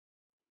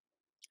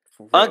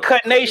For real,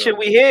 Uncut Nation,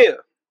 we here.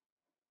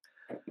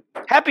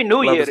 Happy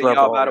New Year to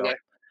y'all, by the way.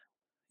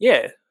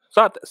 Yeah.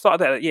 Saw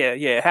that.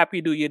 Yeah.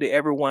 Happy New Year to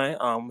everyone.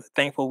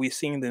 Thankful we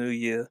seen the new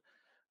year.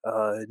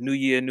 New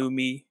year, new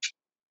me.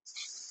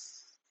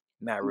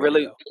 Not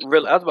really.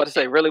 Really. I was about to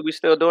say, really, we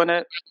still doing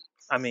that?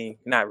 I mean,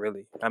 not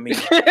really. I mean,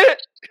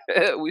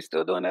 we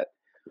still doing that?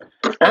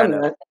 I'm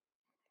not.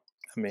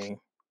 I mean,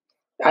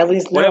 at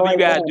least whatever you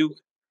gotta do.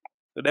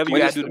 Whatever you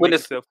gotta do to make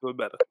yourself feel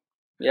better.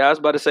 Yeah, I was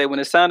about to say, when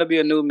it's time to be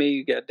a new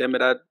me, goddamn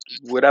it,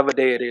 whatever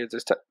day it is,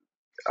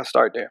 I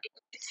start there.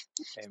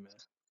 Amen.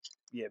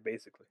 Yeah,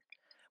 basically.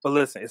 But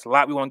listen, it's a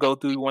lot we want to go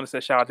through. We want to say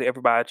shout out to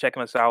everybody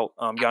checking us out.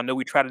 Y'all know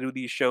we try to do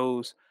these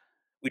shows.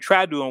 We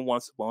try to do them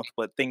once a month,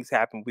 but things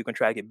happen. We're gonna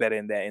try to get better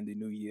in that in the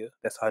new year.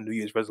 That's our New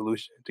Year's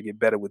resolution, to get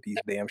better with these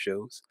damn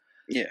shows.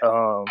 Yeah.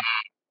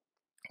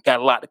 Got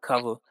a lot to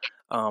cover.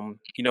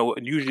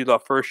 Usually our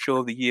first show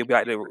of the year, we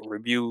like to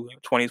review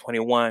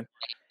 2021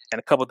 and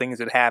a couple things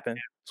that happened.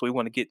 So we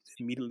want to get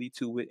immediately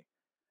to it.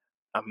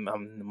 I'm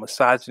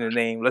massaging the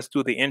name. Let's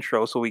do the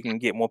intro so we can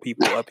get more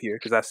people up here,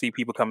 because I see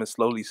people coming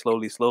slowly. So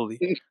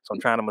I'm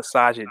trying to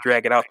massage it,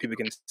 drag it out. People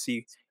can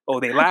see. Oh,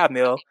 they live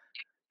now.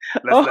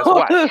 Let's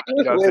watch.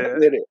 You know what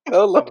I'm saying?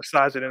 I'm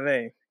massaging the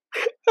name.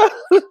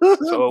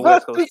 So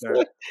West Coast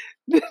turn.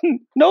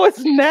 No,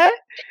 it's not.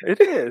 It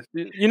is.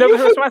 You never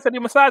heard somebody say they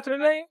massaging the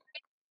name?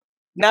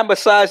 Not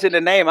massaging the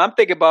name. I'm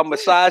thinking about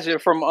massaging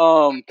from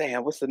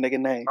damn, what's the nigga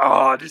name?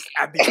 Oh,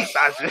 I be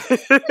massaging.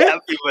 I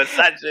be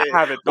massaging. I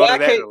haven't thought of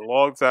that in a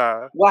long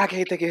time. Why I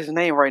can't think of his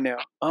name right now?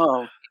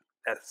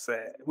 That's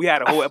sad. We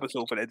had a whole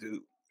episode for that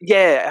dude.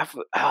 Yeah.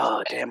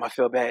 Oh damn, I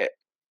feel bad.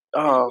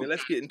 Anyway,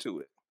 let's get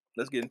into it.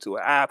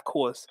 I, of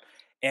course,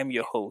 am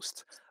your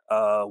host,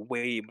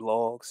 Wade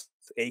Blogs,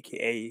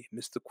 aka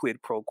Mr.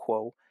 Quid Pro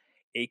Quo,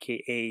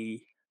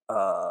 aka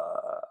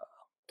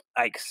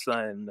Ike's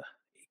son,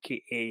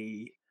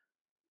 aka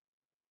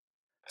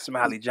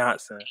Smiley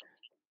Johnson,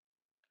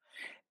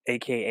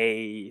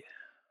 aka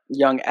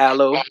Young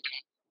Aloe,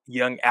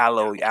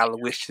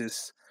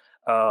 Aloysius,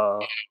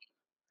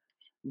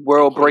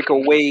 World Breaker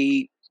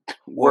Wade,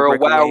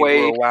 Worldwide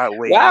Wade.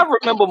 Why I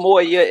remember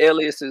more of your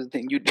aliases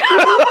than you do?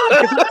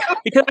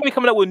 Because I be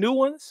coming up with new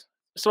ones.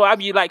 So I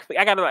be like,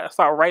 I gotta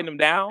start writing them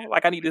down.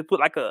 Like I need to put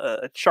like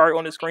a chart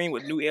on the screen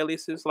with new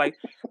aliases, like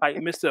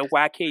Mr.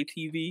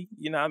 YKTV.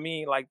 You know what I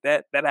mean? Like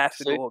that has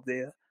to go up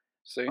there.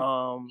 See.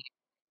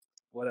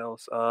 What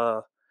else?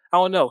 I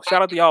don't know.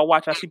 Shout out to y'all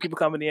watching. I see people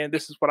coming in.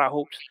 This is what I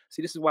hoped.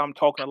 See, this is why I'm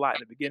talking a lot in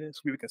the beginning,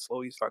 so people can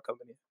slowly start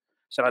coming in.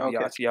 Shout out to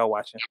y'all. I see y'all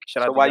watching.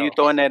 Shout out to while y'all. You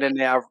throwing that in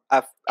there,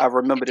 I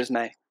remembered his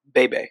name,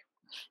 Bebe.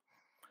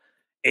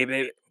 Hey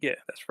Bebe, yeah,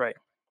 that's right.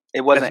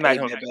 It wasn't that's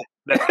A Bebe.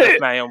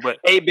 That's not him, but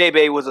A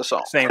Bebe was a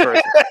song. Same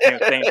person.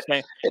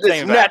 Same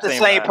It's not the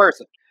same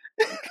person.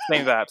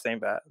 Same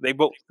vibe. They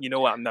both. You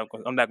know what? I'm not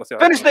gonna say.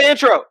 Finish the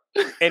intro.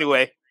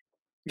 Anyway,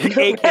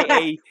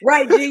 AKA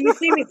right, G. You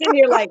see me sitting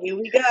here like, here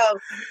we go.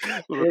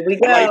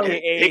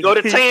 AKA, they go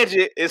to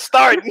tangent. It's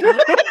starting.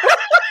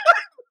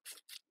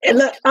 And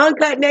look,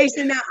 Uncut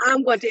Nation. Now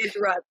I'm going to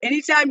interrupt.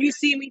 Anytime you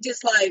see me,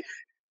 just like,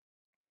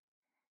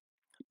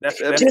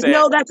 just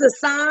know that's a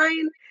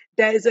sign.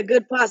 That is a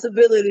good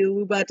possibility.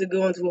 We're about to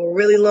go into a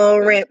really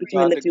long rant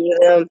between the two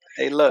of them.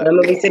 Hey, look. And I'm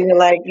going to be sitting here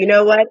like, you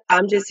know what?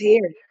 I'm just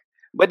here.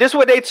 But this is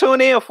what they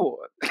tune in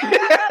for.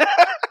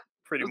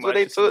 Pretty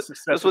much.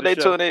 That's what they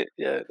tune in.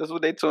 Yeah, that's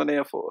what they tune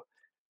in for.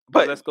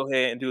 But let's go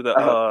ahead and do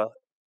the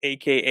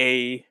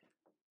AKA.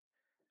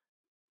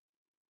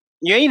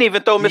 You ain't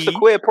even throw Mr.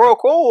 Quid Pro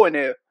Quo in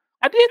there.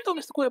 I did throw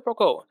Mr. Quid Pro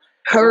Quo.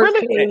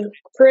 Hurricane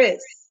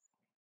Chris.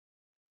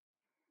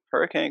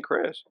 Hurricane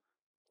Chris.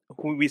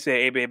 We said,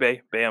 hey,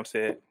 baby. Bam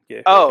said,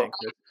 yeah. Oh.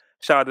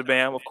 Shout out to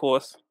Bam, of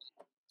course.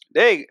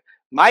 Hey,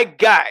 my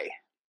guy.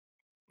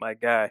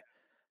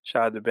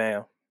 Shout out to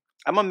Bam.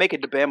 I'm going to make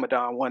it to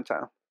Bamadon one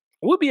time.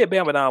 We'll be at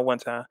Bamadon one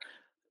time.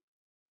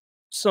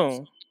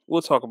 Soon.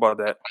 We'll talk about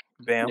that.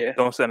 Bam. Yeah.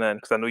 Don't say nothing,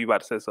 because I know you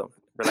about to say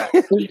something.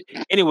 Relax.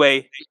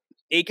 Anyway,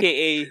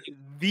 AKA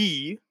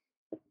the...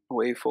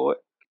 Wait for it.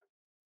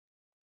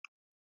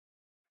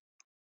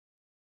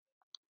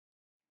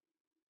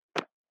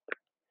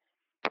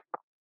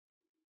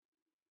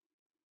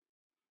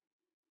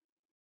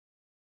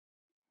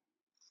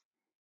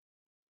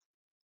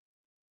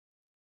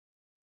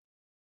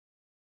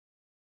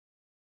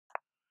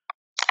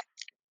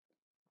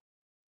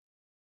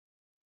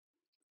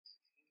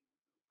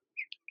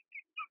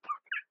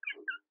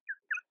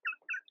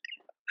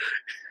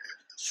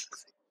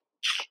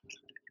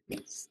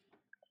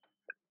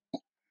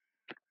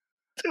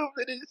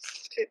 Stupid as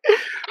shit.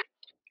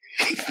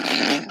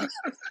 Can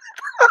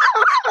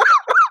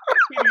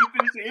you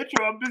finish the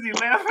intro? I'm busy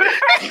laughing.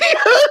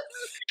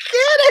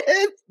 Get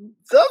it?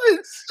 Dumb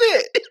as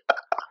shit.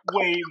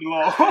 Way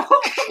long.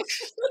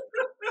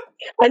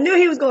 I knew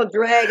he was going to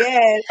drag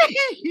ass.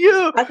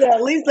 Yeah. I said,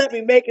 at least let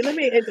me make it. Let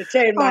me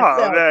entertain myself.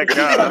 Oh, that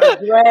God.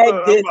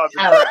 Drag this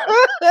out.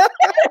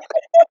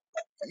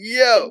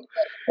 Yo.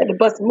 Had to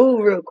bust a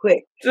move real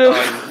quick. Oh,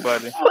 you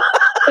funny.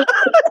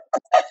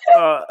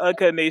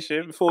 Uncut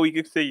Nation, before we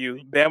continue,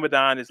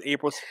 Bamadan is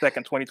April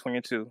 2nd,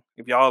 2022.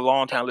 If y'all a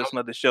long time listener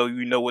of the show,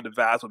 you know what the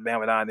vibes with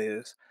Bamadan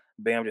is.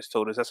 Bam just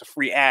told us that's a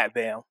free ad,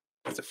 Bam.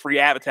 It's a free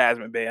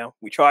advertisement, Bam.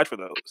 We charge for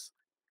those.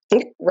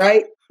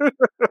 Right?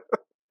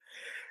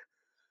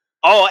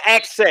 All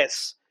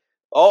access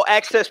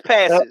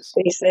passes.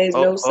 He says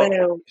no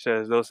sound. He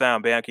says no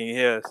sound. Bam, can you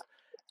hear us?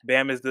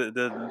 Bam is the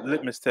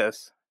litmus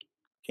test.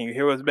 Can you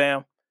hear us,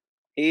 Bam?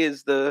 He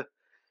is the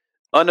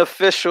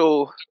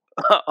unofficial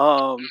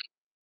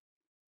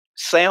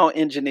sound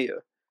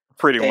engineer.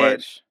 Pretty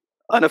much.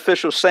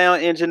 Unofficial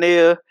sound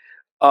engineer,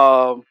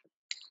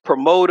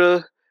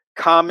 promoter,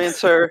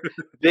 commenter,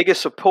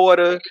 biggest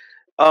supporter.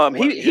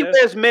 He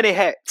wears many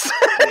hats.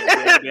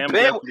 Yeah, Bam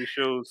definitely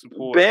shows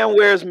support. Bam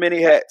wears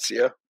many hats,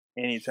 yeah.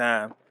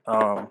 Anytime.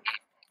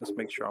 Let's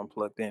make sure I'm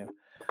plugged in.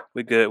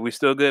 We're good. We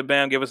still good,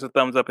 Bam? Give us a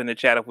thumbs up in the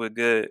chat if we're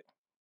good.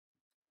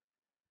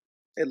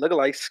 It looked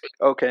like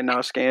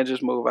now Scan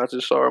just moved. I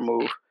just saw her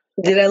move.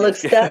 Did I look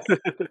stuck?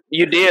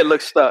 You did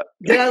look stuck.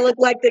 Did I look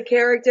like the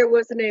character?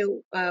 What's the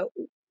name?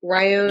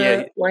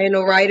 Ryan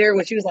O'Rider,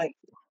 when she was like,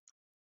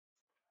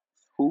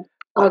 who?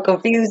 All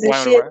confused and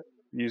shit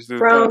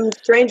from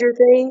Stranger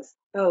Things.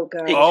 Oh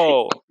god.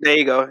 Oh, there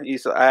you go.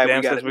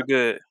 Bam says we're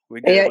good.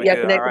 We're good. Yeah,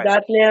 connect the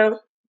dots now.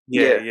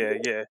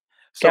 Yeah.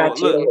 So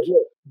look,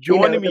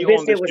 joining me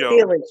on this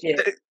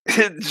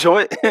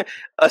show.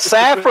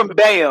 Aside from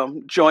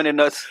Bam joining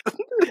us.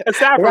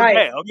 Aside from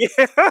Bam,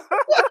 yeah.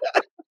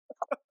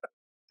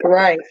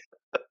 Right.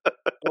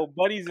 Oh,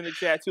 Buddy's in the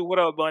chat too. What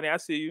up, Bunny? I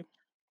see you.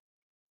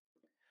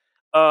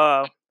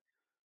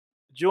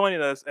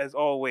 Joining us as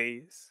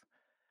always,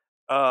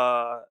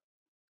 Scangela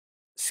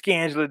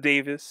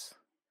Davis,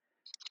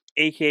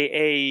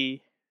 aka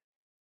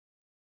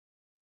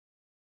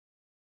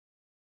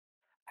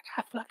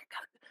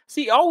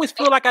I always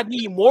feel like I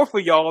need more for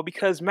y'all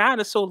because mine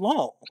is so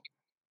long.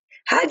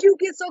 How'd you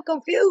get so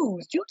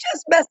confused? You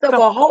just messed up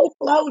a whole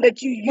flow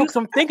that you used.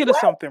 I'm thinking of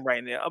something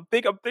right now. I'm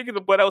thinking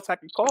of what else I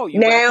can call you.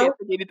 Now, I can't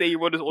think anything you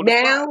wrote on the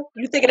spot.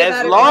 You thinking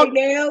about it right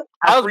now?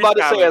 I was about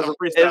to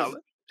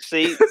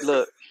say see,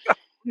 look,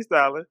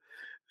 freestyling.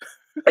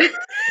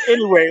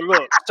 Anyway,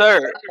 look,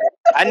 sir,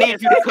 I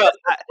need you to come.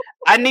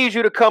 I need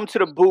you to come to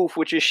the booth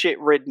with your shit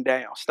written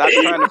down. Stop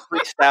trying to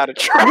freestyle the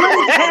track.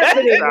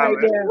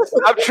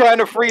 I'm trying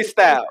to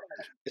freestyle.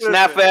 It's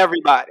not for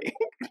everybody.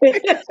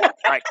 All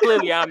right,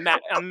 clearly I'm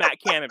not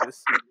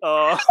cannabis.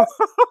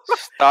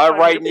 Start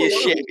writing your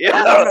shit.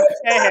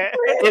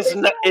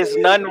 It's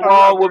nothing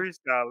wrong with.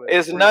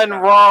 It's nothing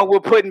wrong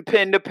with putting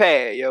pen to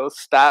pad, yo.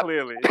 Stop.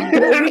 Clearly,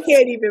 we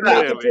can't even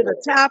make it to the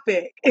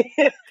topic.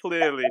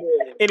 Clearly.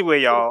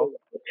 Anyway, y'all.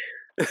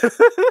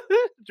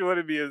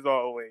 Joining me as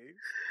always.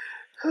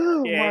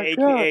 Oh my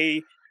AKA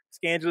God.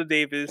 Scangela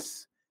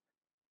Davis,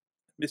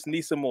 Miss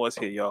Nisa Moore's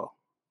here, y'all.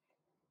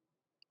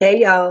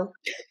 Hey, y'all.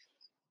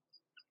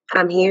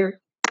 I'm here.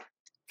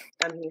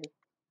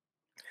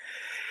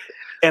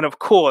 And of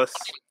course,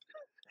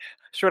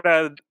 straight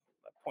out of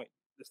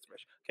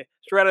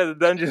the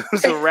Dungeons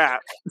of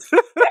Rap.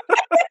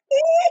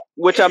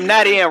 Which I'm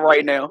not in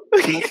right now.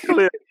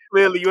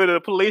 Clearly, you're in a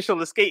palatial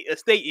estate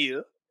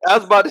here. I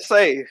was about to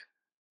say.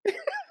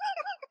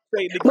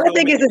 My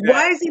thing is,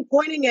 why is he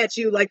pointing at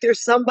you like there's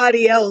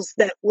somebody else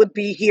that would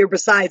be here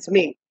besides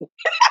me?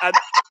 I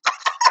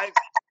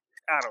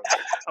don't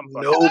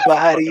know.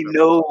 Nobody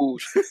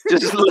knows.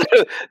 Just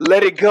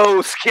let it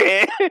go,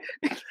 Scan.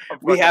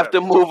 We have to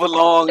move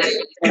along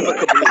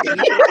amicably.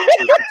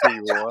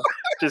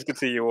 Just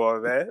continue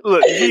on, man.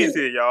 Look, he's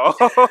here, y'all.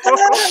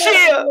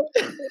 Shit.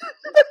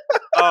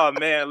 Oh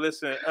man,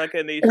 listen,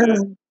 Uncut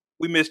Nation,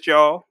 we missed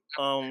y'all.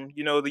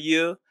 The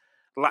year.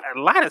 A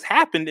lot has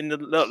happened in the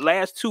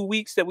last 2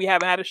 weeks that we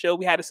haven't had a show.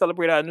 We had to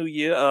celebrate our New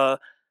Year.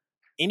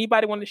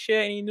 Anybody want to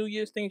share any New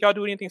Year's things? Y'all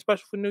do anything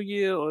special for New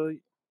Year? Or,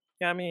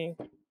 I mean,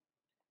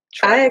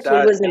 I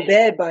actually was in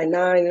bed by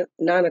 9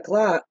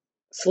 o'clock,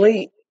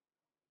 sleep,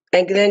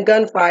 and then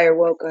gunfire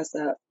woke us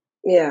up.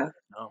 Yeah.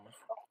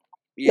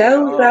 That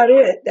was about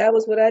it. That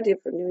was what I did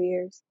for New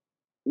Year's.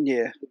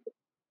 Yeah.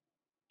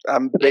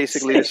 I'm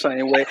basically the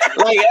same way.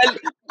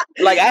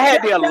 Like I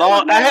had the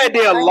alarm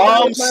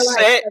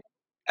set.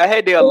 I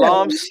had the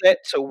alarm set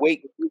to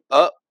wake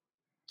up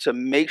to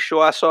make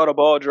sure I saw the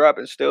ball drop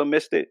and still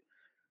missed it.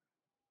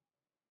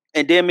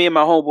 And then me and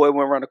my homeboy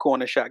went around the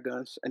corner,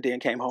 shotguns, and then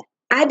came home.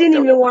 I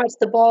didn't even watch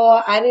the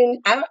ball. I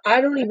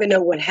don't even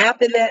know what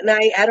happened that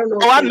night. I don't know.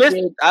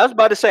 I was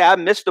about to say I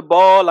missed the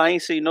ball. I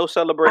ain't see no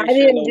celebration. I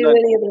didn't do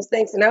any of those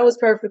things, and I was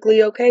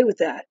perfectly okay with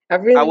that. I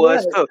really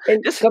was.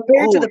 And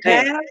compared to the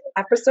past,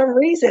 for some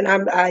reason,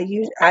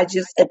 I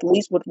just at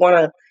least would want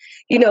to,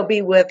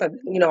 be with a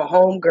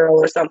home girl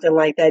or something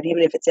like that,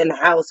 even if it's in the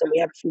house and we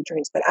have a few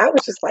drinks. But I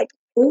was just like,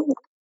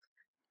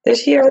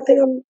 this year I think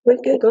I'm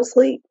good. Go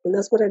sleep, and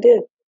that's what I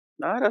did.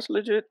 Nah, that's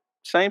legit.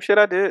 Same shit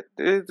I did.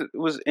 It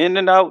was in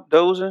and out,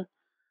 dozing.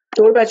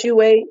 What about you,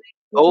 Wade?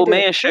 Old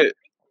man shit.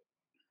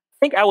 I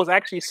think I was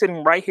actually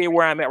sitting right here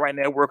where I'm at right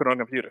now, working on a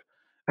computer.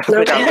 That's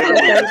about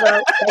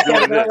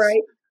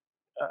right.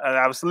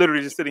 I was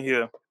literally just sitting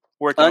here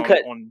working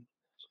on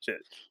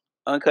shit.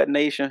 Uncut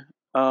Nation.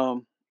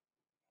 On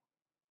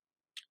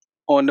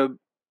the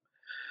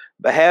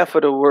behalf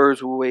of the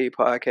Words With Wade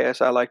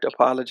podcast, I'd like to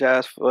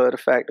apologize for the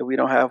fact that we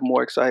don't have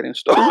more exciting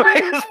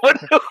stories for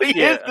New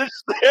Year's to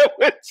share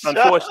with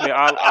Unfortunately,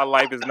 our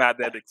life is not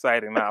that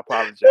exciting. I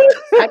apologize.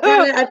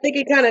 I think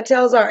it kind of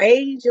tells our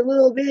age a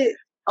little bit.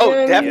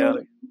 Oh,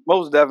 definitely.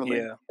 Most definitely.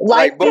 Yeah.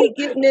 Life be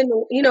getting in,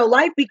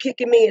 life be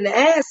kicking me in the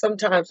ass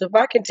sometimes. So if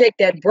I can take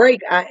that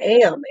break, I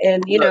am.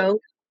 And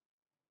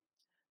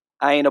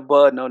I ain't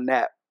above no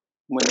nap.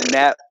 When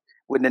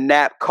the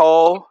nap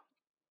call,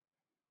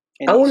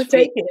 I want to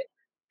take it.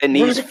 And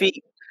these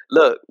feet,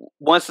 look,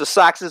 once the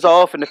socks is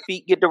off and the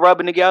feet get to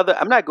rubbing together,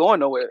 I'm not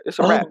going nowhere. It's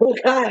a wrap. Oh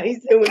God, he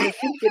said when the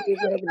feet get to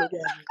rubbing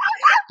together.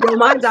 No,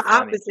 mine's the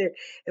opposite.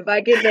 If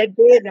I get in that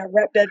bed and I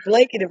wrap that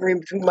blanket in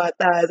between my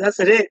thighs, that's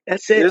it.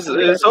 That's it. It's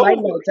over.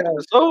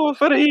 It's over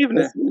for the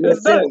evening.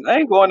 It's done. I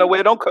ain't going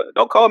nowhere. Don't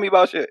call me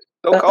about shit.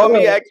 Don't call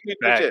me, ask me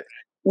for shit.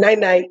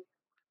 Night.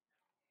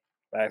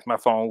 My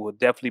phone will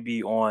definitely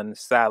be on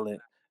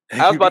silent.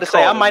 I was about to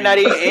say I might not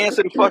even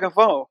answer the fucking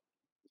phone.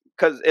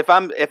 Because if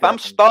I'm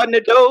starting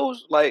to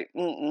doze, like,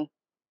 All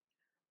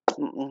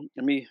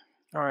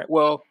right,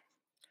 well,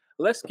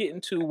 let's get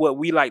into what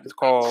we like to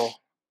call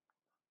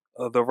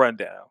the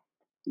rundown.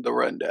 The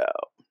rundown.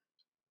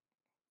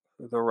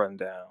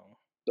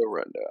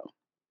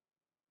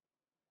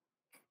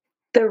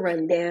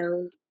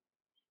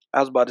 I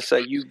was about to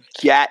say you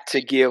got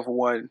to give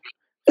one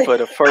for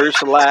the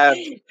first live.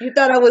 You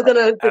thought I was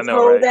gonna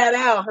hold that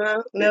out,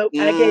 huh? Nope,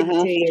 I gave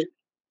it to you.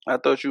 I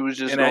thought you was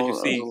just. And as you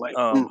see,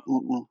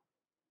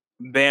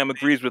 Bam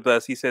agrees with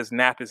us. He says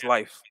nap is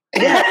life.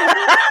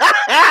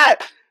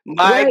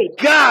 My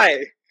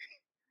guy.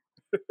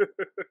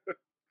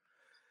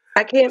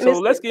 I can't miss. So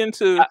let's get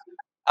into. I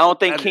don't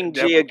think King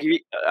J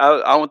agree.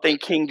 I don't think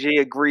King J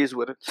agrees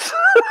with us.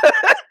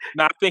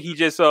 No, I think he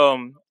just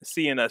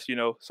seeing us.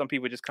 Some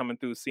people just coming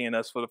through seeing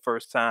us for the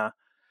first time.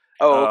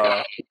 Oh,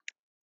 okay.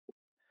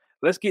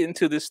 Let's get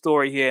into this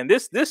story here. And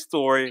this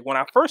story, when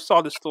I first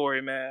saw the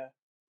story, man,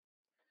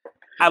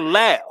 I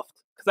laughed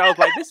because I was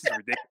like, "This is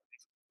ridiculous.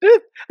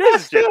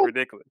 This is just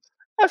ridiculous."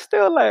 I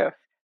still laugh.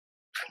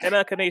 And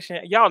Uncut Nation,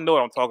 y'all know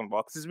what I'm talking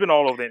about because it's been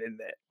all over the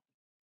internet.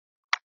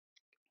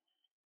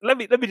 Let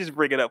me just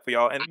bring it up for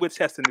y'all, and we'll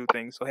test a new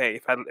thing. So hey,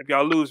 if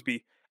y'all lose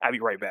me, I'll be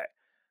right back.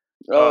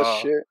 Oh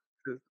shit!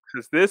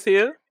 Because this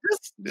here,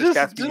 this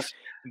got to be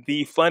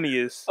the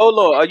funniest. Oh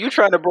Lord, are you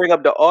trying to bring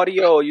up the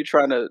audio, or are you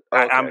trying to?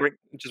 Okay. I'm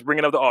just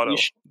bringing up the audio,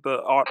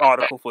 the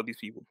article for these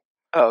people.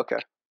 Oh, okay.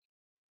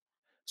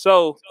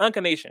 So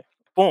Uncut Nation,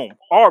 boom,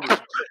 Aubrey,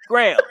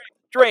 Graham,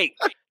 Drake,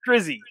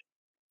 Drizzy,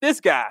 this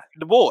guy,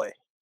 the boy,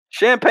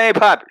 Champagne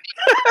Poppy.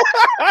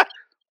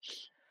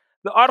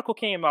 The article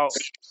came out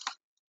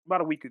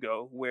about a week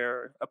ago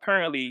where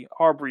apparently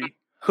Aubrey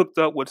hooked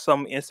up with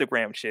some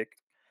Instagram chick,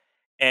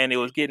 and it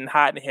was getting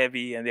hot and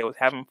heavy, and they was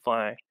having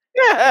fun.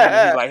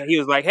 And he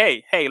was like,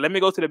 hey, let me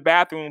go to the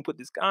bathroom and put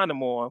this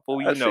condom on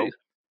before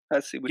I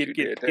see what you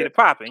did. Get it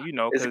popping,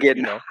 It's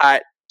getting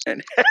hot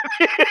and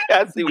heavy.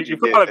 I see what you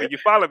did. You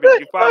follow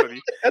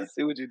me. I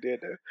see what you did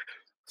there.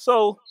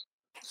 So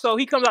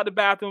he comes out the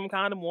bathroom,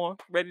 condom on,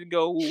 ready to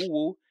go.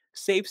 Woo.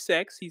 Safe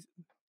sex.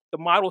 The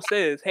model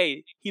says,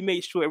 hey, he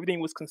made sure everything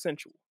was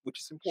consensual, which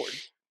is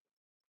important,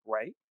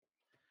 right?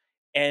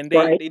 And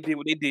they did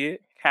what they did,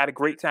 had a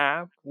great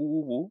time.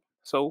 Woo.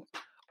 So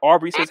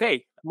Aubrey says, hey,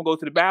 I'm gonna go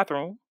to the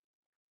bathroom.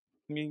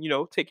 I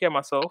mean, take care of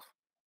myself.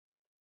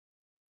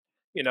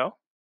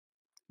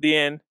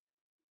 Then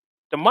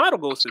the model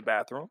goes to the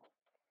bathroom,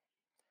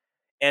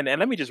 and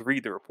let me just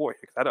read the report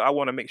here because I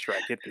want to make sure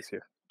I get this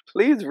here.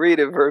 Please read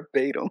it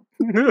verbatim.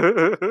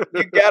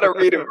 You gotta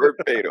read it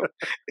verbatim.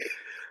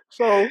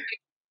 So,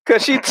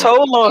 because she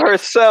told on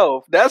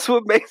herself. That's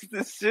what makes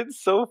this shit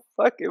so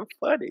fucking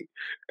funny.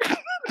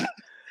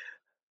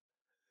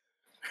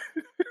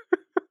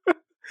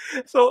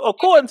 So,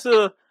 according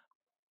to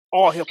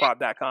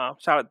allhiphop.com,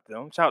 shout out to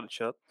them, shout out to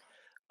Chuck.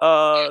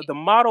 The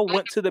model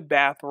went to the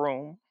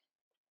bathroom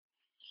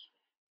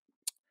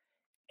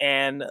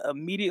and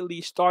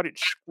immediately started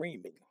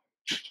screaming.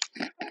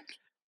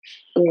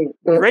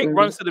 Drake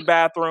runs to the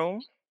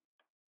bathroom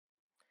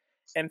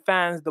and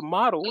finds the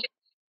model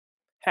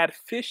had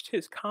fished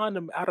his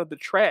condom out of the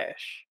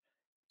trash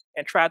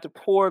and tried to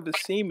pour the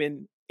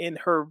semen in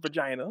her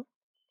vagina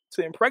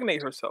to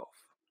impregnate herself.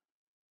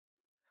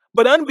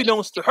 But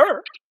unbeknownst to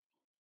her,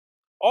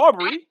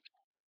 Aubrey,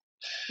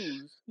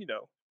 who's,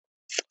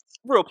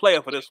 real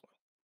player for this one,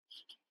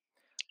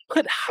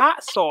 put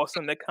hot sauce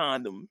in the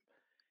condom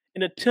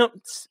in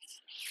attempts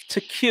to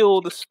kill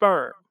the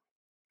sperm.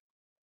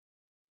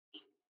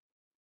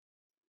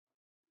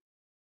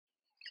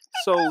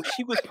 So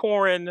she was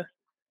pouring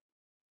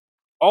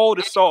all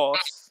the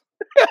sauce.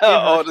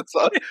 All the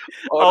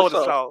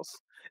sauce.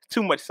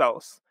 Too much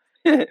sauce.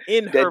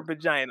 In her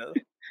vagina.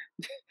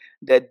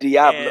 That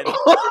Diablo.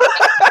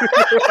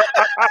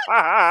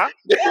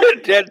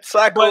 That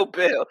Taco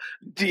Bell.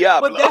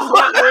 Diablo. But that's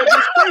not where it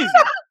gets crazy.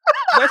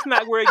 That's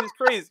not where it gets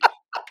crazy.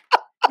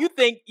 You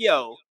think,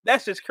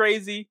 that's just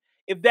crazy.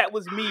 if that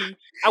was me,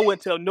 I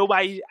wouldn't tell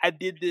nobody I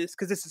did this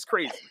because this is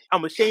crazy.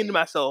 I'm ashamed of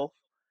myself.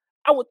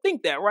 I would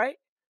think that, right?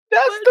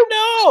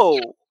 No.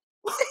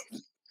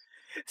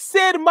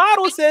 Said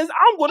model says,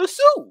 I'm going to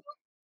sue.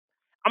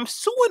 I'm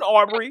suing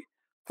Aubrey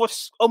for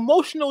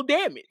emotional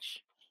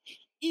damage.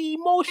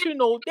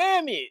 Emotional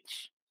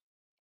damage.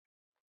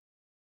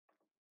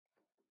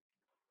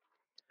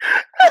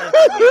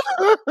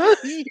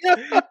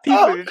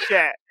 People in the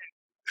chat.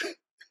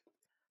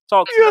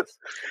 Talk to us.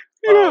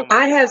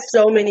 I have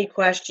so many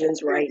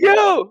questions right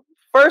now.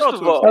 First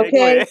of all,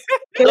 okay.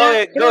 Go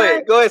ahead.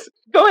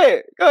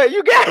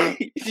 You got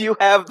it. You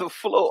have the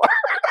floor.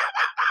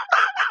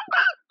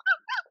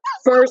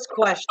 First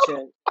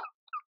question.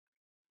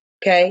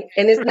 Okay,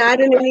 and it's not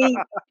in any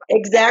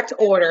exact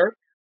order.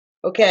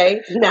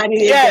 Okay, not in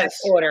any exact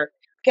order.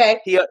 Okay,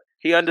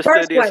 he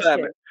understood the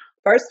assignment.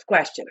 First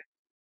question.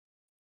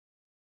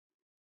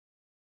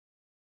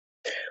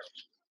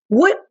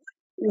 What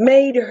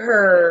made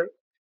her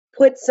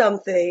put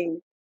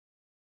something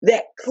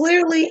that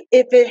clearly,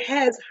 if it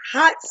has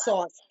hot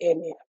sauce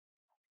in it,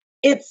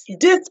 it's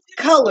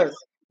discolored,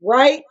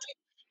 right?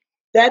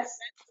 That's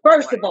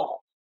first of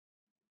all.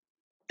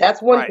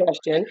 That's one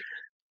question.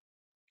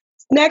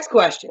 Next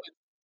question.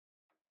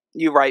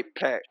 You right,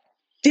 Pat.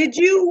 If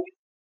you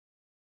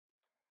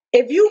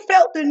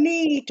felt the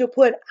need to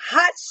put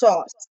hot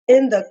sauce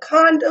in the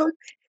condom,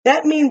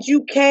 that means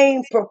you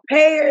came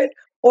prepared,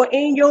 or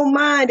in your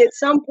mind at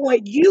some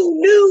point you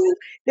knew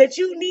that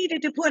you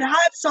needed to put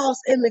hot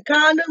sauce in the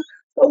condom.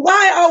 So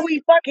why are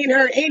we fucking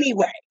her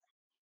anyway?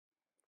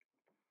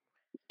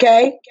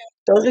 Okay,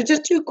 those are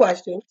just two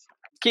questions.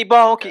 Keep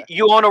on.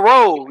 You on a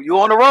roll. You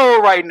on a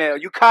roll right now.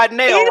 You caught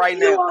nail right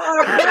now.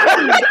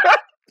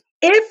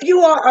 If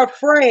you are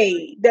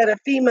afraid that a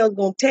female is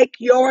going to take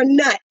your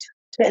nut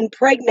to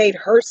impregnate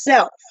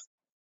herself,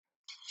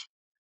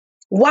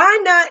 why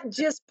not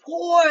just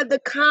pour the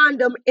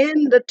condom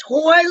in the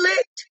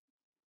toilet?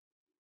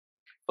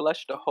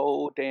 Flush the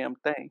whole damn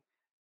thing.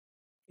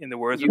 In the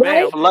words of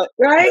Bam.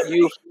 Right?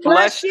 You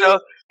flush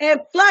it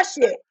and flush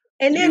it.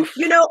 And then,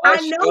 I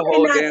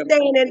know they're not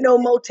staying at no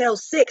Motel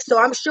 6, so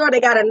I'm sure they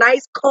got a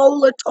nice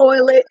Kohler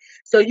toilet,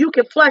 so you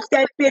can flush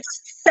that bitch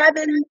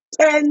 7,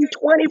 10,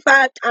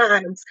 25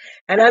 times,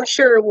 and I'm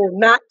sure it will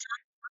not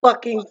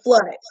fucking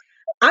flood.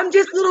 I'm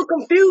just a little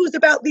confused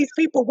about these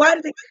people.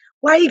 Why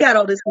he got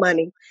all this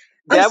money?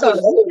 I'm sorry,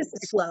 this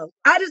is slow.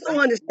 I just don't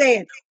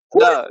understand. Who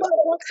the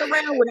fuck walks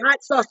around with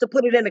hot sauce to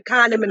put it in a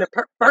condom in the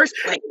first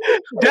place?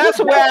 That's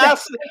where I'm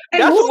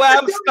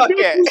stuck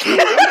at.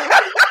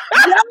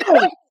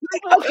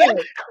 Okay.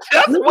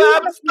 That's where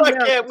I'm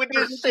stuck at with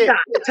this shit.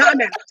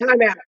 Time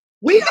out.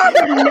 We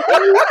already know,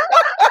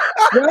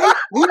 right?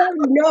 We already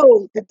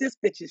know that this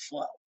bitch is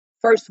slow.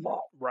 First of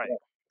all. Right.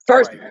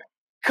 First of all.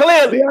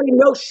 Clearly. We already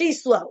know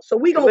she's slow. So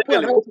we're going to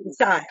put her to the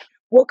side.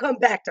 We'll come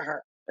back to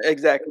her.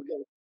 Exactly.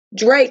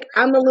 Drake,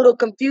 I'm a little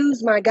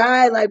confused, my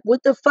guy. Like,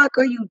 what the fuck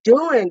are you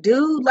doing,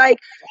 dude? Like,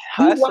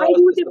 why are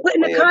you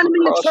putting the condom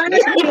in the trash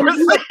can and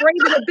you afraid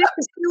that a bitch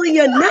is stealing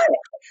your nut?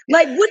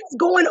 Like, what's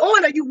going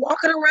on? Are you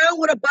walking around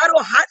with a bottle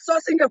of hot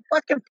sauce in your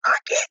fucking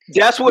pocket?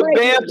 That's what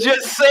Bam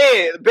just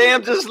said.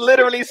 Bam just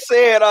literally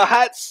said a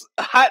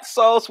hot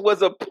sauce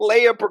was a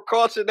player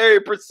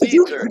precautionary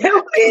procedure.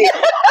 What are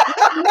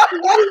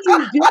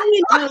you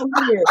doing out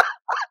here?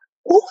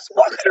 Who's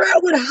walking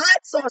around with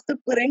hot sauce to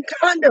put in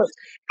condoms?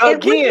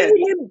 And we made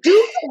him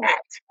do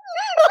that.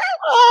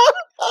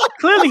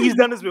 Clearly, he's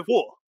done this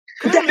before.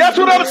 That's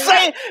what I'm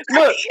saying.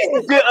 Look,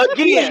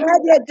 again,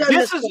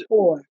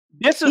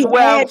 this is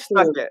where I'm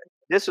stuck at.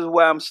 This is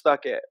where I'm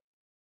stuck at.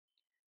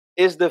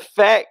 Is the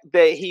fact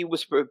that he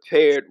was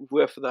prepared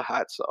with the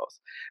hot sauce.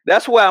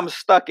 That's where I'm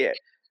stuck at.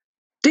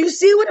 Do you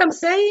see what I'm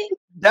saying?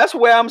 That's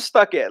where I'm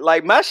stuck at.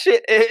 Like, my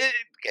shit,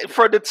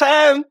 for the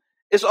time,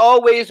 it's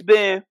always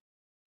been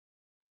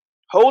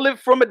hold it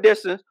from a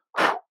distance,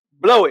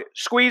 blow it,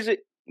 squeeze it,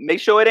 make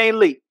sure it ain't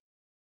leak.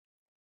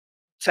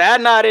 Tie a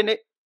knot in it,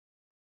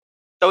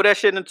 throw that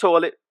shit in the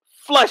toilet,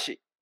 flush it.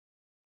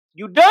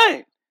 You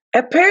done.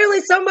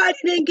 Apparently somebody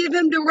didn't give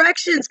him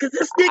directions because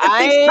this nigga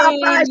thinks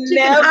Popeye's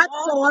chicken hot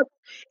sauce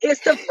is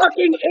the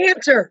fucking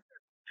answer.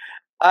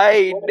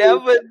 I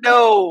never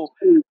know.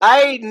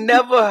 I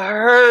never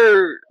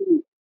heard.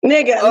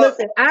 Nigga,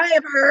 listen, I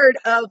have heard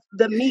of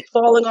the meat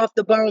falling off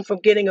the bone from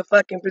getting a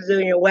fucking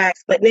Brazilian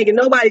wax, but nigga,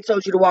 nobody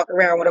told you to walk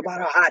around with a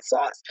bottle of hot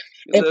sauce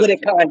and put a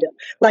condom.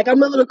 Like,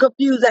 I'm a little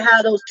confused at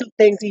how those two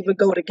things even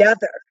go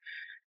together.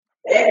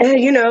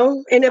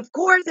 And of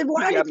course, if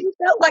you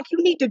felt like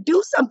you need to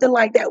do something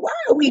like that, why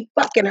are we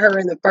fucking her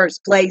in the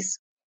first place?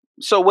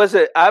 So was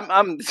it?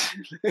 I'm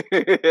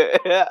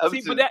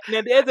See, but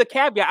now there's a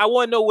caveat. I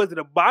want to know: was it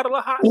a bottle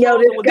of hot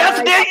sauce?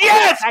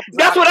 Yes,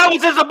 that's what I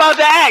was just about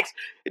to ask.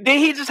 Did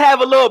he just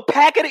have a little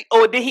packet,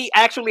 or did he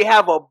actually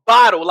have a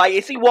bottle? Like,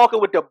 is he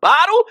walking with the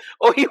bottle,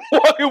 or he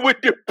walking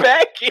with the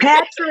packet?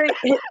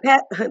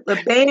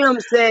 Bam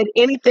said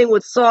anything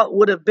with salt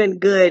would have been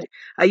good.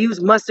 I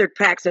use mustard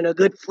packs and a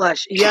good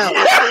flush. Yo, I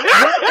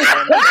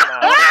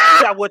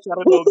want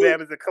y'all to know Bam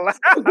is a clown.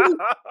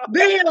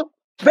 Bam.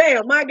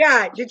 Bam, my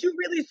God, did you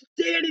really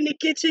stand in the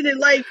kitchen and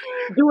like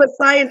do a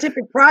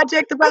scientific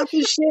project about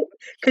this shit?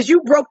 Because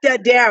you broke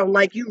that down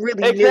like you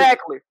really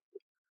exactly.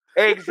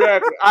 knew.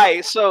 Exactly. All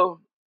right, so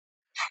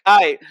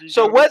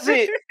was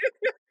it?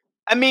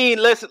 I mean,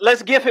 let's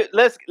give give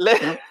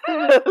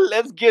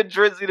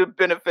Drizzy the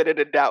benefit of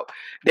the doubt.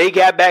 They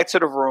got back to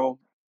the room.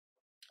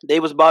 They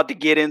was about to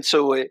get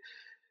into it,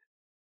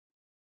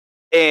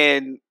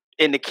 and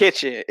in the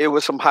kitchen, it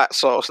was some hot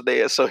sauce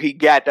there. So he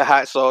got the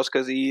hot sauce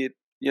because he,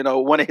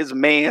 one of his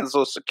mans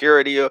or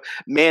security or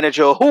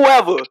manager or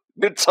whoever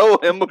that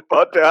told him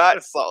about the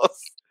hot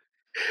sauce.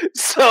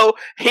 So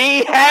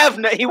he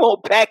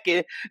won't pack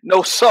in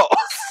no sauce.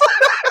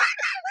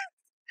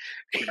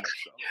 And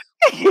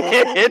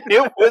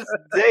it was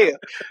there.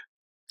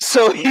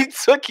 So he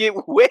took it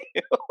with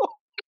him.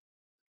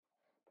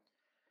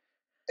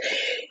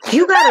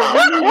 You gotta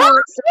really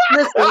want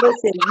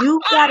listen, you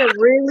gotta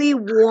really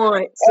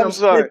want some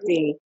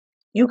pussy.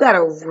 You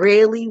gotta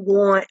really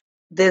want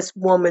this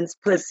woman's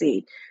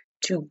pussy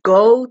to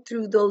go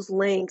through those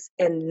links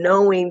and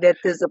knowing that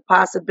there's a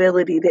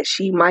possibility that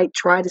she might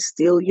try to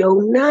steal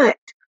your nut.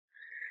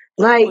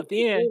 Like,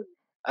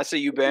 I see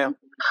you, Bam.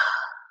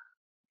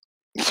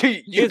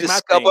 You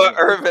discover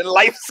urban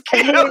life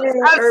skills.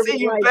 I see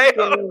you,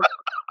 Bam.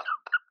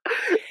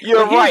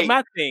 You're right.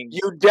 My thing.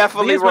 You're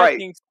definitely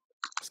right.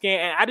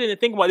 And I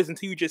didn't think about this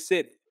until you just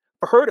said it.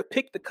 For her to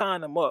pick the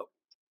condom up,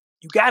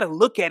 you got to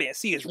look at it and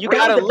see it's real.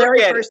 That was the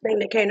very first thing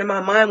that came to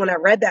my mind when I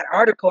read that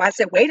article. I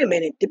said, wait a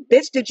minute,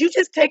 bitch, did you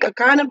just take a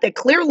condom that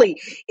clearly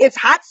it's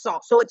hot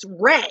sauce, so it's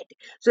red.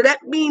 So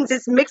that means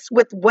it's mixed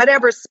with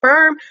whatever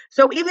sperm.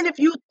 So even if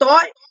you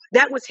thought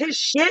that was his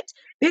shit,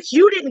 bitch,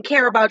 you didn't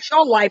care about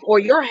your life or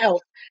your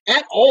health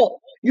at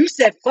all. You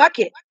said, fuck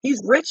it. He's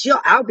rich,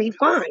 I'll be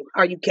fine.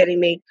 Are you kidding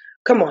me?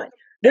 Come on.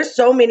 There's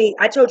so many,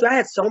 I told you I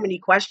had so many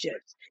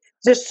questions.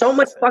 There's so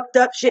much fucked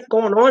up shit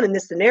going on in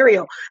this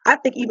scenario. I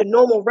think even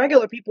normal,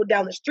 regular people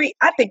down the street,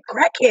 I think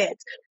crackheads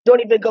don't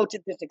even go to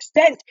this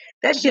extent.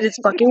 That shit is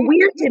fucking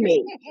weird to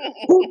me.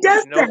 Who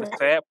does that?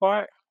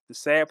 The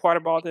sad part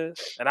about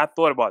this, and I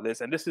thought about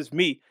this, and this is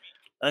me.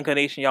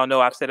 Uncarnation, y'all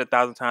know I've said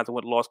 1,000 times I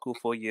went to law school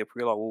for a year.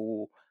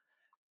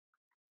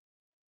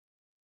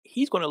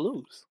 He's going to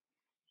lose.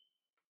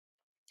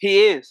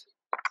 He is.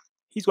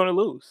 He's going to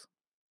lose.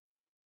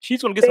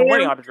 She's going to get some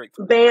money out of Drake.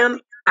 Bam.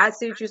 I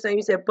see what you're saying.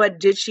 You said, but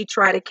did she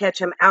try to catch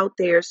him out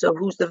there? So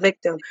who's the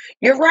victim?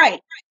 You're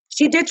right.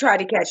 She did try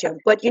to catch him.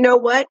 But you know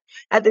what?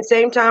 At the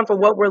same time, for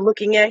what we're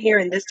looking at here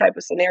in this type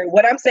of scenario,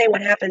 what I'm saying,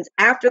 what happens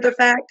after the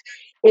fact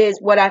is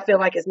what I feel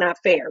like is not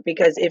fair.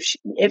 Because if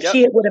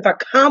she would have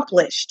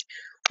accomplished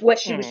what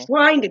she was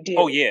trying to do,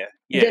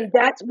 then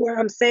that's where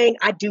I'm saying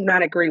I do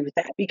not agree with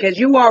that. Because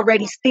you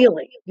already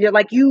stealing. You're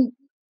like,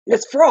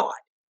 it's fraud.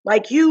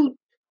 Like you,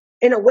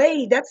 in a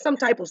way, that's some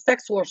type of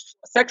sexual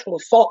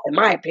assault, in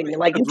my opinion.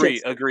 Like you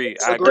agree.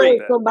 I agree.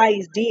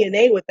 Somebody's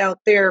DNA without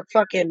their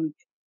fucking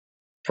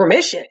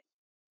permission.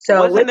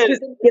 So let's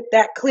just get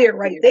that clear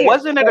right there.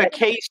 Wasn't it a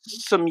case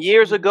some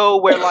years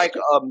ago where like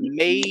a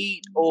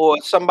maid or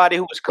somebody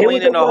who was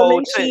cleaning the whole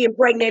thing, she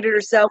impregnated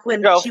herself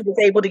when she was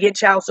able to get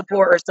child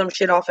support or some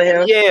shit off of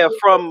him? Yeah,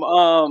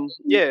 from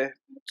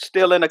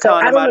stealing a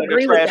condom out of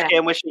the trash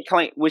can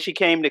when she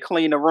came to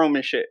clean the room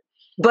and shit.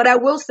 But I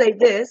will say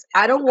this,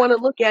 I don't want to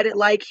look at it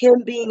like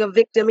him being a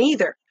victim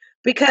either.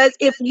 Because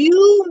if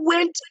you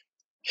went,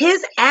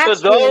 his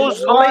actions are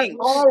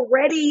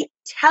already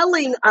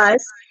telling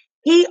us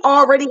he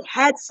already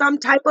had some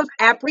type of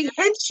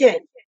apprehension.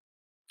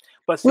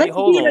 But see, let's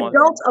be an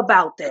adult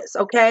about this,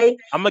 okay?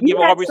 I'm going to give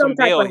Aubrey some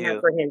bail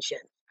here.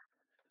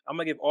 I'm going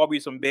to give Aubrey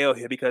some bail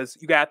here because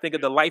you got to think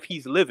of the life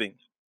he's living.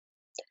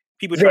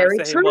 People try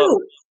to set him up.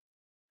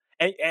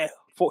 And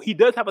he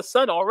does have a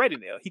son already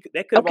now.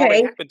 That could have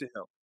already happened to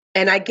him.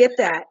 And I get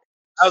that.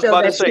 I was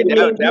about to say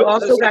that you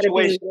also got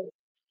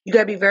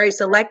to be very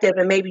selective,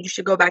 and maybe you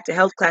should go back to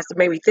health class to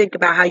maybe think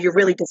about how you're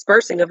really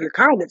dispersing of your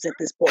condoms at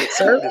this point,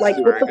 sir. Like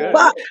what the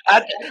fuck?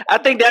 I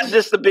think that's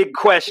just the big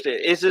question.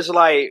 It's just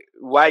like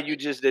why you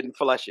just didn't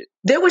flush it.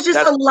 There was just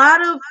a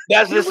lot of.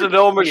 That's just the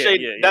normal shit.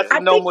 That's the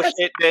normal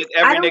shit that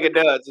every nigga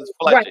does is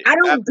flush it. I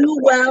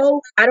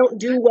don't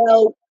do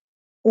well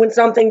when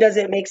something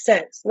doesn't make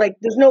sense. Like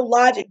there's no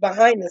logic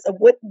behind this. Of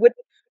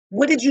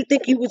what did you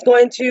think he was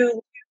going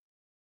to?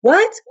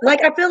 What?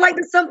 Like I feel like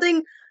there's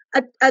something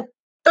a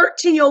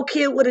 13-year-old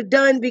kid would have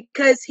done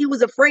because he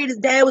was afraid his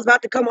dad was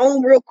about to come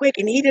home real quick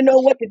and he didn't know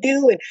what to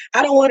do. And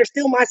I don't want her to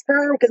steal my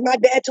sperm because my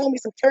dad told me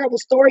some terrible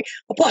story.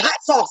 I'll put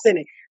hot sauce in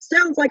it.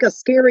 Sounds like a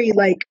scary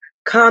like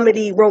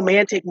comedy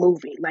romantic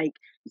movie, like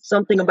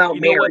something about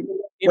Mary.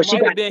 It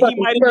might have been. He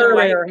might have been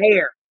like her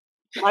hair.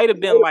 Might have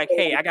been like,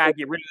 hey, I gotta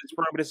get rid of this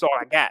sperm, but this is all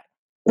I got.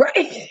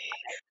 Right.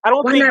 I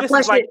don't think this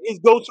is like his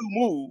go-to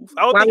move.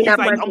 I don't think he's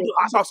like, I'm doing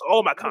hot sauce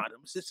all my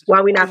condoms. This is what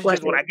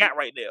I got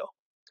right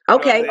now.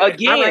 Okay.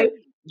 Again,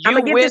 you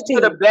went to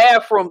the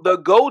bathroom. The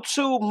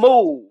go-to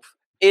move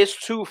is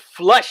to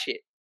flush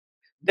it.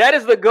 That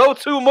is the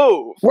go-to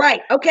move.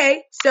 Right.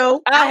 Okay.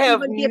 So I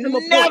have give him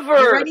a never.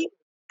 You ready?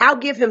 I'll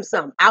give him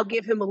some. I'll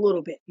give him a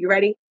little bit. You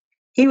ready?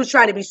 He was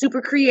trying to be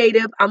super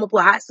creative. I'm going to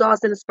put hot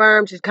sauce in the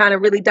sperm, just kind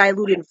of really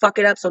dilute it and fuck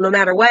it up. So no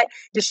matter what,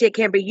 this shit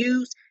can't be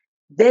used.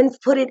 Then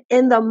put it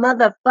in the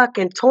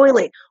motherfucking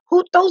toilet.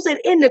 Who throws it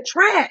in the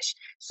trash?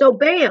 So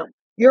bam,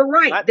 you're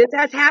right. This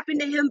has happened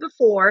to him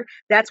before.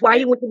 That's why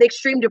he went to the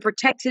extreme to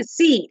protect his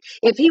seed.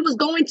 If he was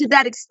going to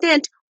that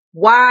extent,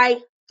 why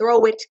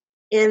throw it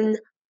in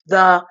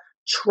the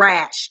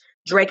trash?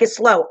 Drake is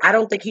slow. I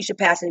don't think he should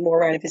pass any more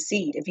around of his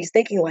seed if he's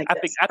thinking like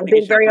this. I think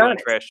he's very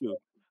honest. Trash too.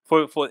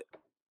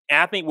 And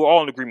I think we're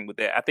all in agreement with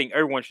that. I think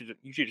everyone should just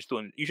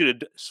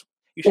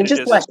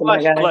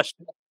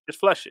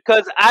flush it.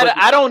 Because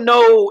I don't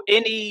know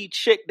any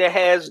chick that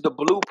has the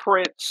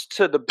blueprints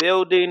to the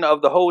building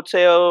of the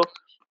hotel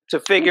to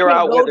figure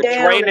out where the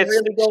drainage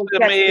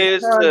system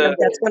is.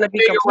 That's going to be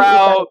figure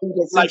out,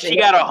 like she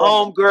got a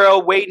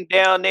homegirl waiting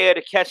down there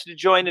to catch the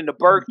joint in the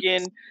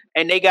Birkin,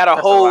 and they got a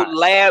whole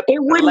lab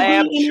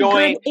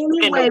joint in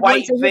the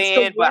white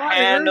van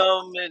behind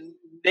them, and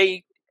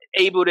they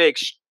able to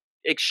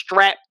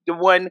extract the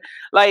one.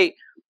 Like,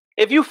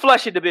 if you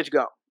flush it, the bitch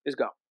gone. It's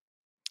gone.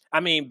 I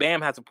mean,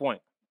 Bam has a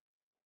point.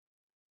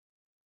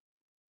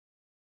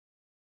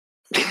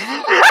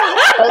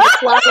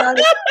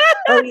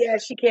 Oh yeah,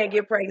 she can't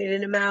get pregnant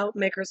in the mouth.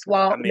 Make her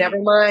swallow. Never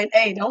mind.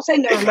 Hey, don't say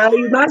never mind.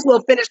 You might as well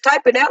finish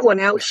typing that one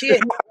out.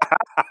 Shit.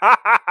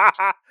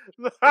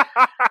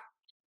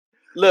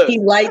 Look, he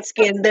light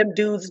skinned. Them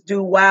dudes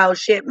do wild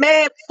shit.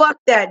 Man, fuck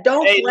that.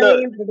 Don't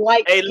blame the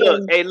light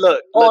skin. Hey,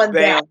 look, on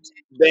Bam.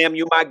 That. Bam,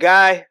 you my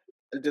guy.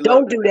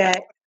 Don't do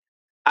that.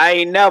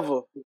 I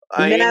never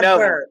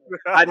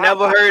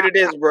heard of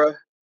this, bro.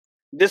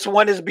 This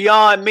one is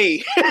beyond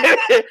me.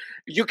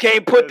 You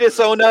can't put this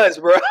on us,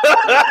 bro.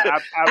 I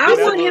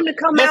want him to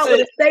come out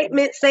with a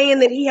statement saying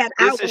that he had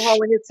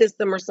alcohol in his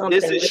system or something.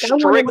 This is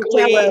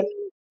strictly.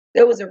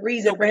 There was a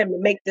reason for him to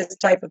make this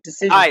type of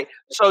decision. All right,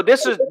 so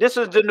this is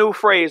the new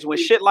phrase. When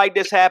shit like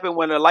this happen,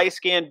 when a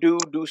light-skinned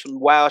dude do some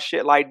wild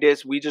shit like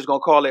this, we just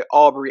gonna call it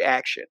Aubrey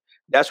action.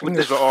 That's what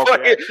this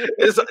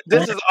is.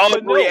 This is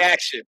Aubrey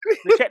action.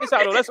 Check this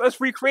out. Though.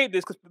 Let's recreate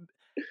this because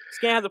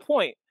Scan has a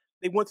point.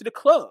 They went to the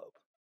club.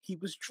 He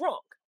was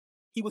drunk.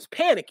 He was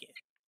panicking.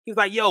 He was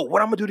like, "Yo,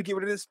 what I'm gonna do to get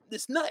rid of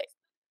this nut?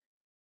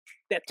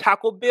 That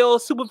Taco Bell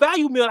Super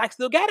Value meal. I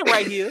still got it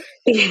right here.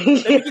 Let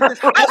me get this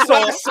hot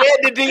sauce.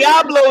 Said the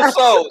Diablo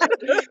sauce.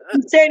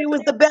 He said it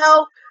was the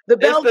Bell. The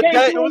Bell came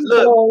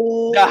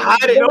the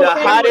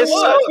hottest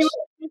sauce.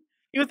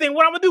 You was thinking,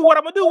 what I'm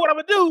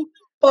gonna do?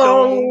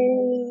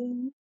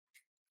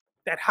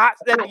 That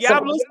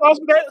Diablo sauce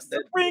with that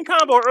Supreme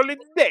combo early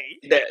today.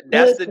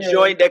 That's the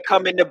joint that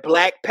come in the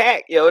black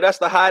pack, yo. That's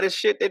the hottest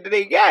shit that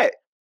they got.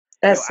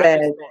 That's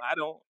sad.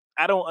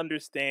 I don't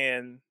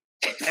understand.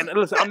 And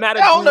listen, I'm not.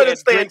 I don't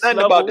understand nothing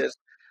about this.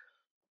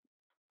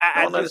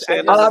 I would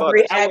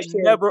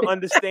never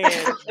understand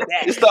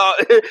that. It's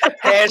the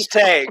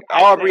hashtag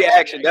Aubrey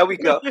action. There we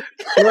go.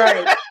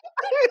 Right.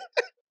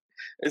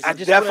 I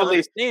just definitely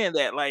understand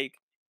that.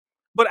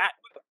 But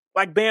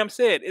like Bam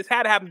said, it's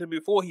had to happen to him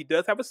before. He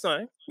does have a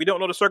son. We don't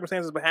know the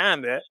circumstances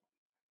behind that.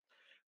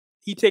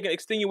 He taking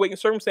extenuating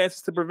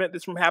circumstances to prevent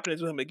this from happening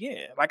to him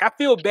again. Like, I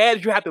feel bad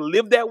that you have to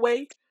live that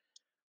way,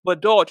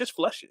 but dog, just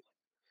flush it.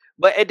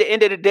 But at the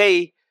end of the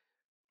day,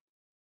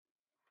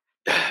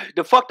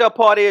 the fucked up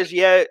part is,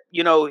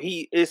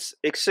 he is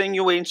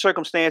extenuating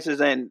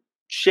circumstances and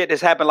shit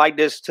has happened like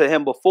this to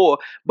him before,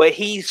 but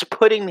he's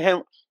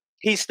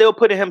still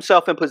putting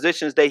himself in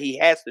positions that he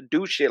has to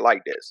do shit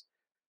like this.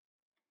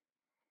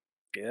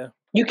 Yeah.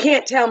 You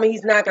can't tell me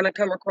he's not going to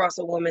come across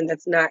a woman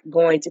that's not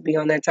going to be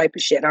on that type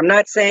of shit. I'm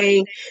not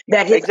saying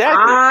that his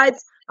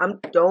odds, I'm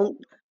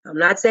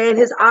not saying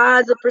his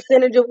odds of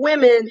percentage of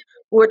women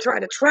who are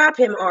trying to trap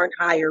him aren't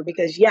higher,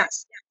 because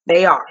yes,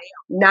 they are.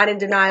 Not in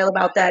denial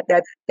about that.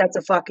 That's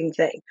a fucking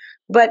thing.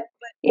 But,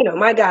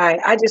 my guy,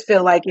 I just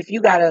feel like if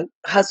you got to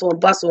hustle and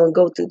bustle and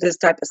go through this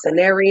type of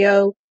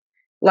scenario,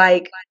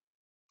 like,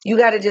 you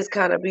got to just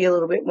kind of be a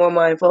little bit more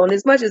mindful. And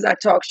as much as I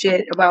talk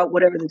shit about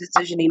whatever the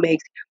decision he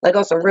makes, like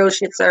on some real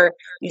shit, sir,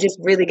 you just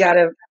really got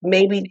to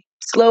maybe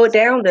slow it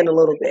down then a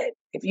little bit.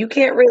 If you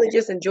can't really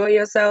just enjoy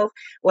yourself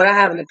without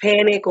having to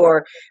panic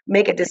or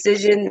make a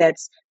decision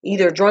that's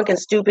either drunk and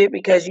stupid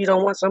because you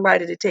don't want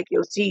somebody to take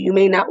your seat, you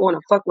may not want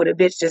to fuck with a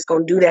bitch that's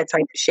going to do that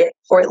type of shit.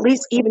 Or at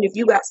least even if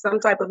you got some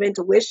type of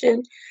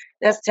intuition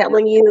that's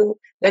telling you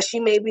that she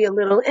may be a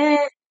little,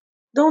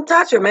 don't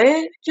touch her,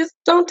 man. Just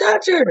don't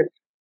touch her.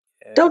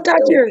 Don't touch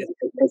her.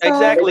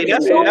 Exactly.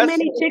 There's so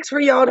many chicks for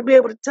y'all to be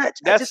able to touch.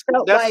 I just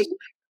felt like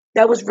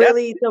that was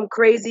really some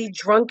crazy,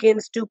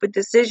 drunken, stupid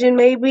decision,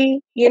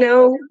 maybe,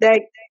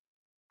 that,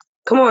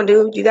 come on,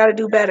 dude, you got to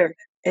do better.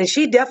 And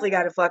she definitely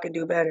got to fucking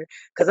do better.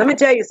 Because I'm going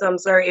to tell you something,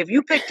 sir. If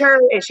you picked her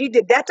and she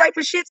did that type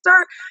of shit,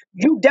 sir,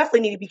 you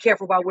definitely need to be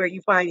careful about where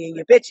you find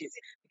your bitches.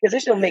 Because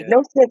it don't make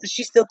no sense if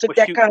she still took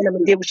that condom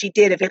and did what she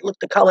did if it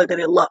looked the color that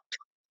it looked.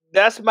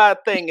 That's my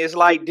thing. Is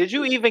like, did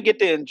you even get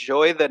to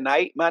enjoy the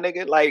night, my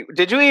nigga? Like,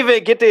 did you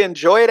even get to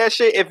enjoy that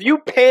shit? If you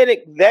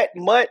panicked that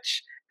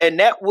much and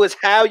that was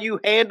how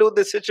you handled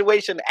the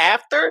situation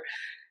after,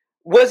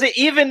 Was it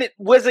even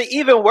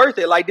worth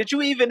it? Like, did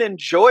you even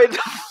enjoy the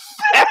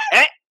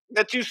fact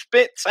that you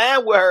spent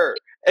time with her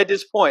at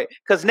this point?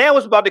 Because now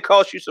it's about to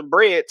cost you some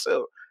bread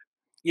too.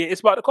 Yeah,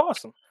 it's about to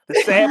cost them.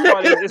 The sad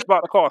part is it's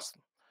about to cost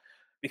them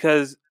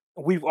because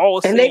we've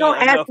all seen. And they're gonna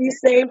ask these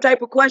same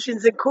type of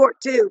questions in court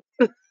too.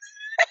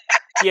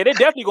 Yeah, they're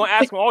definitely gonna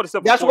ask him all this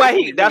stuff. That's why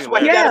he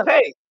gotta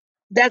pay.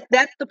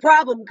 That's the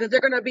problem, because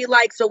they're gonna be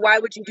like, so why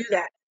would you do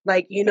that?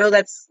 Like,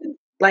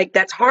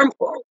 that's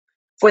harmful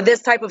for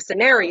this type of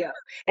scenario.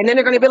 And then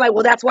they're gonna be like,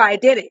 well, that's why I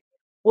did it.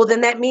 Well,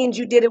 then that means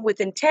you did it with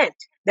intent.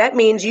 That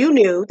means you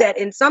knew that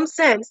in some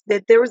sense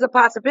that there was a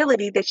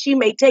possibility that she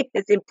may take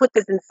this and put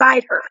this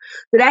inside her.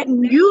 So that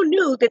you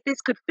knew that this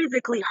could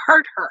physically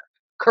hurt her.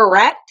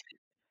 Correct?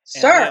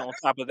 And sir, on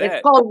top of that,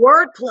 it's called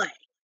wordplay.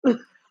 On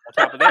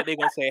top of that, they're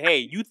gonna say, "Hey,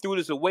 you threw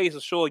this away, so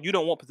sure you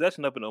don't want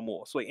possession of it no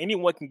more." So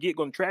anyone can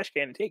go in the trash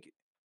can and take it.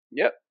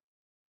 Yep.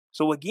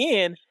 So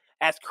again,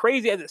 as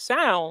crazy as it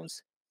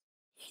sounds,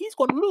 he's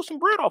going to lose some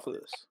bread off of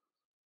this.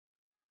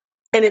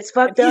 And it's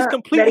fucked up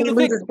that he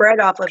loses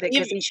bread off of it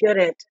because he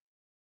shouldn't.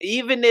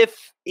 Even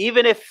if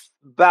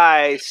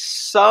by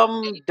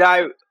some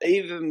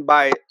even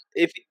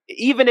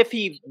if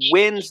he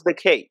wins the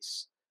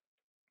case,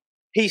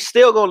 he's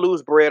still gonna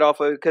lose bread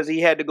off of it because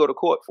he had to go to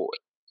court for it.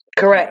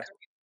 Correct.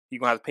 You're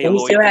gonna have to pay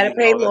lawyers. He still had to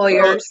pay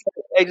lawyers.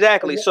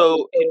 Exactly.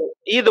 So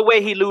either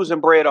way, he losing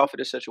bread off of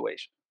the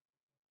situation.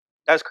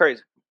 That's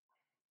crazy.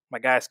 My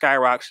guy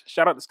Skyrock.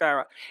 Shout out to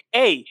Skyrock.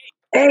 Hey,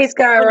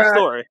 Skyrock. Funny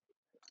story.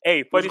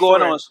 Hey, funny What's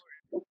going story. on?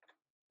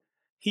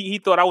 He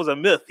thought I was a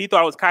myth. He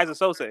thought I was Kaiser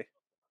Sose.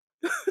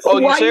 Oh,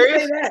 you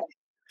serious? You say that?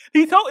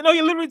 He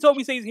literally told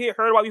me, he's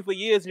heard about me for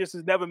years and just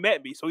has never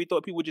met me. So he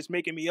thought people were just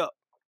making me up.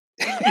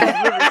 He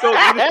thought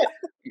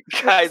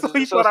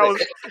I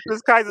was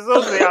this Kaiser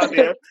Sose out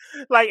there.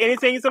 Like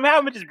anything something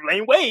happened, just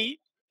blame Wade.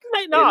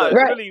 Like, nah, it's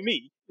really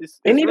me.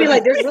 And he'd be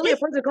like, "There's really a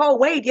person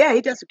called Wade. Yeah,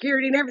 he does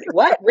security and everything."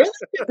 What? Really?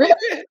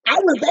 I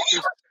was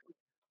there.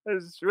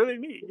 It's really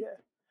me.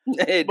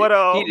 Yeah. But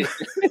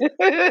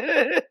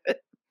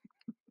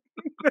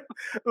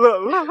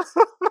look.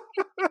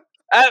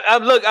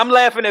 I'm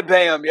laughing at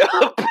Bam, yo.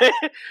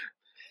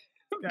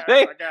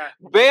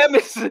 Bam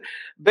is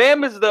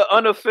the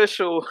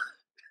unofficial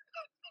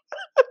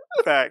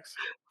facts.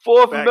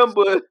 Fourth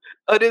member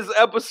of this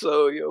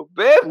episode, yo.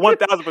 Bam,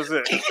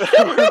 1,000%.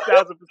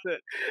 1,000%.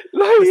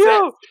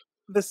 Like,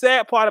 the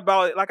sad part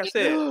about it, like I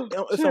said,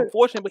 it's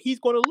unfortunate, but he's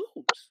going to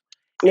lose.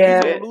 Yeah,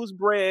 he's going to lose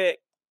bread,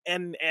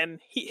 and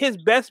his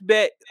best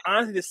bet,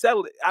 honestly, to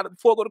settle it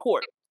before I go to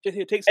court. Just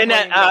here, take some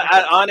money. And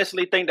I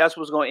honestly think that's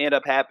what's going to end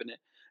up happening.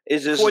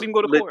 Is just before he can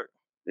go to court.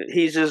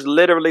 He's just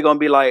literally going to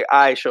be like, "All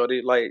right,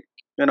 shorty, like,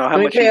 how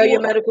much you pay all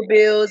your medical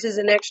bills is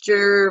an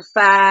extra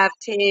 5,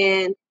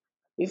 10.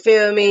 You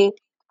feel me?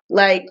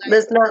 Like,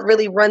 let's not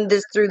really run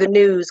this through the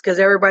news because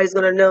everybody's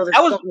gonna know that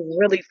something's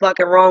really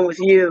fucking wrong with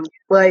you."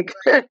 Like,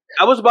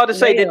 I was about to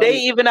say, did they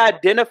even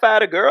identify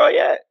the girl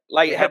yet?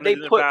 Like, have they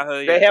put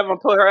her? They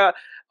haven't put her out.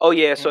 Oh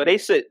yeah, so they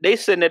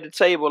sitting at the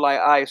table like,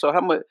 all right, so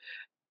how much?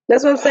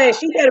 That's what I'm saying.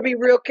 She got to be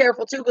real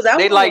careful too, because I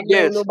don't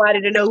want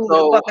nobody to know who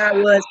the fuck I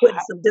was putting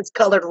some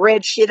discolored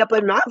red shit up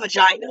in my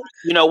vagina.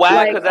 You know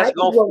why? Because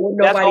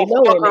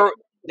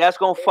that's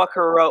gonna fuck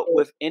her up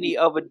with any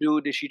other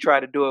dude that she try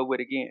to do it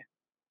with again.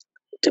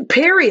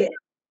 Period.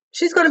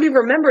 She's gonna be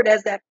remembered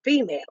as that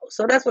female.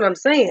 So that's what I'm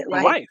saying.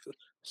 Like, life.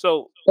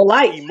 So for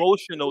life.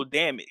 Emotional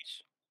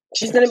damage.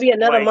 She's gonna be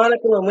another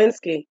Monica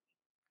Lewinsky.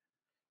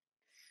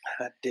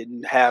 I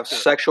didn't have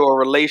sexual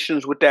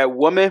relations with that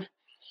woman.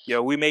 Yo,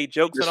 we made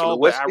jokes and all,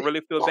 but I really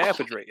feel bad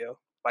for Drake, yo.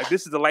 Like,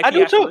 this is the life I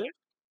do too.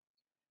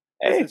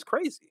 This is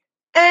crazy.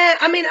 And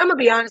I mean, I'm gonna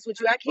be honest with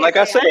you. I can't. Like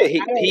I said,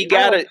 he's putting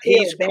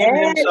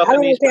himself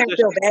in these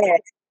positions.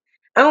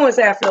 I don't want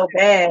to say I feel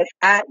bad.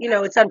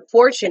 It's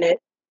unfortunate.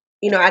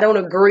 I don't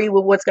agree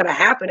with what's gonna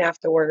happen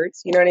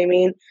afterwards. You know what I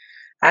mean?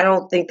 I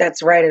don't think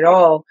that's right at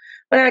all.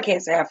 But I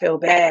can't say I feel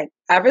bad.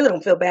 I really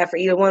don't feel bad for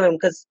either one of them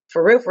because,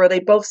 for real, they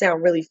both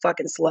sound really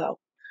fucking slow.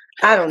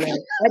 I don't know.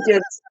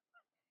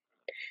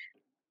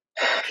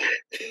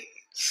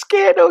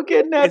 Scared don't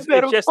get that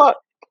better. Fuck.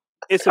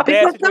 It's a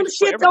bad because some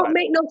shit don't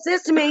make no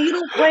sense to me. You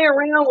don't play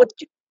around with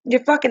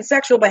your fucking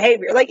sexual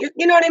behavior. Like,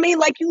 you know what I mean?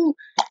 Like,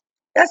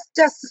 that's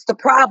just the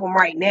problem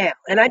right now.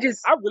 And I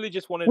really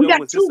just want to know. We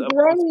got two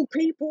grown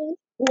people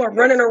who are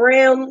running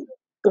around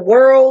the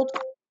world,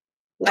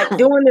 like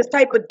doing this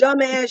type of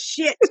dumbass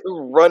shit.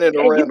 Running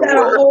around you got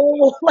a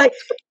whole, like,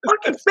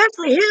 fucking,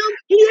 especially him.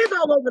 He is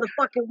all over the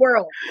fucking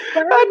world. So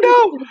I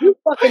know. You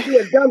fucking do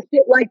a dumb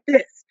shit like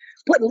this.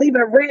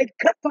 Leaving red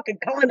cut fucking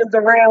condoms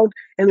around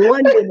in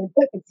London and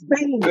fucking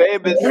Spain.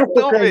 Babe, it's stupid.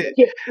 What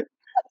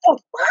the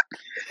fuck?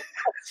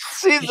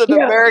 She's an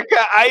American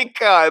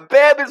icon.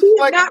 Babe is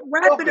fucking not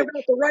rapping stupid.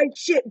 About the right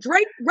shit.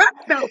 Drake rap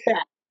about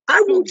that.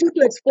 I want you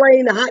to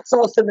explain the hot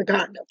sauce in the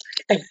condom.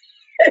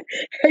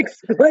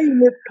 Explain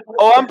this condom.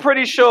 Oh, I'm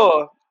pretty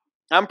sure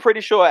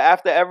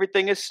after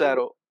everything is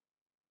settled,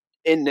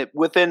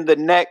 within the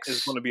next,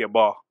 it's going to be a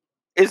bar.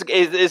 It's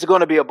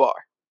going to be a bar.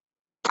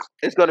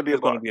 It's gonna be a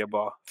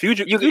bar.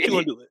 Future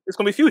gonna do it. It's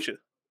gonna be Future.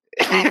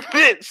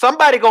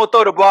 Somebody gonna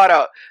throw the bar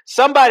out.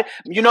 Somebody,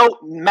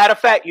 matter of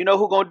fact, you know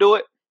who gonna do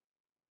it?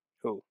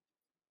 Who?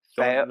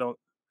 Fab.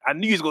 I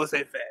knew you was gonna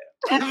say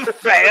Fab.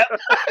 Fab.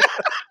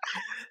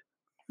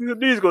 You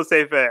knew you was gonna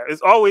say Fab.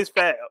 It's always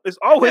Fab. It's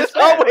always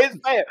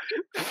Fab.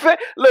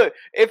 Look,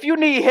 if you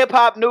need hip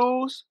hop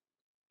news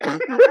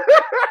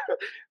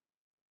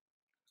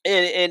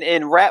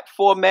in rap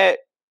format,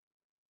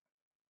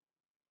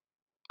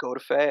 go to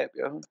Fab,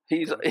 yo.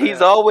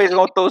 He's always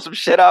gonna throw some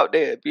shit out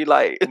there. Be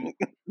like,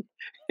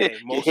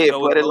 your head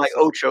blooded like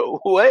Ocho.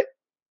 What?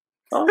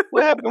 Huh?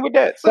 What happened with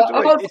that?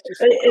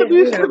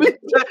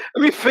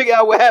 Let me figure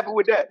out what happened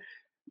with that.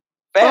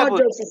 All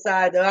jokes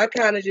aside, though, I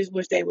kind of just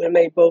wish they would have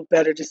made both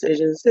better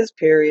decisions. This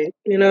period,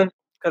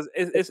 because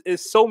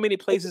it's so many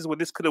places where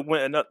this could have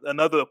went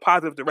another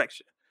positive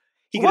direction.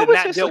 He could have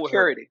not dealt with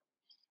security.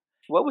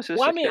 What was his?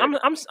 Well, security? I mean,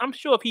 I'm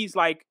sure if he's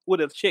like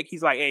with a chick,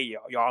 he's like, hey,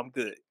 y'all, I'm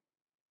good.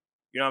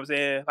 You know what I'm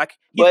saying? Like,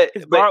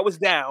 his guard was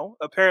down.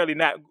 Apparently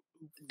not.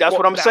 That's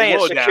what I'm saying.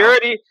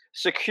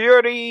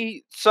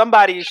 Security.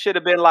 Somebody should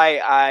have been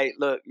like, "All right,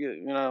 look, you're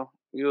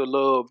a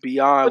little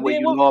beyond where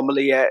you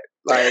normally at."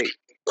 Like,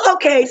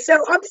 okay, so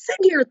I'm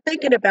sitting here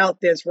thinking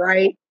about this,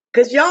 right?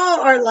 Because y'all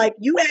are like,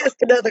 you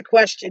asked another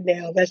question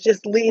now that's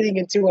just leading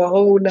into a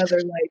whole nother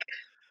like.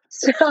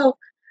 So,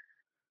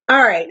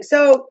 all right,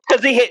 so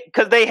because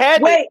they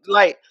had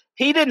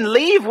he didn't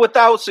leave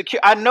without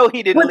security. I know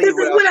he didn't leave. This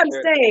is what I'm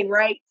saying,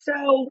 right?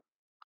 So.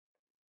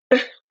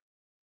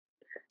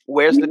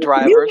 Where's the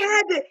driver?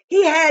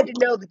 He had to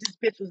know that this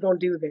bitch was going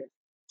to do this.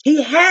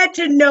 He had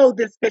to know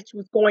this bitch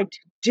was going to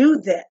do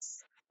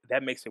this.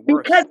 That makes it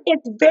worse. Because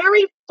it's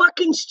very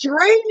fucking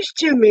strange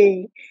to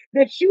me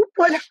that you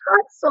put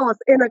hot sauce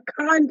in a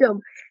condom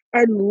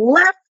and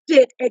left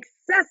it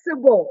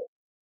accessible.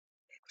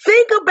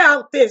 Think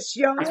about this,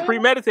 y'all. It's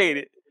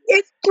premeditated.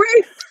 It's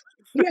great.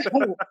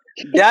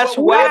 That's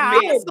why.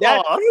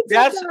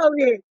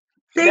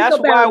 Think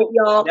about it,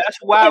 y'all. That's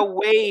why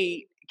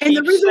Wade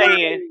keeps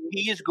saying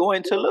he's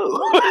going to lose.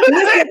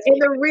 Listen,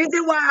 and the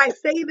reason why I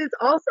say this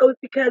also is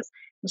because,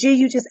 G,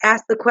 you just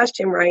asked the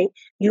question, right?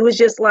 You was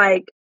just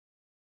like,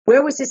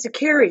 where was his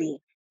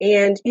security?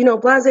 And, blah,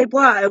 blah,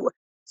 blah.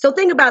 So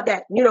think about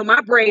that.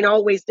 My brain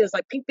always does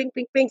like ping, ping,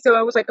 ping, ping. So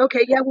I was like,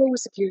 okay, yeah, where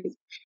was security?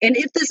 And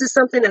if this is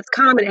something that's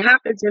common, it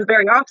happens and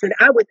very often,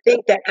 I would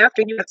think that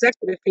after you have sex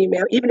with a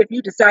female, even if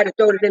you decide to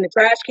throw it in the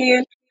trash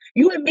can,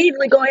 you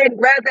immediately go ahead and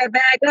grab that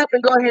bag up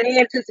and go ahead and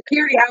hand it to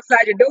security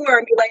outside your door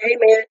and be like, hey,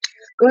 man,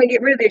 go ahead and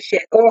get rid of this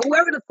shit. Or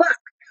whoever the fuck.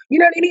 You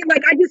know what I mean?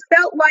 Like, I just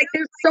felt like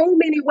there's so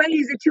many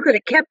ways that you could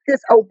have kept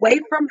this away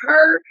from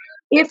her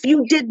if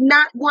you did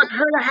not want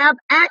her to have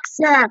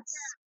access.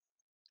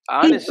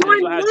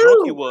 Honestly, how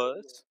drunk he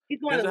was.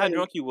 How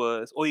drunk he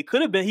was. Or he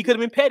could have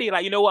been petty.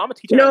 Like, you know what? I'm going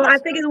to teach you. No, I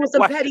think it was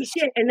some petty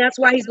shit, and that's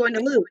why he's going to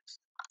lose.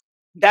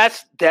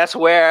 That's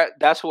where I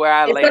it's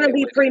going to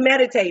be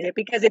premeditated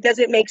because it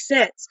doesn't make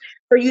sense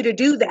for you to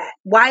do that.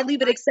 Why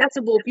leave it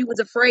accessible if you was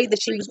afraid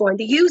that she was going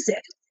to use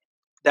it?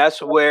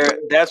 That's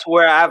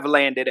where I've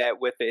landed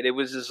at with it. It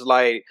was just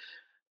like,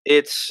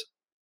 it's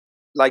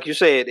like you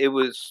said, it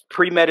was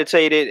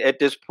premeditated at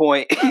this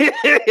point.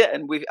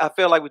 And I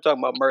feel like we're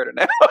talking about murder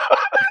now.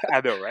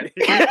 I know, right?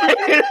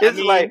 It's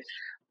like,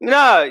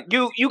 no,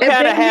 you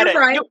kind of had it.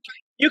 Right.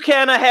 You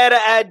kind of had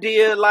an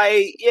idea,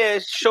 like, yeah,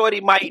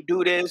 shorty might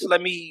do this.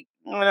 Let me,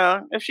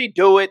 if she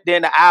do it,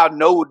 then I'll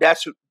know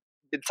that's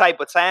the type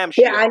of time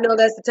she. Yeah, I know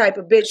that's the type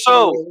of bitch.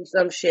 So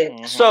some shit.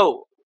 Mm-hmm.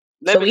 So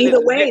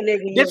either way, nigga,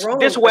 you're wrong.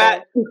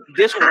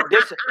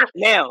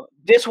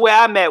 This where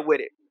I'm at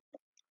with it.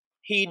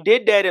 He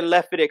did that and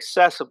left it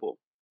accessible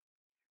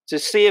to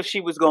see if she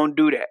was going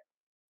to do that.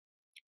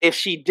 If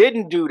she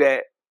didn't do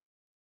that,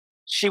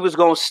 she was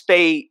going to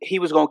stay. He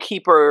was going to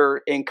keep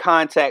her in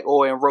contact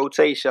or in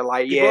rotation.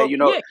 Like, keep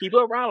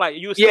her around. Like,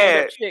 you a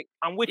stand-up chick.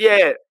 I'm with you.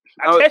 Yeah.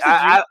 I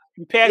tested you.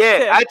 You passed the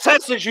test. I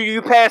tested you.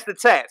 You passed the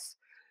test.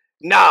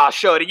 Nah,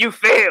 shorty, you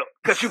failed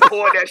because you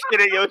poured that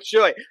shit in your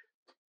joint.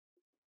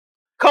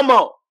 Come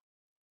on.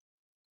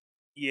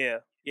 Yeah,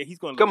 he's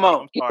going to come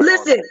on.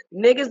 Listen,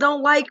 niggas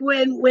don't like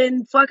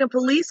when fucking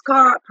police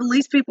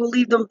people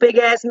leave them big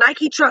ass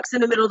Nike trucks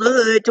in the middle of the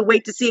hood to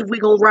wait to see if we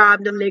gonna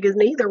rob them niggas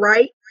neither,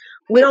 right?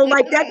 We don't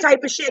like that type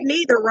of shit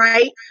neither,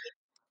 right?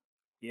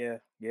 Yeah.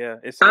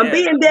 I'm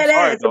being dead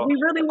ass. If we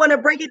really want to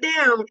break it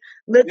down,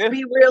 let's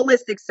be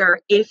realistic, sir.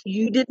 If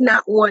you did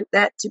not want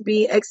that to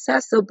be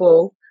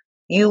accessible,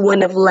 you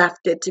wouldn't have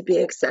left it to be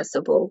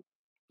accessible.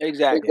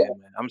 Exactly. Yeah,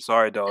 man. I'm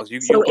sorry, dogs.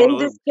 So in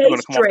this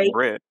case,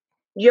 Drake,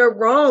 you're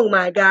wrong,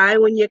 my guy,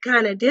 when you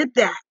kind of did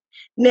that.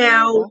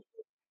 Now,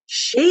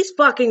 she's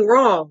fucking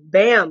wrong.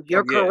 Bam,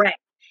 you're correct.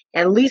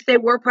 At least they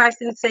were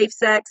practicing safe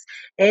sex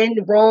and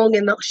wrong.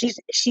 And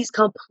she's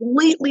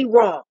completely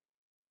wrong.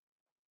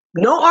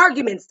 No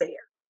arguments there.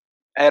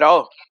 At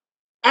all.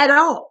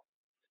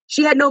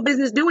 She had no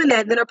business doing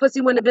that. Then her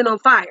pussy wouldn't have been on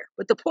fire.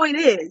 But the point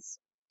is.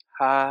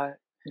 Hot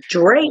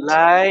Drake.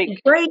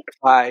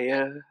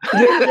 Fire.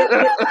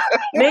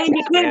 Man,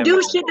 you can't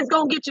do shit that's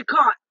gonna get you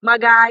caught, my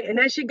guy. And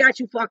that shit got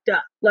you fucked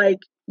up. Like,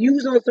 you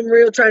was on some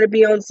real trying to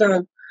be on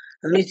some,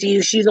 let me see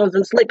if she's on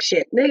some slick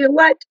shit. Nigga,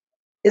 what?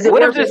 Is it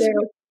worth it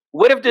now?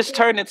 What if this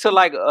turned into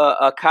like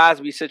a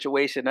Cosby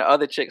situation and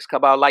other chicks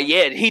come out like,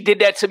 yeah, he did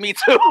that to me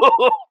too?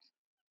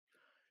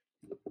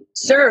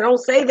 Sir, don't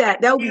say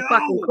that. That would be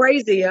fucking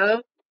crazy,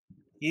 yo.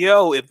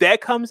 Yo, if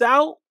that comes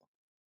out,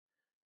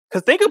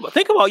 because think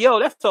about, yo,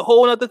 that's a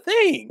whole other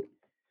thing.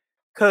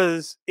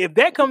 Because if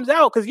that comes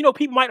out, because, you know,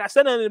 people might not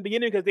say that in the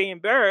beginning because they're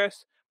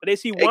embarrassed, but they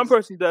see one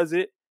person does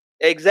it.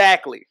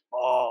 Exactly.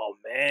 Oh,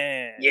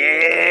 man.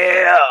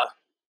 Yeah.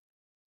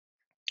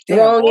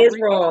 Wrong is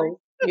wrong.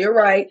 You're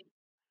right.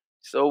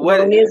 So what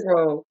wrong is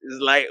wrong.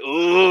 It's like,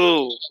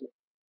 ooh.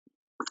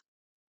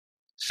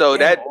 So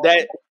that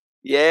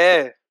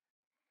yeah.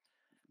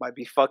 Might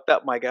be fucked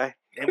up, my guy.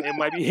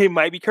 It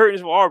might be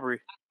curtains for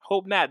Aubrey.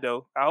 Hope not,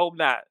 though. I hope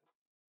not.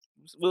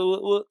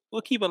 We'll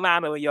keep an eye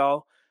on it,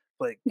 y'all.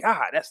 But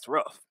God, that's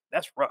rough.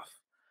 That's rough.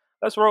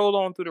 Let's roll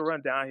on through the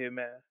rundown here,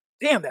 man.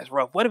 Damn, that's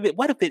rough. What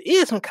if it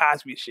is some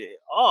Cosby shit?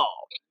 Oh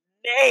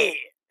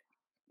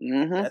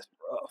man, that's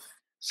rough.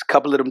 It's a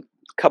couple of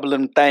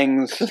them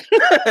things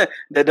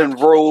that done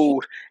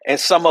rolled, and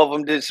some of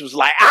them just was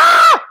like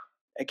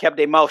and kept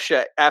their mouth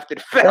shut after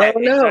the fact. Oh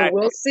no,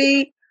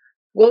 exactly.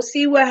 We'll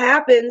see what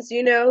happens,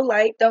 you know,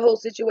 like the whole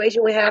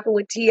situation what happened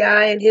with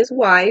T.I. and his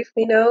wife,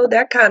 you know,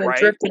 that kind of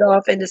drifted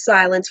off into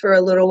silence for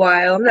a little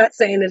while. I'm not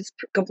saying it's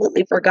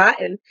completely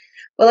forgotten,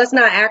 but let's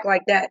not act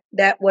like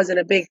that wasn't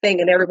a big thing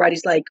and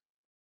everybody's like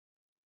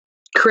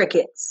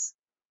crickets.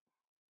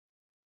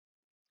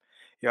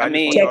 Yeah, I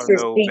mean,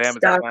 Texas Pete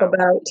stock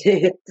about to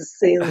hit the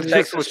ceiling.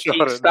 Texas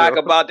Pete stock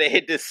about to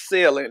hit the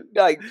ceiling.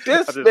 Like,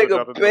 this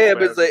nigga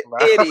Bam is an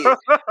idiot.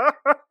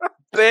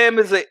 Bam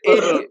is an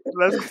idiot.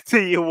 Let's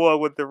continue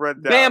on with the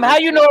rundown. Bam, how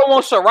you know I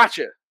want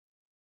sriracha?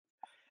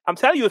 I'm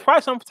telling you, it's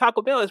probably something for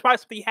Taco Bell. It's probably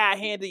to be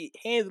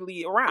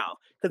handily around.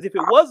 Because if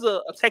it was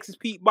a Texas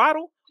Pete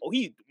bottle,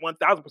 he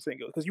 1,000%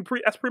 good. Because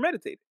that's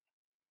premeditated.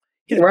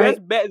 His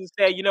best bet is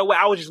to say, you know what,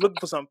 I was just looking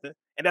for something,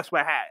 and that's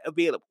what I had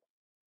available.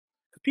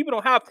 Because people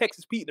don't have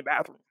Texas Pete in the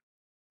bathroom.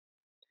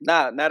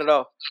 Nah, not at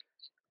all.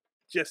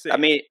 Just saying. I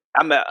mean,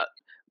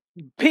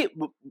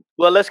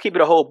 well, let's keep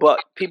it a whole buck.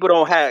 People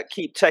don't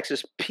keep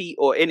Texas Pete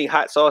or any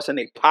hot sauce in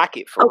their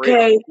pocket for real.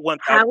 Okay,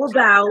 how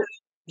about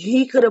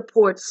he could have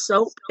poured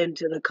soap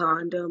into the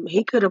condom.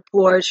 He could have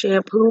poured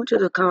shampoo to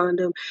the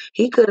condom.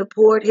 He could have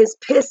poured his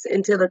piss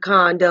into the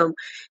condom.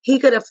 He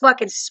could have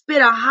fucking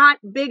spit a hot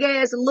big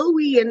ass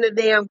Louis in the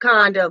damn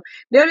condom.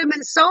 There'd have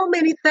been so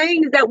many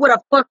things that would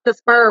have fucked the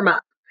sperm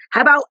up.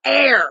 How about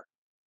air?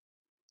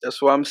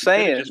 That's what I'm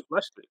saying. Just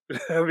flushed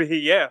it. I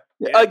mean, yeah.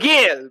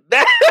 Again,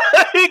 the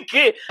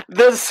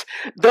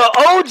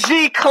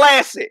OG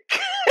classic.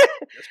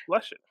 Just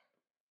flush it.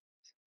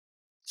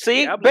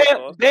 See,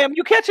 Bam,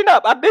 you catching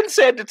up. I've been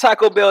saying the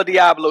Taco Bell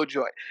Diablo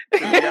joint.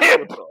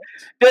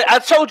 I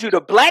told you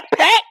the Black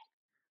Pack,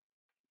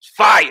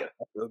 fire.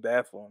 I feel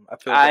bad for him.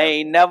 I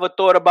ain't never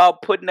thought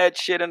about putting that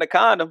shit in a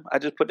condom. I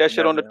just put that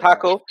shit on the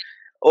taco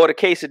or the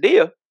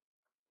quesadilla.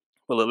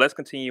 Well, look, let's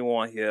continue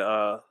on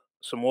here.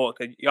 Some more.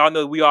 Y'all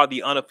know we are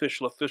the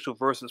unofficial official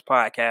Versus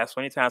podcast.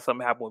 So anytime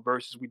something happens with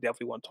Versus, we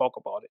definitely want to talk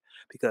about it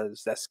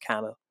because that's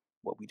kind of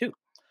what we do.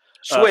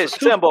 Swiss,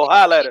 Timbo,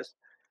 holla at us.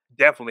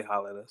 Definitely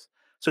holla at us.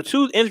 So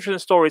 2 interesting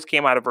stories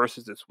came out of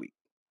Versus this week.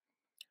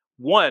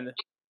 One,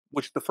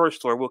 which is the first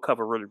story we'll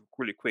cover really,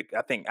 really quick.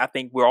 I think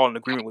we're all in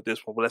agreement with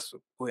this one, but let's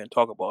go ahead and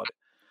talk about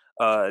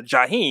it.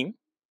 Jaheim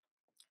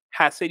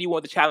has said he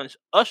wanted to challenge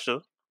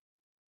Usher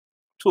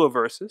to a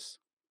Versus.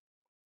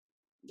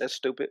 That's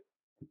stupid.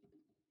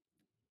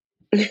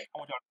 I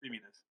want y'all to see me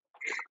this.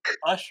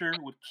 Usher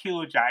would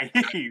kill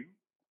Jaheim.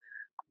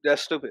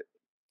 That's stupid.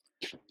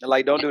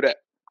 Like, don't do that.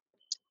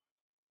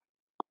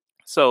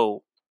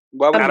 So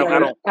I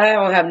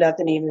don't have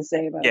nothing to even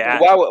say about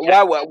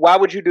it. Why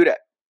would you do that?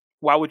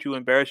 Why would you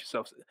embarrass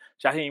yourself,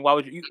 Jaheim? Why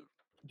would you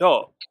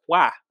dog?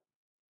 Why?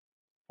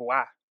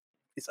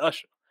 It's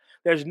Usher.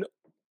 There's no.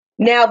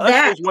 Now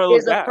that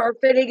is a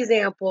perfect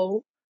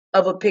example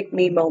of a pick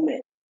me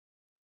moment.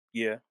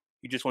 Yeah,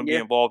 you just want to be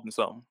involved in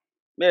something.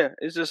 Yeah,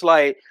 it's just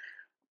like,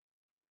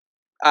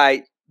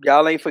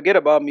 y'all ain't forget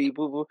about me,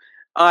 boo boo.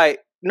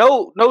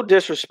 No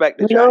disrespect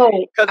to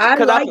Jaheim. I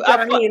like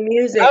Jaheim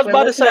music. I was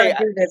about to say,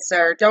 do that,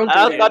 sir. Don't do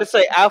I was about to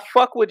say, I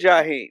fuck with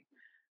Jaheim,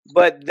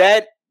 but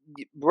that,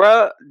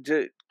 bruh,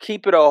 to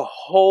keep it a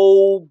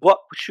whole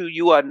buck with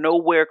you are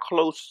nowhere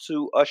close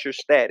to Usher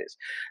status.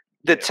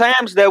 The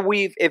times that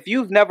if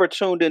you've never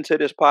tuned into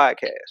this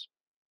podcast,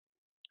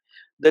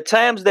 the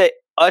times that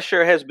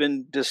Usher has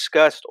been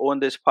discussed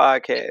on this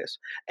podcast,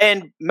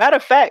 and matter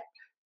of fact,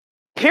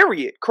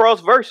 period,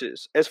 cross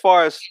verses, as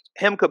far as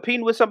him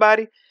competing with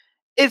somebody,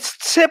 it's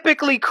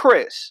typically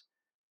Chris.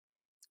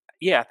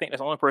 Yeah, I think that's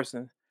the only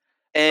person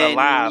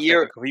alive that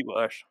can compete with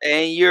Usher.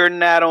 And you're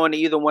not on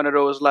either one of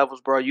those levels,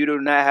 bro. You do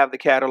not have the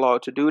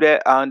catalog to do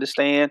that. I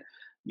understand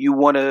you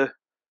want to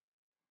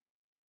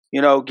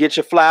Get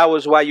your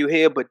flowers while you're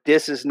here, but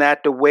this is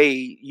not the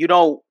way. You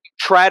don't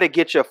try to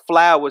get your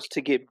flowers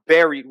to get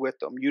buried with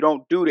them. You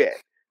don't do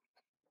that.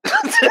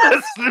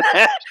 That's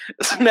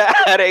not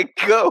how that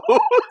goes.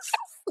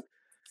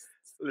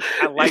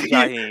 I like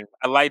Jaheim.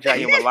 I like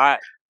Jaheim a lot.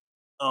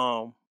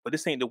 But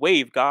this ain't the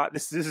wave, God.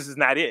 This is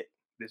not it.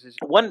 This is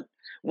one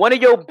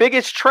of your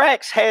biggest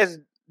tracks has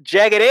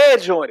Jagged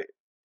Edge on it.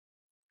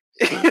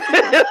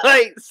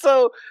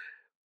 So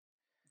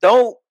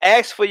don't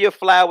ask for your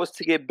flowers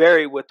to get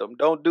buried with them.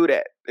 Don't do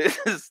that.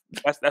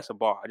 That's a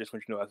bar. I just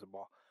want you to know that's a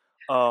bar.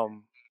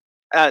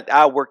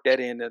 I'll work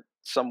that in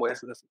somewhere.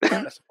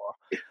 That's a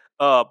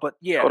bar. But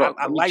yeah,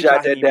 I like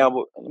jot that down.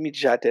 Let me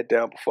jot that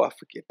down before I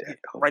forget that.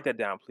 Write that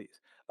down, please.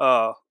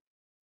 I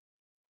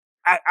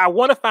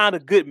want to find a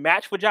good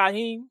match for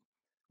Jaheim,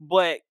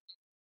 but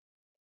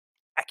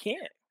I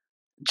can't.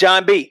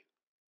 John B.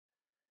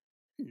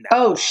 Nah.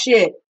 Oh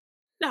shit.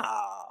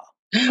 Nah.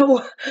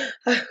 Oh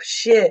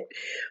shit.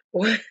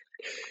 What?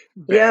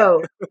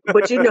 Yo,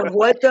 but you know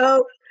what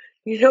though?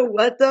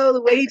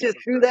 The way he just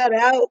threw that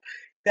out,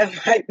 that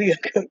might be a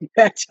good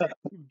matchup.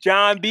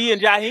 John B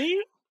and Jaheim?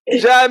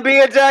 John B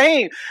and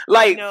Jaheim.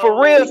 Like,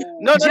 for real.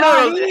 No.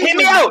 Hit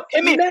me out.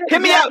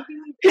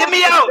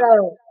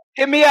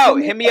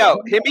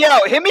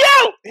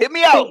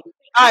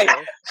 All right.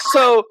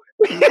 So,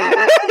 all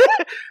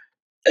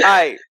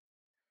right.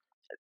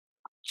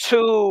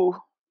 To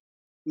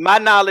my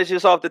knowledge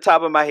is off the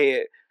top of my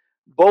head.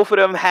 Both of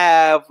them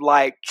have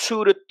like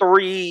 2 to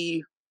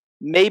 3,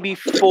 maybe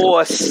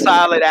 4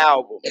 solid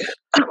albums.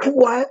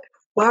 What?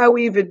 Why are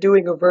we even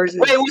doing a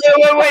version? Wait. Hit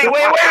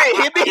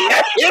me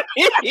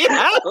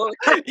out.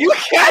 You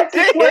got to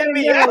hit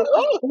me out.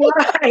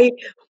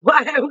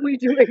 Why are we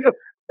doing a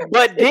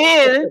But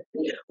then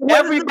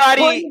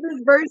everybody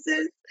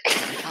versus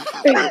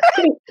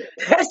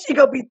that shit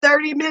gonna be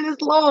 30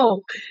 minutes long.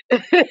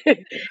 This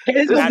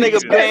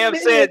nigga Bam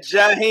said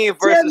Jaheim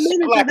versus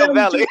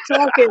Splackavelli.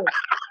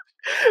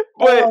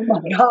 But oh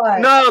my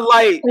God. No,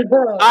 like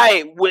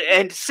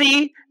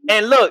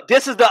and look,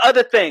 this is the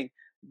other thing.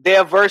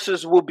 Their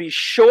verses will be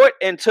short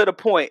and to the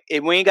point.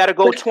 If we ain't got to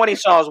go 20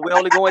 songs, we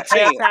only going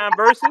 10. Halftime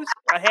verses?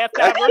 A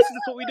halftime verses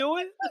is what we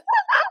doing?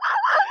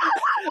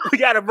 We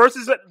got a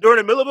verses during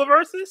the middle of a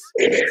verses?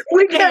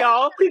 We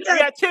got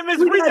 10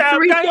 minutes freestyle.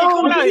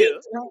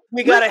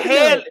 We got a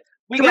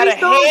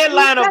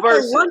headliner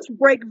versus. Lunch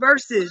break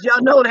verses.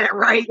 Y'all know that,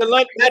 right?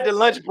 Not the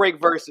lunch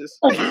break verses.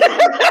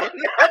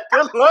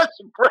 The lunch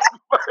break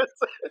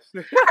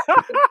verses.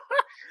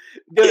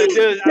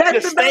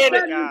 That's about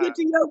time you get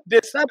to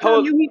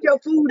you eat your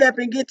food up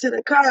and get to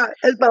the car.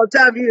 It's about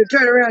time for you to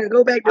turn around and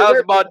go back to work. I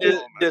was about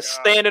the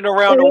standing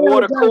around the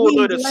water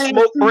cooler, the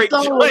smoke break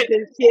joint.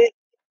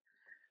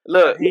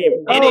 Look,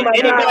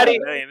 anybody.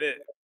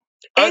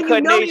 And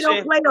you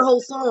don't play the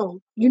whole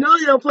song. You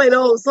don't play the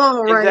whole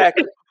song, right?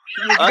 Exactly.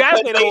 You got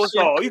to play the whole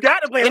song. You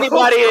got to play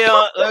anybody in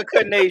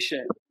Uncut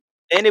Nation.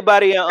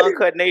 Anybody in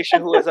Uncut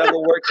Nation who has ever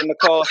worked in the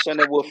call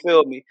center will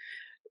feel me.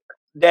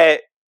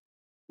 That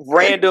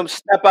random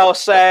step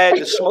outside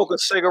to smoke a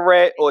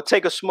cigarette or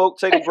take a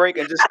break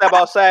and just step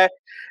outside,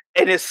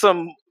 and it's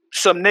some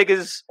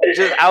niggas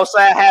just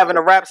outside having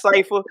a rap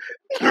cipher.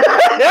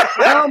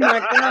 Oh my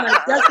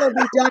God, that's gonna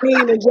be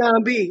Jaheim and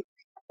John B.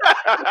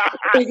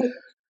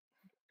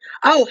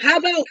 Oh, how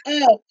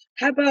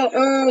about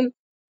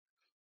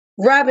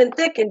Robin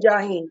Thicke and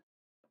Jaheim?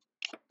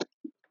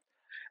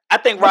 I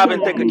think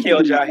Robin Thicke could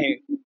kill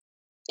Jaheim.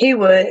 He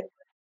would.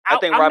 I'm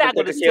not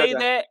going to say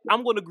that.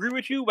 I'm going to agree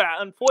with you, but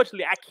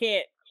unfortunately, I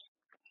can't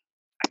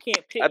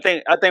pick. I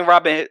think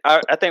Robin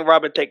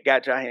Thicke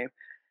got Jaheim.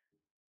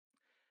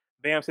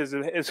 Bam says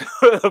it's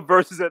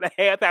versus at the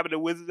halftime of the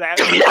Wizards.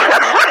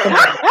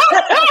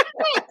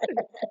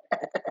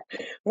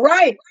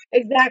 Right,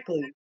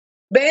 exactly.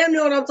 Bam,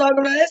 know what I'm talking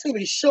about? That's gonna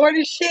be short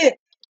as shit.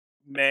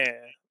 Man,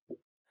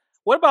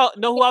 what about?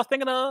 Know who I was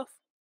thinking of?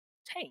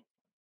 Tank.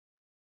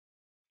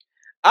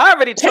 I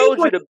already told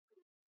you to.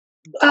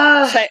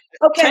 Tank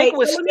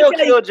would still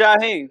kill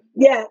Jaheim.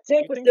 Yeah,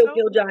 Tank would still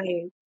kill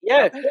Jaheim.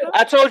 Yeah,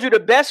 I told you the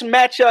best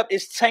matchup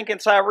is Tank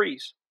and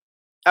Tyrese.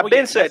 I've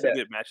been said that. That's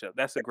a good matchup.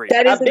 That's a great.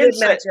 That is a good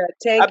matchup.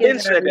 Tank and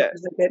Tyrese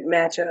is a good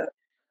matchup.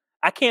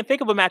 I can't think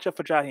of a matchup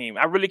for Jaheim.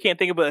 I really can't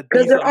think of a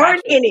because there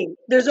aren't any.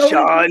 There's only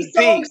 3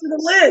 songs to the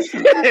list.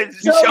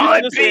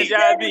 John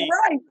B.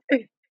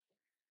 Right.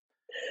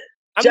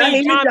 I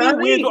mean, John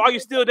B. wins. Are you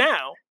still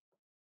down?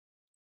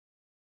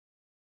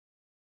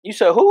 You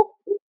said who?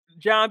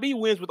 John B.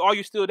 wins with "Are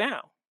You Still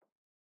Down?"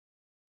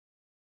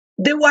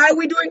 Then why are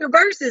we doing the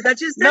verses? I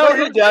just said no,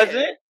 he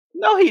doesn't.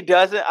 No, he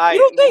doesn't. You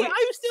don't think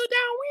 "Are You Still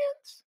Down"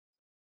 wins?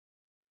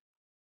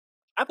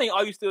 I think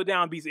 "Are You Still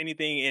Down" beats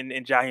anything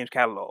in Jaheim's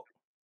catalog.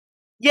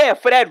 Yeah,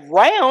 for that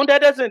round,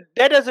 that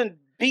doesn't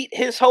beat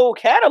his whole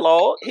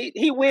catalog.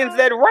 He wins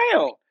that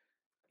round.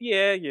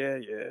 Yeah.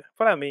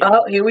 But I mean,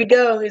 oh, here we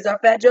go. Here's our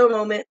Fat Joe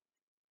moment.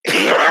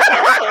 You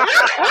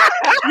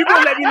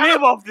gonna let me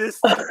live off this?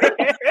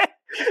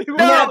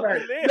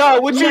 No,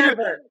 what you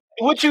do?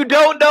 What you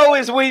don't know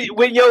is when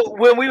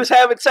we was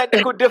having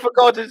technical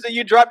difficulties and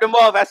you dropped them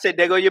off, I said,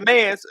 "There go your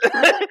man's."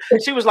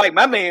 She was like,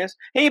 "My man's.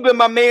 He ain't been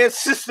my man's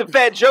since the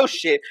Fat Joe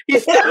shit."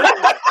 He's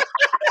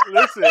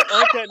listen,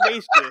 Uncut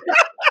Nation.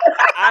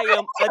 I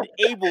am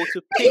unable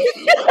to pick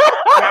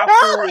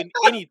Ja in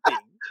anything.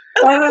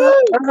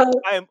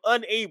 I am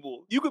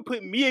unable. You can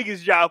put me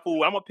against Ja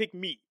Rule. I'm gonna pick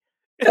me.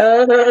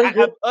 I'm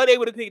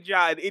unable to pick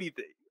Ja in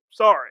anything.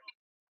 Sorry.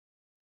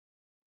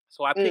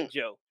 So I pick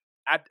Joe.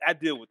 I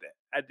deal with that.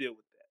 I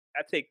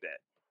take that.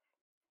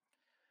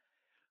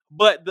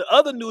 But the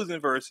other news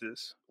and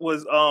verses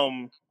was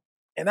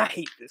and I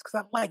hate this because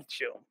I like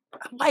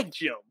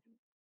Jim.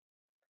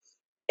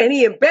 And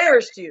he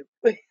embarrassed you.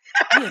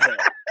 Yeah.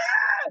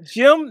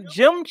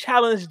 Jim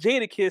challenged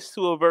Jadakiss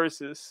to a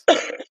versus.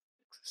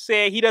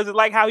 Said he doesn't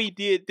like how he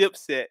did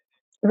Dipset.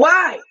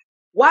 Why?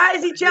 Why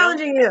is he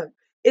challenging him?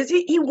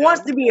 He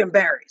wants to be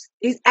embarrassed.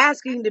 He's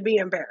asking to be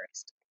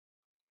embarrassed.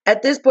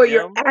 At this point,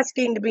 you're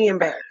asking to be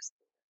embarrassed.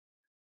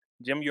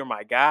 Jim, you're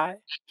my guy.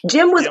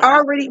 Jim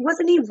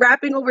wasn't he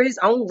rapping over his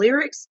own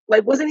lyrics?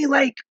 Like, wasn't he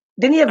like,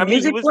 didn't he have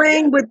music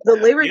playing with the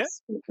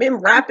lyrics, him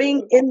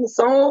rapping in the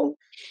song?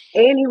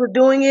 And he was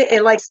doing it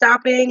and like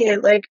stopping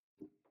and like.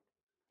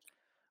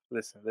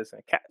 Listen.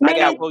 I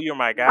got you're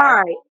my guy.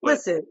 All right,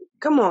 listen.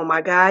 Come on,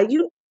 my guy.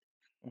 You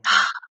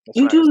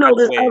do know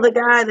this other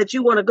guy that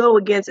you want to go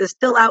against is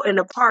still out in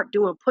the park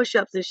doing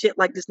push-ups and shit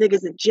like this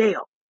nigga's in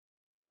jail.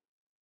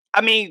 I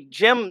mean,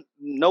 Jim,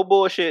 no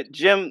bullshit.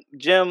 Jim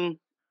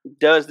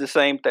does the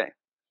same thing.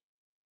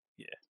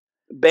 Yeah.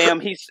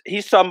 Bam, he's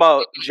talking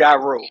about Ja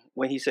Rule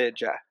when he said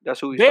Ja. That's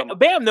who he's talking about.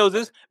 Bam knows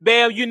this.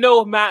 Bam, you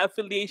know my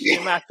affiliation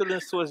and my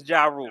feelings towards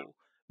Ja Rule.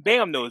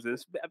 Bam knows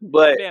this.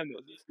 But Bam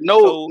knows this.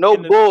 No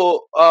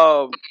bull.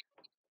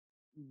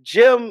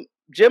 Jim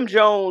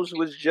Jones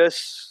was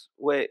just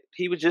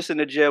he was just in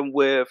the gym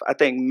with I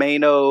think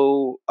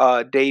Mano,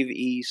 Dave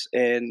East,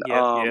 and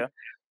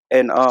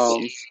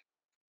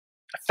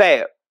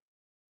Fab.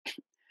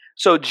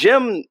 So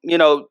Jim,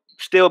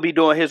 still be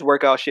doing his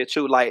workout shit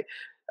too. Like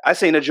I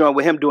seen a joint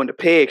with him doing the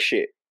peg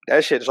shit.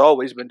 That shit has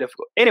always been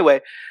difficult.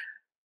 Anyway,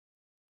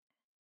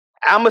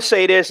 I'm gonna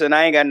say this, and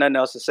I ain't got nothing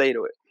else to say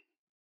to it.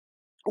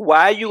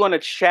 Why are you gonna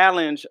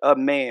challenge a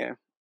man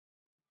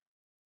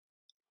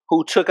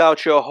who took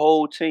out your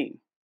whole team,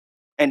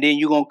 and then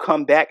you're gonna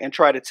come back and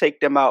try to take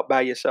them out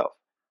by yourself?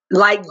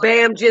 Like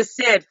Bam just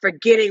said,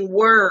 forgetting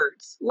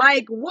words.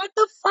 Like, what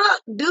the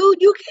fuck, dude?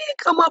 You can't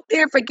come up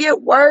there and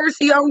forget words,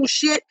 your own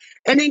shit,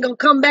 and then gonna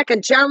come back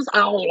and challenge. I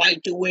don't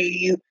like the way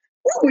you.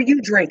 What were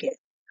you drinking?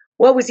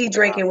 What was he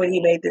drinking when he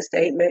made the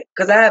statement?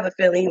 Because I have a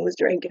feeling he was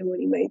drinking when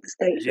he made the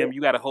statement. Jim,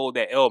 you got to hold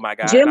that L, my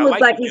guy. Jim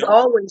looks like he's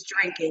always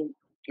drinking.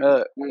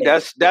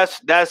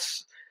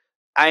 That's.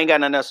 I ain't got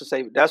nothing else to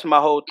say. That's my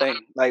whole thing.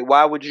 Like,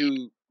 why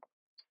the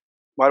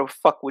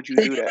fuck would you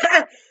do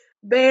that?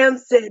 Bam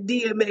said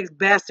DMX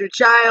bastard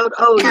child.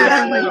 Oh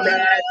yeah, like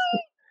that.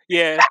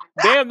 Yeah,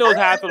 Bam knows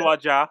how I feel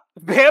about Ja.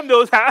 Bam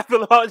knows how I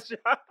feel about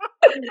Ja.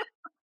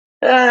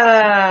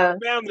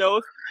 Bam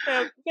knows.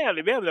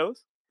 Bam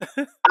knows.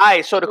 All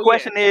right, so the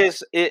question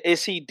is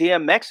he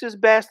DMX's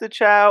bastard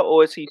child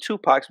or is he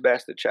Tupac's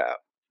bastard child?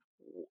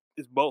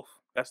 It's both.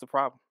 That's the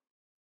problem.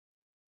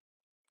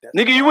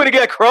 Nigga, you would have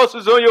got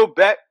crosses on your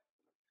back.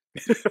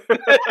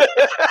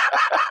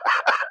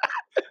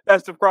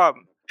 That's the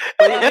problem.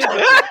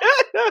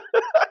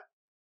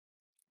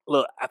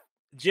 Look,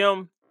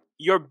 Jim,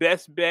 your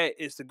best bet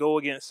is to go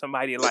against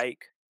somebody like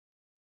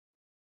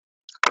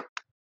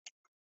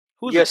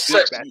who's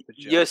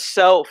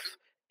yourself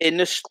in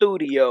the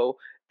studio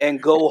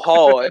and go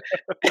hard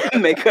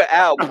and make an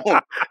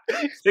album.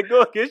 To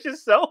go against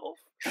yourself.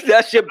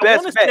 That's your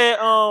best bet.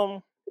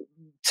 Say,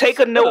 take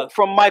a note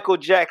from Michael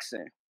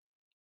Jackson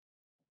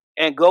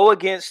and go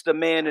against the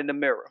man in the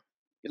mirror.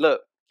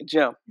 Look,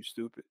 Jim. You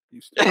stupid.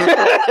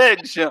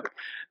 Jim.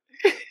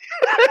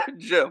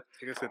 Jim.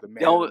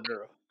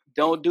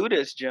 Don't do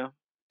this, Jim.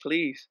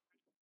 Please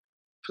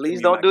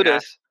don't do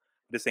this.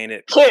 This ain't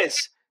it.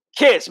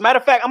 Kiss. Matter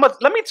of fact,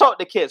 let me talk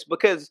to Kiss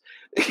because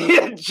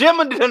Jim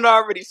done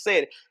already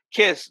said it.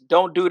 Kiss,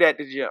 don't do that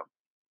to Jim.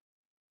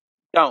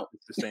 Don't.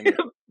 It's the same.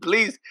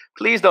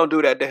 Please don't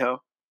do that to him.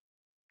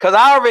 Cause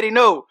I already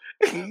know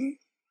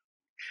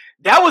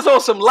that was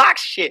on some lock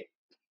shit.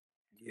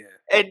 Yeah.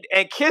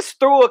 And Kiss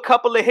threw a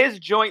couple of his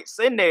joints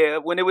in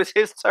there when it was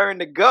his turn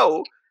to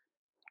go.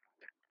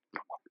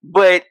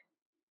 But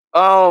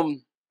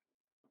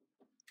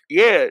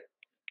yeah,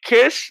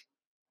 Kiss,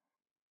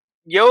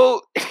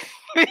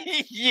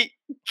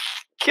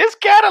 Kiss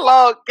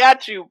catalog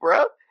got you,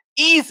 bro.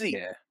 Easy.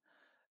 Yeah.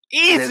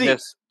 Easy.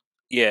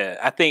 Yeah,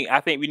 I think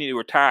we need to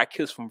retire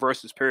Kiss from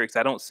versus period because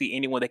I don't see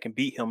anyone that can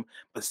beat him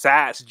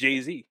besides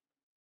Jay-Z.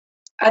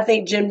 I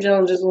think Jim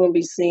Jones just want to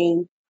be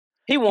seen.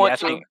 He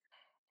wants to.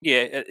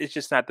 It's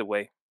just not the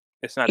way.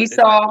 It's not. He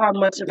saw how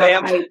much of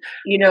a hype,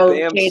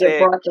 Jada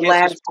brought the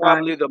last time.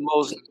 Probably the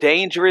most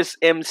dangerous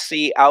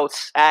MC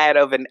outside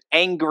of an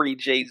angry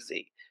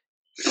Jay-Z.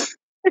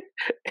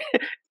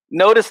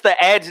 Notice the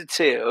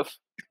adjective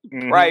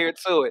prior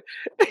to it.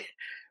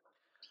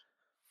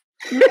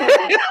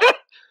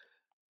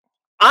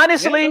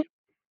 Honestly,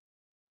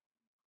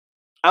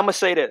 I'm gonna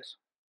say this.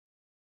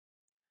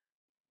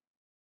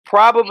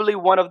 Probably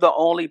one of the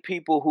only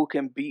people who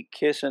can beat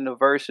Kiss in the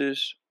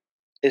verses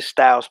is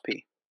Styles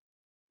P.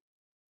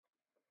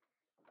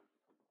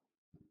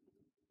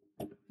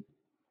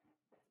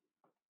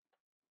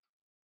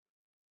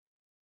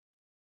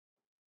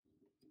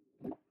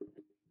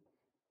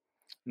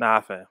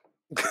 Nah, fam.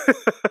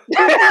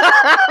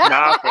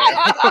 Nah,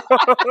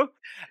 fam.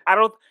 I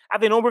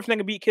think the only person that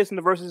can beat Kiss in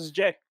the verses is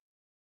Jay.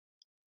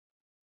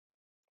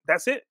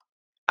 That's it.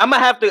 I'm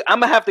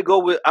gonna have to go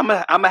with. I'm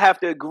gonna have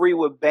to agree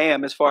with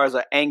Bam as far as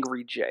an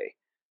angry Jay.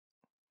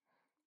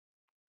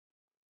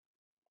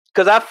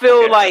 Because I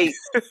feel like,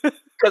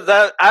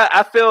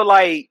 I feel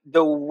like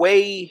the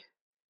way.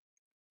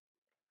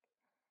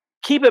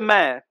 Keep in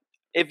mind,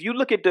 if you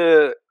look at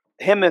the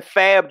him and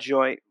Fab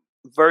joint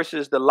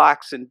versus the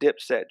Lox and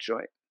Dipset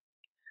joint,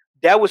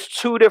 that was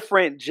two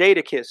different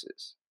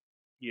Jadakisses.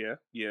 Yeah.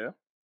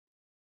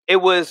 It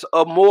was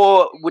a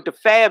more with the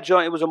Fab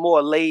joint. It was a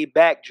more laid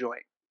back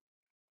joint.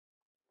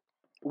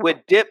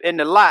 With Dip and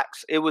the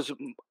Lox, it was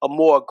a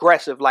more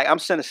aggressive. Like, I'm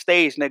center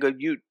stage, nigga.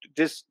 You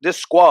this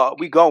squad,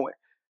 we going.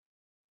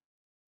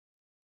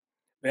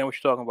 Man, what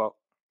you talking about?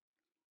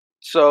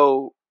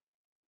 So,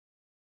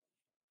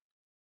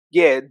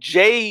 yeah,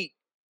 Jay,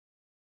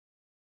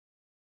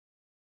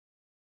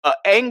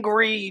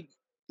 angry,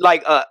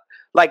 like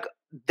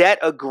that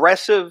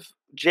aggressive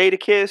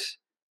Jadakiss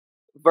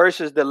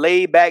versus the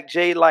laid back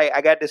Jay. Like,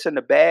 I got this in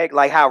the bag.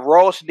 Like how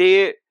Ross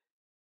did.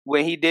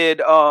 When he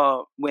did,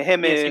 when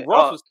him and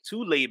Ross was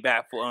too laid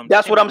back for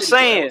That's what I'm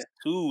saying.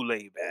 Too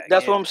laid back.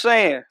 That's what I'm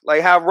saying.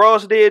 Like how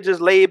Ross did, just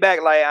laid back.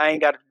 Like, I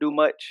ain't got to do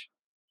much.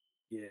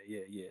 Yeah.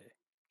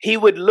 He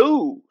would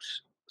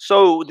lose.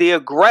 So the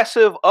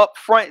aggressive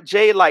upfront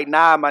Jay, like,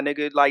 nah, my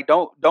nigga, like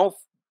don't,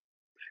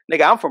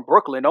 nigga, I'm from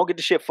Brooklyn. Don't get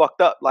the shit fucked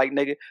up, like,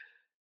 nigga,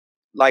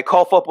 like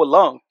cough up a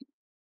lung.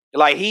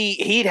 Like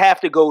he'd have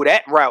to go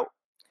that route,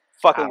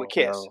 fucking with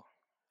Kiss.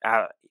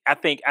 I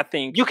think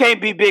you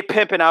can't be Big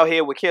Pimpin' out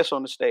here with Kiss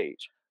on the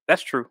stage.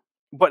 That's true,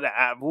 but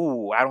I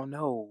don't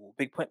know.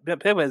 Big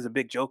Pimpin' is a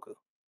big joker.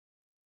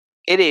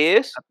 It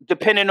is,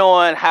 depending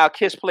on how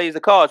Kiss plays the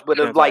cards. But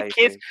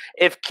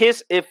if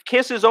Kiss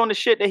is on the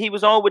shit that he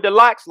was on with the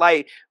Lox,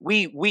 like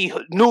we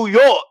New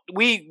York,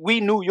 we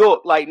New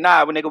York, like,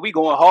 nah, nigga, we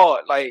going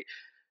hard. Like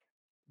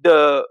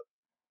the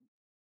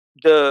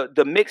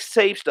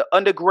mixtapes, the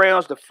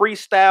undergrounds, the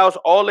freestyles,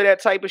 all of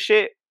that type of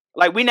shit.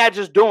 Like, we not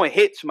just doing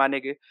hits, my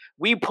nigga.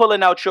 We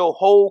pulling out your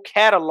whole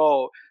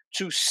catalog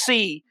to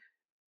see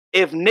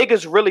if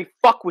niggas really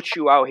fuck with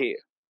you out here.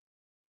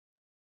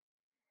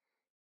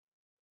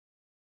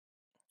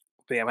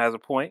 Bam has a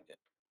point.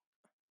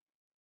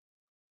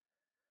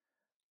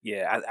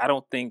 Yeah, I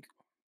don't think.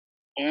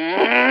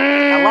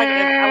 I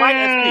like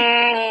SP.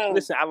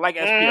 Listen, I like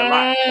SP a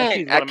lot.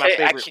 SP's one of my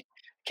favorites.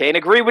 Can't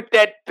agree with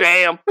that,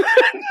 Bam.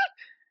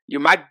 You're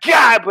my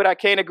guy, but I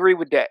can't agree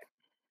with that.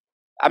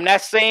 I'm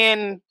not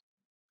saying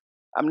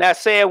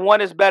one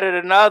is better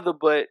than the other,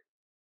 but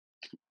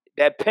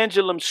that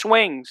pendulum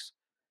swings.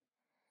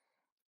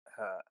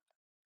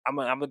 I'm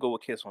gonna go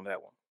with Kiss on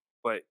that one,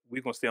 but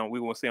we're gonna stay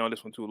on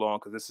this one too long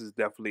because this is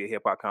definitely a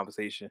hip hop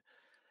conversation.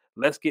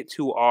 Let's get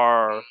to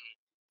our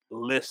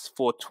list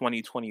for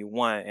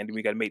 2021, and then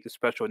we got to make the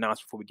special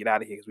announcement before we get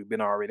out of here because we've been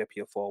already up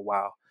here for a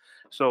while.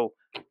 So,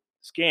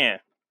 Scan,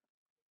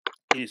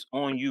 it's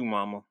on you,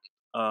 mama.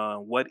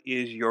 What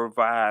is your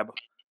vibe?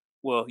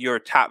 Well, your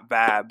top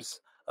vibes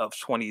of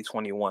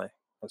 2021.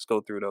 Let's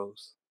go through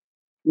those.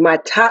 My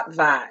top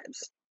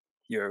vibes.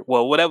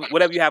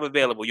 Whatever you have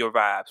available, your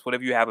vibes,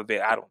 whatever you have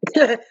available. I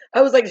don't.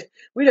 I was like,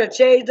 we done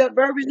changed up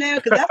verbiage now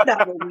because that's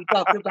not what we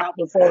talked about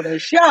before the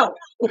show.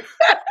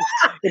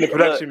 In the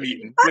production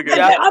meeting.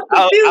 I'm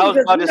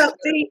confused.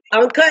 See,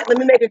 Uncut, let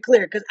me make it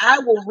clear because I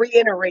will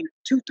reiterate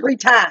 2-3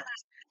 times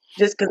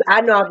just because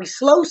I know I'll be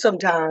slow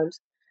sometimes.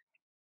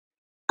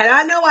 And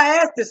I know I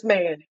asked this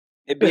man.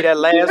 It'd be that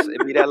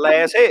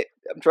last hit.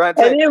 I'm trying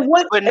to. And then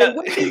what did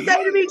you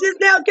say to me just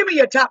now? Give me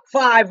your top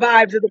 5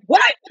 vibes of the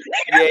what?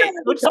 Yeah,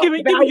 just give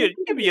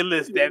me your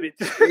list, damn it.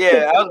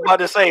 Yeah, I was about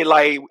to say,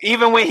 like,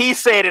 even when he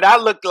said it, I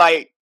looked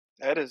like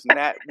that is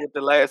not what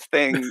the last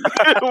thing we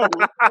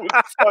talking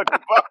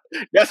about.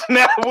 That's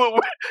not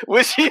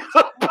what she's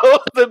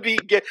supposed to be.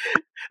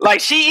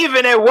 Like, she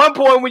even at one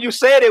point when you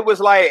said it was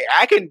like,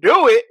 I can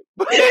do it,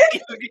 but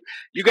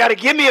you got to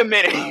give me a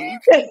minute.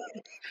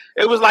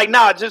 It was like,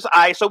 nah, just all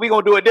right, so we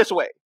gonna do it this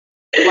way.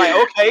 Like,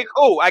 okay,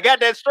 cool, I got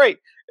that straight.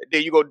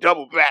 Then you go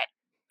double back.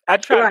 I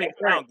try to make it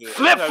sound good.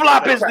 Flip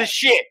flop is the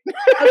shit.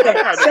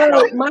 Okay,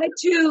 so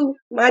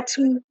my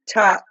two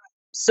top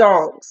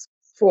songs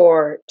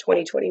for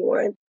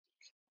 2021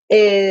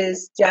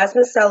 is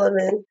Jazmine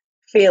Sullivan,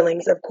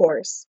 Feelings, of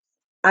course.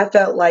 I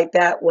felt like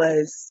that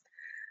was,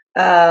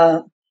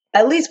 at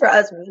least for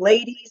us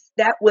ladies,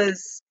 that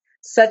was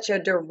such a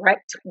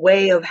direct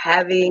way of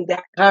having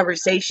that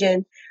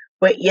conversation,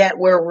 but yet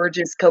where we're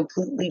just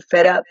completely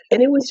fed up.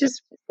 And it was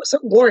just so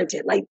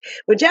warranted. Like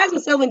when Jazmine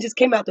Sullivan just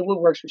came out, the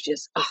woodworks was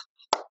just,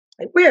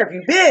 Like, where have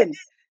you been?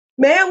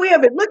 Man, we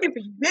have been looking for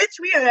you, bitch.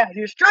 We are out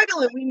here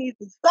struggling. We need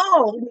this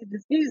song. We need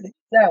this music.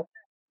 So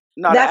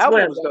no, that's the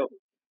album one was dope.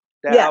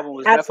 That album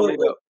was definitely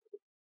dope.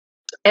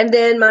 And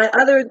then my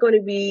other is going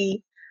to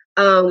be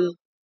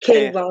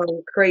King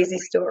Von, Crazy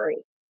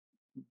Story.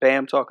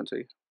 Bam talking to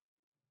you.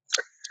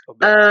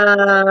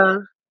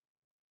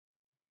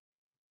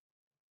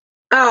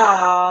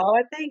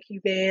 Oh, thank you,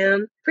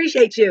 Bam.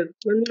 Appreciate you.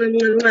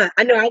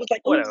 I know I was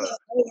like, I'm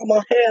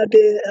gonna have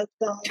this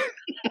song.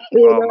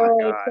 Oh my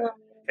god.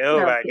 Oh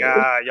my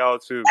god, y'all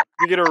too.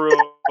 We get a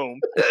room.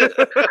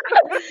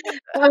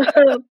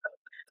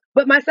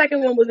 But my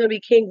second one was gonna be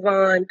King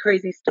Von,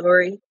 Crazy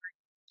Story.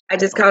 I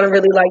just kind of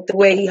really liked the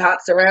way he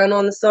hops around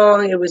on the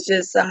song. It was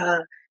just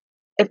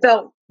it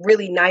felt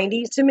really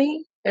 90s to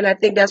me. And I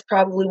think that's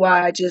probably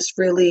why I just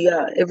really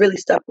it really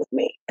stuck with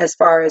me, as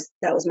far as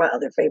that was my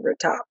other favorite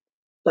top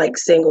like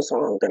single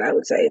song that I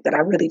would say that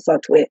I really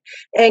fucked with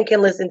and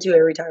can listen to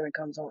every time it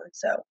comes on.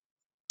 So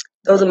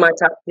those are my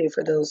top two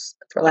for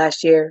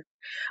last year.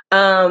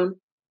 Album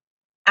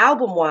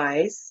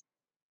wise,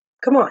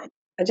 come on,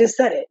 I just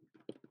said it.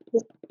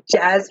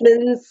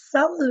 Jazmine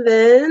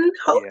Sullivan,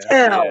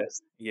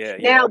 Hotels. Yeah.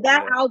 Now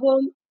that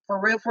album, for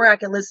real, I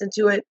can listen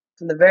to it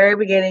from the very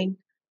beginning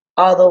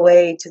all the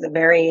way to the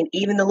very end,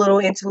 even the little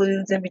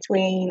interludes in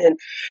between.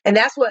 And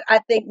that's what I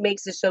think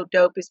makes it so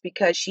dope, is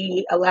because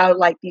she allowed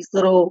like these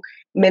little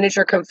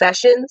miniature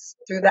confessions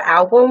through the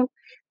album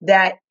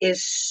that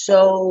is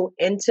so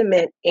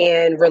intimate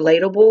and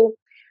relatable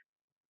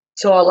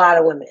to a lot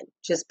of women,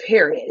 just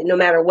period. No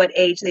matter what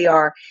age they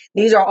are,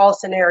 these are all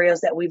scenarios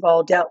that we've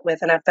all dealt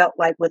with. And I felt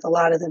like with a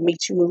lot of the Me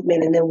Too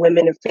movement, and then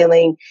women are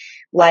feeling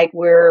like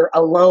we're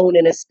alone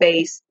in a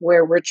space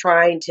where we're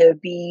trying to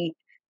be,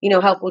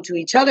 helpful to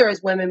each other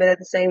as women, but at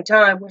the same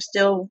time, we're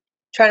still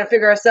trying to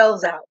figure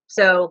ourselves out.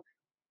 So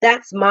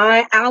that's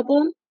my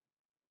album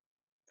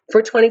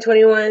for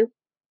 2021.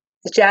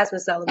 It's Jazmine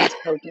Sullivan's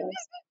Hotels.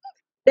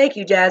 Thank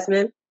you,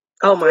 Jasmine.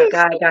 Oh my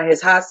God, I got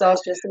his hot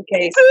sauce just in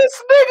case.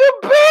 This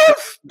nigga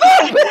pissed.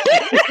 Stop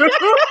it.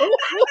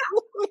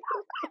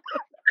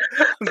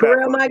 For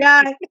real, my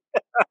guy.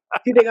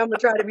 You think I'm gonna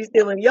try to be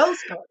stealing your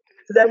stuff?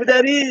 Is that what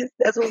that is?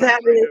 That's what's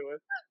happening.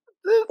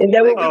 And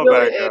that what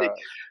we're doing.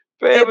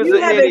 If you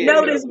haven't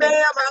noticed, Bam,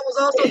 I was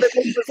also the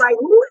bitch was like,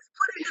 who is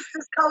putting this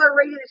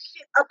discolorated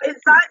shit up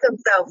inside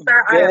themselves,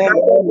 sir? I am not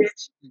a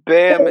bitch.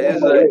 Bam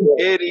is an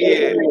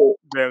idiot.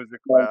 Bam's a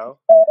clown.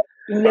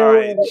 No. All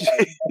right.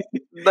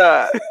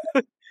 Nah.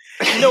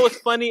 You know what's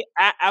funny?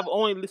 I've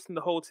only listened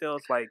to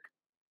Hotels like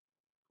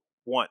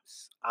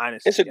once,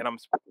 honestly.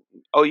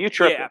 Oh, you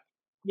tripping?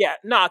 Yeah,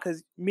 nah,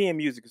 because me and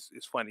music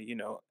is funny.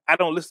 I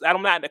don't listen.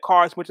 I'm not in the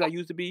car as much as I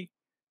used to be.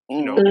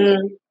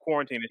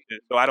 Quarantine and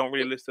shit. So I don't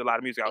really listen to a lot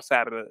of music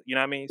outside of the. You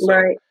know what I mean? So,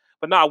 right.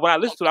 But no, when I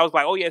listened to it, I was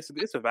like, oh yeah, it's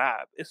a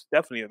vibe. It's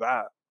definitely a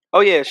vibe. Oh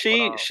yeah,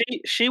 she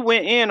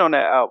went in on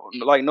that album,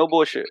 like no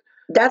bullshit.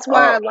 That's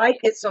why I like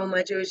it so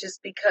much. It was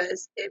just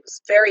because it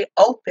was very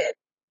open.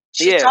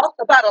 She talked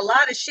about a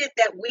lot of shit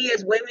that we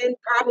as women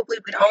probably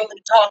would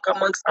only talk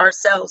amongst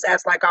ourselves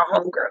as like our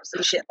homegirls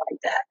and shit like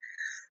that.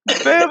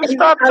 Bam,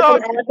 stop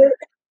talking.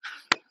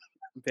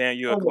 Bam,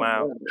 you a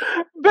clown.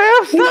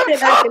 Bam, stop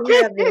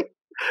talking.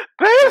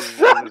 Bam,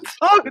 stop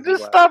talking.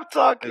 Just stop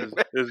talking.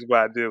 This is what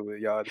I deal with,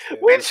 y'all.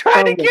 We're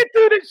trying to get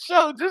through the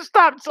show. Just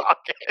stop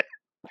talking.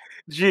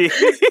 Gee.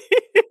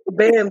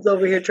 Bam's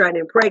over here trying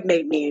to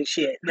impregnate me and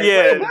shit.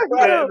 Yeah,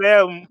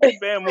 Bam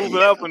moving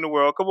up in the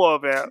world. Come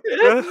on, Bam.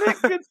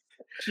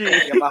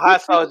 Yeah, my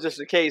hot sauce just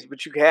in case,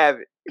 but you can have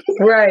it.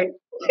 Right.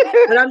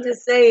 But I'm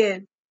just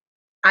saying,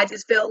 I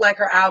just felt like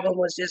her album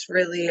was just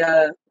really,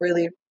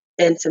 really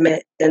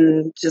intimate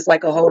and just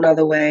like a whole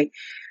nother way.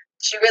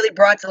 She really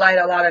brought to light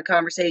a lot of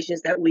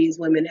conversations that we as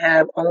women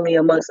have only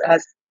amongst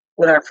us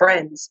with our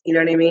friends. You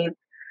know what I mean?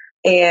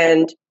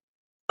 And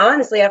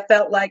honestly, I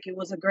felt like it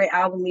was a great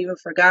album even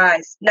for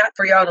guys. Not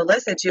for y'all to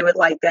listen to it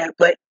like that,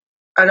 but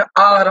in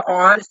all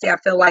honesty, I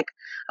feel like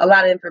a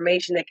lot of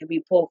information that can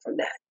be pulled from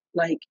that.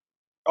 Like,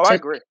 I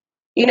agree.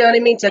 You know what I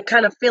mean? To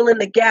kind of fill in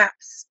the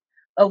gaps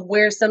of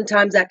where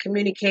sometimes that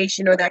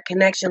communication or that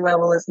connection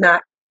level is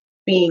not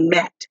being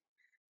met.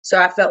 So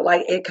I felt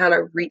like it kind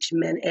of reached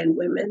men and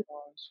women.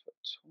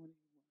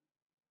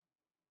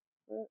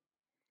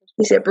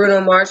 He said Bruno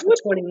Mars for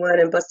 21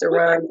 and Busta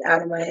Rhymes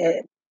out of my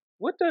head.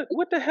 What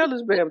the hell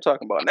is Bam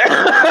talking about now?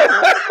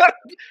 I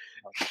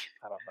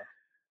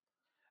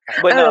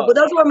don't know. But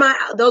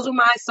those were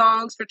my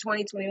songs for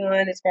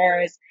 2021 as far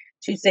as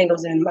two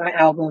singles in my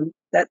album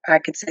that I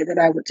could say that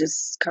I would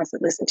just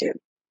constantly listen to.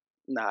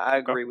 Nah, I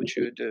agree with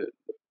you. The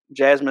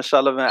Jazmine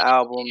Sullivan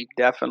album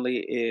definitely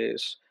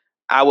is.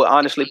 I would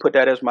honestly put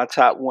that as my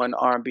top one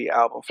R&B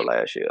album for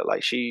last year.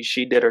 Like she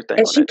did her thing,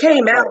 and she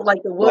came out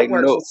like the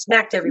woodworks and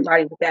smacked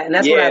everybody with that, and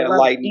that's what I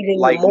love even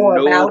more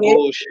about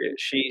bullshit.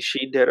 it.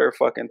 She did her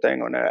fucking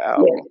thing on that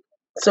album. Yeah.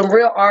 Some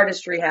real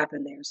artistry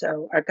happened there,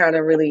 so I kind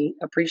of really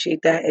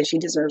appreciate that, and she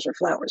deserves her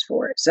flowers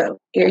for it. So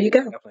here you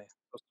go. Definitely.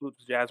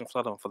 Jazmine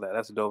Sullivan for that.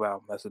 That's a dope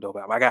album. I'm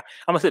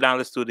gonna sit down and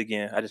listen to it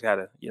again. I just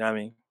gotta, you know what I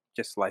mean?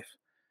 Just life.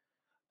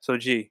 So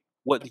G,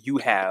 what do you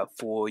have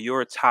for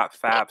your top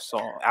 5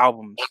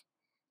 albums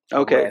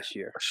of last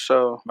year?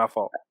 So my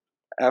fault.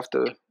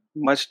 After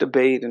much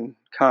debate and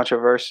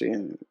controversy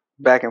and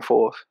back and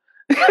forth,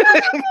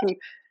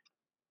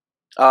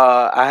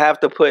 I have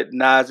to put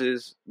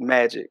Nas's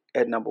Magic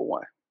at number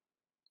 1.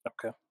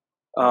 Okay.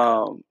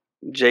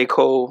 J.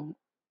 Cole,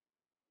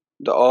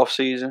 The Off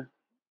Season,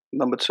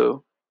 number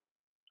 2.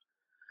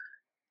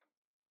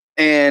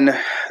 And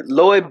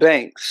Lloyd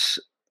Banks,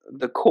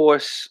 The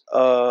Course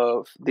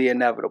of the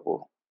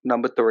Inevitable,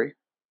 number 3.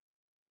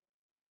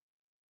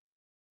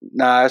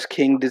 Nas,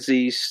 King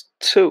Disease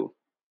 2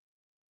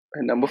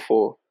 at number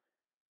 4.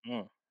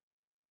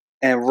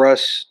 And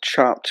Russ,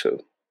 Chomp 2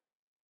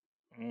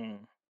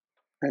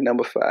 at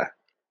number 5.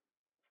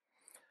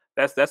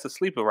 That's a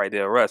sleeper right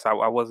there, Russ. I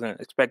wasn't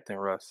expecting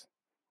Russ,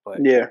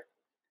 but yeah,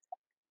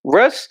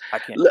 Russ. I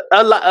can't.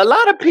 A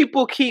lot of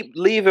people keep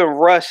leaving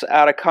Russ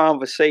out of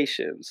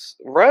conversations.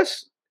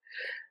 Russ,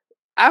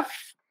 I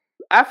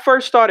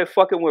first started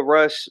fucking with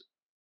Russ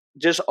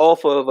just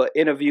off of an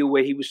interview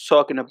where he was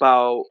talking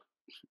about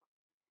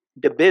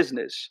the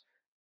business,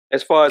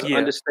 as far as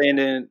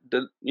understanding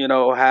the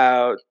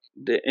how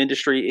the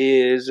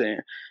industry is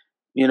and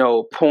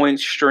point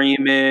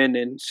streaming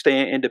and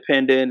staying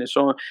independent and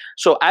so on.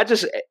 So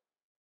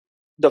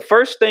the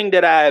first thing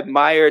that I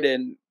admired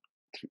and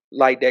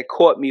like that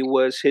caught me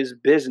was his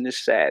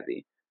business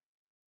savvy.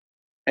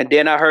 And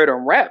then I heard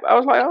him rap. I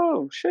was like,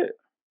 oh shit.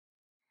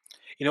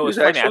 It's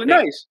funny.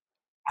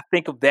 I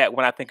think of that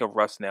when I think of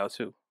Russ now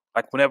too.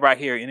 Like whenever I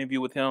hear an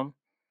interview with him,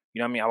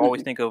 you know what I mean? I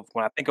always think of,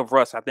 when I think of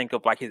Russ, I think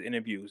of like his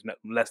interviews,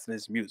 less than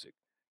his music.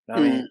 You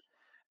know what I mean?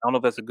 I don't know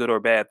if that's a good or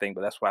a bad thing,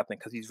 but that's what I think,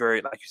 because he's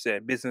very, like you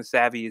said, business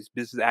savvy. His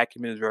business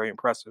acumen is very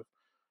impressive.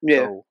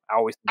 Yeah. So I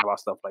always think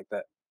about stuff like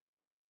that.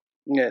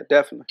 Yeah,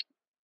 definitely.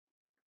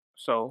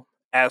 So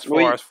as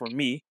far as for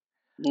me,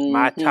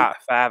 my top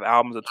 5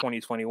 albums of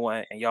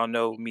 2021, and y'all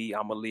know me,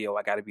 I'm a Leo.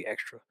 I got to be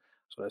extra.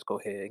 So let's go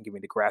ahead and give me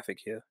the graphic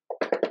here.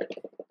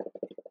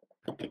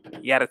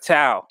 Yatta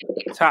Tao,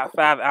 top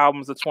 5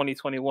 albums of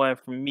 2021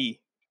 for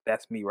me.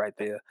 That's me right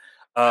there.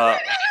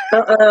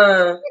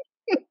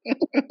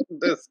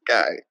 This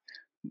guy.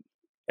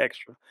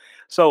 Extra.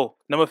 So,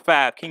 number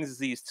 5, King's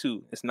Disease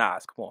 2. It's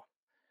Nas. Come on.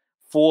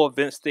 4,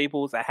 Vince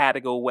Staples. I had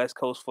to go West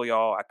Coast for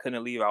y'all. I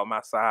couldn't leave out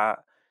my side.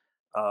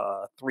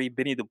 3,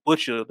 Benny the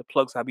Butcher. The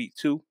Plugs I Beat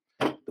 2.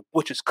 The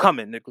Butcher's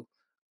coming, nigga.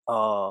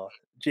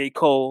 J.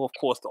 Cole, of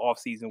course, The Off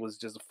Season was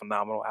just a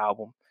phenomenal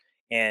album.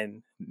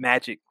 And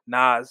Magic,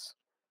 Nas.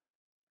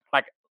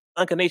 Like,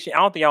 Uncle Nation, I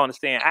don't think y'all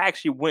understand. I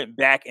actually went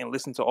back and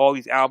listened to all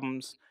these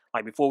albums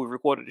like before we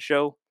recorded the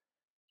show.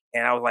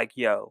 And I was like,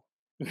 yo,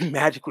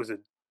 Magic was a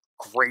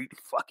great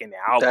fucking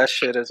album. That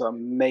shit is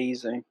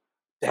amazing.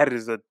 That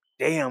is a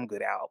damn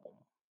good album.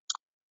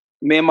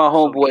 Me and my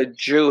homeboy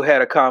Drew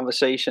had a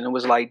conversation and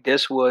was like,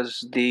 this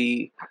was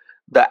the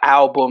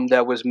album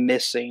that was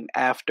missing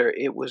after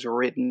it was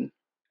written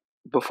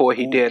before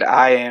he did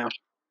I Am.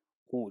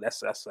 Ooh,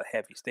 that's a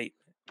heavy statement.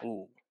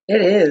 Ooh.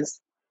 It is.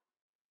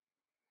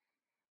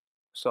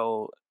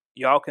 So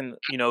y'all can,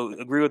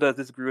 agree with us,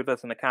 disagree with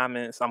us in the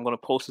comments. I'm going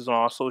to post this on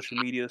our social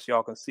media so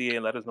y'all can see it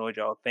and let us know what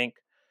y'all think.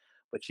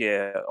 But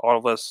yeah, all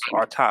of us,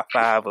 our top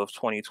 5 of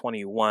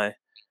 2021,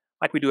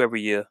 like we do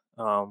every year.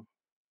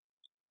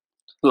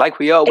 Like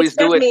we always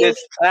do at this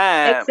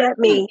time. Except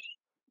me.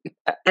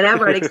 And I'm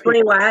going to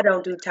explain why I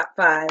don't do top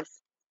 5s.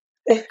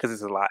 Because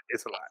it's a lot.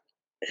 It's a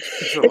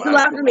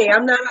lot for me.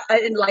 I'm not,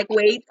 and like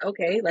Wade,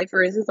 okay, like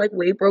for instance, like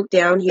Wade broke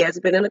down. He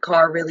hasn't been in a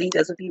car really. He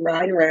doesn't be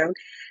riding around.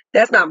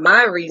 That's not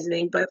my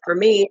reasoning, but for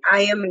me,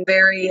 I am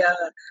very,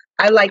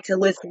 I like to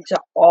listen to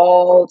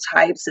all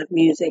types of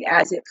music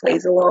as it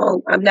plays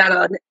along. I'm not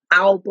an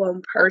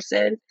album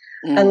person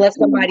unless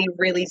somebody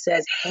really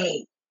says,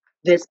 hey,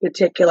 this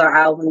particular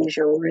album you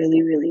should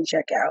really, really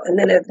check out. And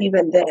then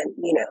even then,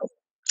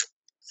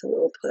 it's a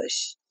little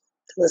push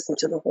to listen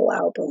to the whole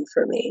album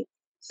for me.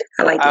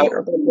 I like to hear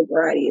a whole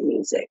variety of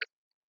music.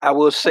 I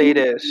will say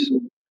this,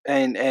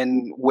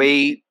 and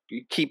Wade,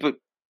 keep it,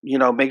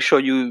 make sure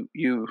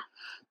you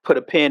put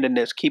a pin in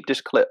this. Keep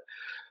this clip.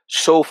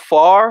 So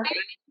far,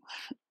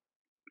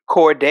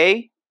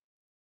 Corday,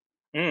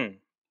 from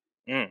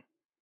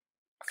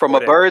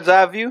a bird's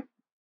eye view,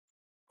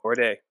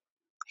 Corday,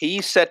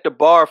 he set the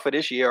bar for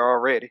this year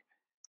already.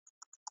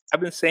 I've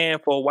been saying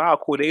for a while,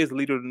 Corday is the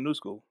leader of the new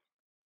school.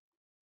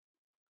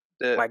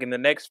 Like in the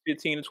next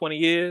 15 to 20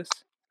 years,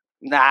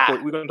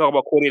 nah, we're gonna talk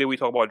about Corday. We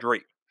talk about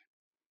Drake.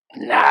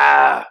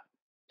 Nah,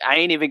 I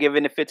ain't even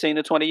giving it 15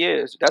 to 20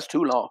 years. That's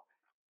too long.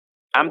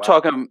 I'm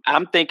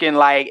thinking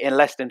like in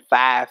less than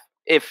 5.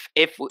 If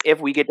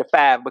we get to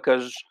 5,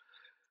 because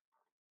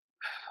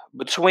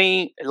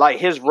between like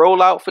his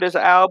rollout for this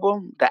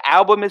album, the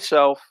album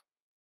itself,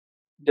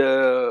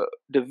 the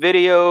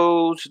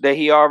videos that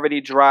he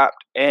already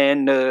dropped,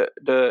 and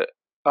the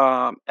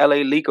LA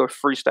Leaker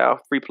freestyle,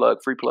 free plug.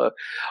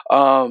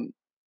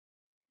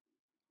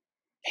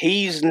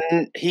 He's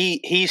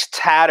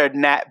tired of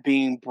not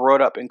being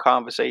brought up in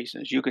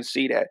conversations. You can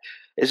see that.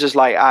 It's just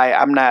like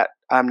I'm not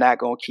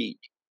gonna keep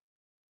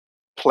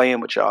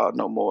playing with y'all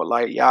no more.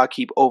 Like, y'all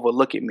keep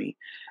overlooking me.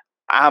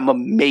 I'ma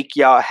make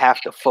y'all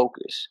have to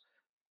focus.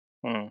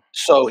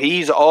 So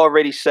he's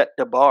already set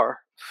the bar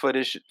for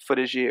this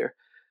year.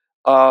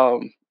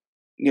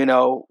 You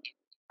know,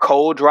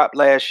 Cole dropped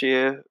last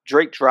year.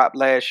 Drake dropped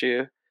last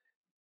year.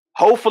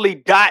 Hopefully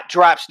Dot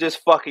drops this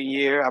fucking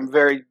year. I'm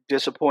very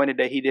disappointed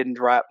that he didn't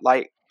drop,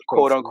 like,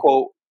 quote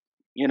unquote,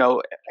 you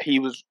know,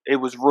 it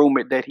was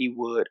rumored that he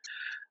would.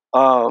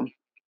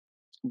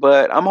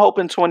 But I'm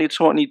hoping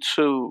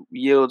 2022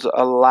 yields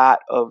a lot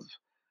of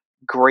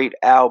great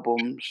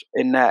albums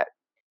and not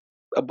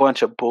a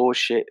bunch of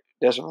bullshit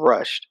that's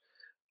rushed.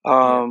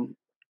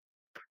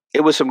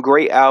 It was some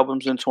great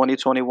albums in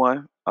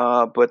 2021,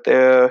 but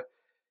it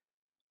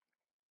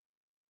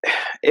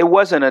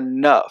wasn't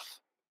enough.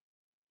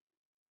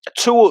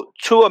 Two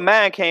of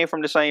mine came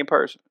from the same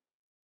person.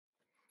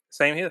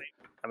 Same here.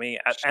 I mean,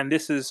 and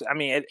this is, I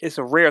mean, it's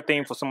a rare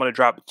thing for someone to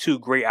drop 2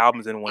 great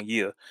albums in 1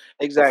 year.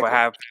 Exactly. But for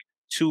have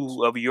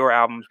 2 of your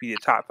albums be the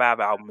top 5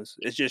 albums,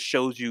 it just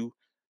shows you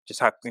just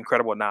how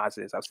incredible Nas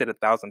is. I've said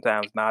 1,000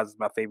 times, Nas is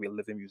my favorite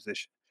living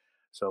musician.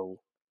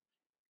 So,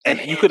 and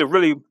you could have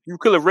really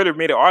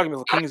made an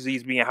argument for King's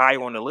Disease being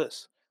higher on the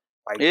list.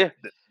 Like,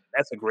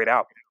 that's a great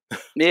album.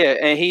 Yeah,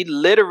 and he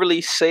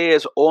literally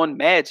says on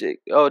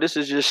Magic, "Oh, this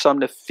is just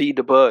something to feed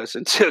the buzz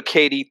until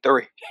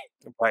KD3."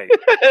 Right.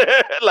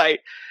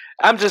 Like,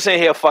 I'm just in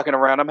here fucking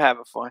around. I'm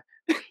having fun.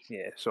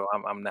 Yeah, so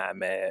I'm not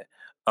mad.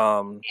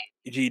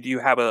 G, do you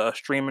have what's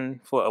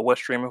streaming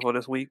for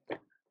this week?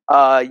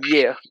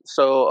 Yeah.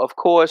 So of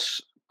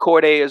course,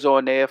 Cordae is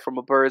on there from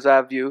a bird's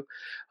eye view.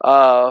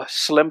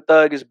 Slim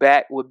Thug is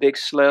back with Big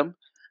Slim.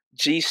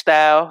 G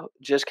Style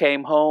just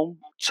came home.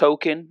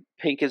 Token,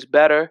 Pink is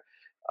Better.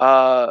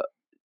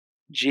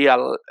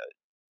 Giallo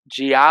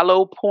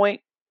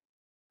Point.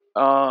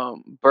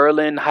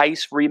 Berlin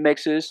Heist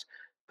remixes.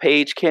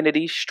 Paige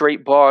Kennedy,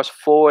 Straight Bars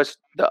 4 is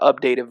the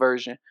updated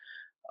version.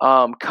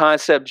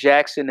 Concept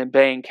Jackson and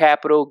Bang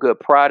Capital, good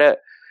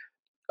product.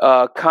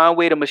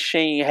 Conway the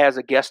Machine has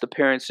a guest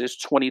appearances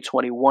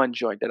 2021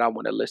 joint that I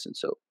want to listen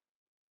to.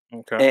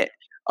 Okay.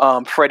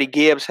 And Freddie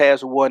Gibbs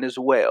has one as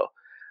well.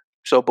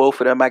 So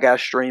both of them I got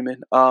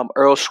streaming.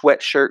 Earl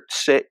Sweatshirt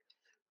Sit.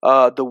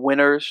 The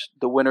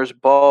Winners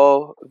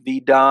Ball,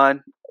 V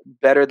Don,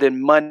 Better Than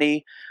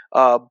Money,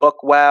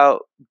 Buck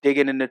Wild,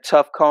 Digging in the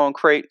Tough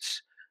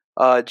Concrates,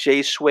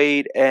 Jay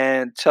Suede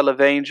and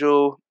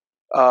Televangel.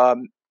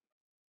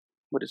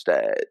 What is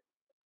that?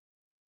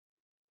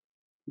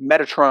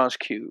 Metatron's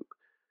Cube.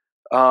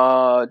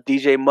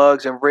 DJ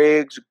Muggs and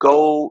Riggs,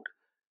 Gold.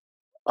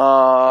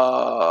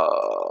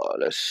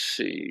 Let's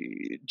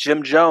see.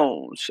 Jim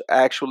Jones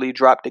actually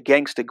dropped the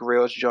Gangsta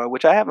Grills joint,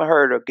 which I haven't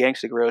heard of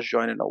Gangsta Grills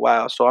joint in a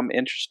while, so I'm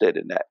interested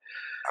in that.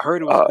 I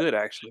heard it was good,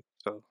 actually.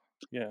 So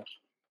yeah.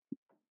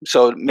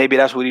 So maybe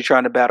that's what he's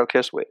trying to battle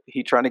Kiss with.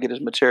 He's trying to get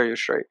his material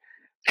straight.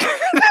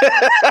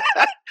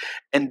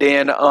 And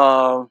then,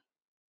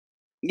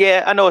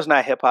 yeah, I know it's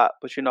not hip hop,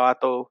 but I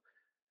thought,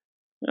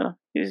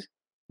 he's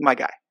my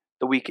guy,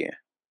 The Weeknd.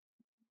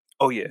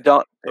 Oh yeah,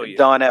 Don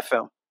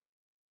FM.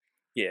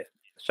 Yeah,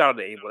 shout out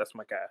to Abel. That's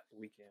my guy, The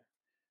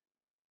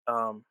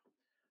Weeknd.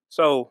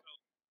 So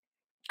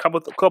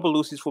couple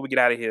loosies before we get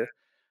out of here.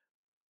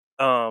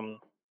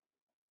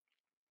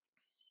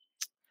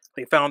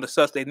 They found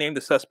they named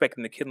the suspect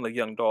in the killing of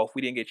Young Dolph.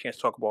 We didn't get a chance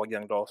to talk about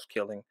Young Dolph's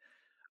killing.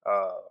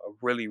 A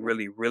really,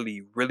 really,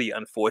 really, really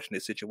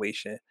unfortunate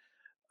situation.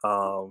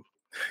 And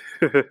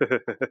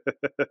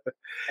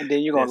then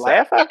you're gonna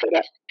laugh after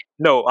that?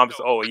 No, I'm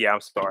sorry.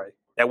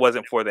 That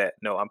wasn't for that.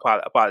 No,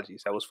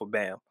 apologies. That was for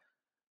Bam.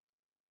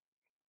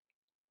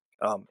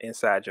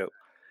 Inside joke.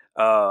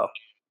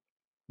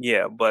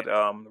 Yeah, but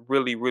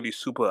really, really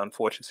super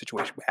unfortunate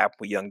situation happened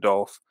with Young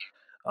Dolph.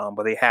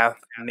 But they have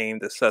named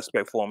the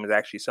suspect for him as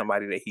actually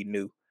somebody that he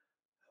knew.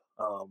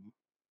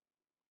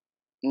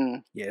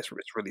 Yeah, it's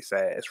really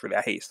sad.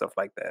 I hate stuff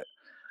like that.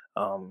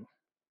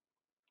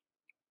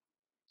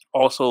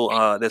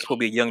 Also, there's will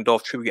be a Young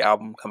Dolph tribute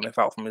album coming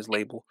out from his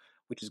label,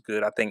 which is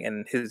good. I think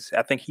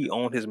he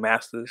owned his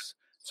masters,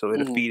 so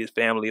it'll feed his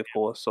family, of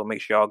course. So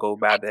make sure y'all go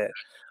buy that.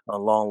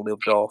 Long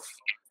live Dolph.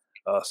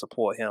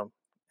 Support him,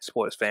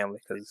 support his family,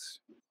 because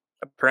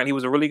apparently he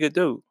was a really good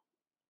dude,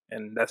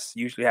 and that's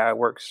usually how it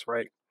works,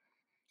 right?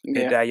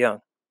 They die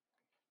young.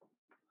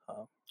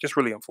 Just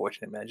really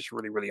unfortunate, man. Just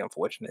really, really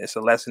unfortunate. It's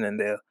a lesson in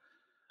there,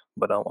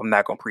 but I'm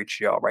not gonna preach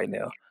to y'all right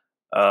now.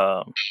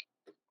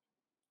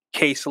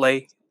 K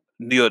Slay,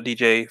 New York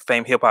DJ,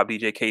 famed hip hop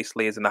DJ K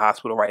Slay is in the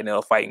hospital right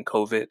now fighting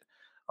COVID.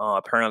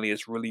 Apparently,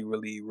 it's really,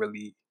 really,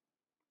 really,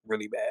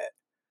 really bad.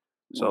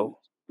 So,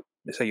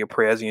 say your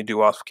prayers and your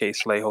du'as for K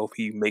Slay. Hope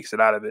he makes it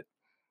out of it.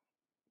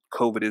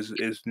 COVID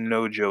is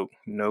no joke.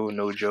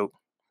 No joke.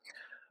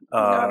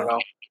 Not at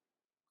all.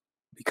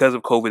 Because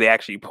of COVID, they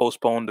actually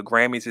postponed the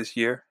Grammys this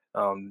year.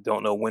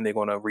 Don't know when they're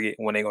gonna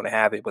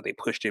have it, but they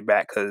pushed it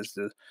back because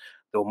the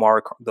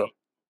Omarion,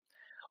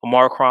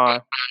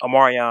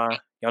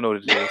 y'all know what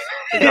it is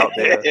out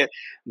there.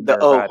 The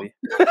O.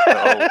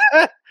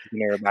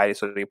 everybody,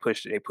 so they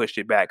pushed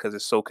it back because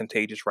it's so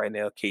contagious right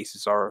now.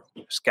 Cases are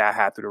sky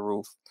high through the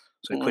roof,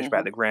 so they pushed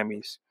back the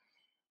Grammys.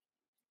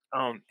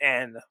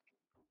 And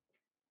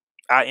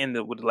I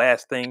ended with the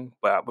last thing,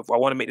 but I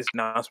want to make this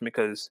announcement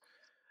because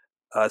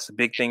it's a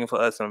big thing for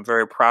us. And I'm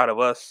very proud of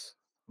us.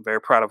 I'm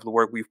very proud of the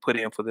work we've put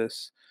in for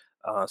this.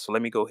 So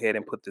let me go ahead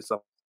and put this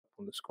up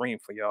on the screen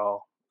for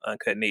y'all,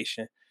 Uncut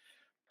Nation.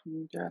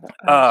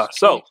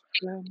 So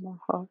where my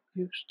heart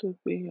used to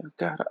be. I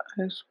got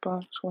an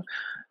icebox. What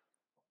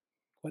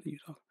are you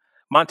talking?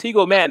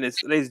 Montego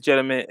Madness, ladies and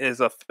gentlemen, is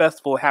a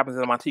festival that happens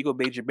in Montego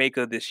Bay,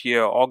 Jamaica this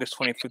year, August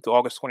 25th to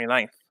August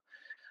 29th.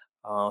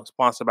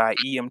 Sponsored by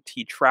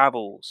EMT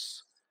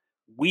Travels.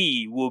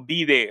 We will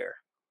be there.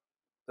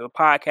 The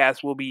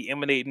podcast will be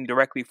emanating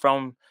directly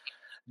from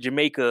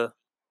Jamaica,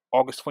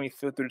 August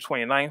 25th through the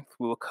 29th.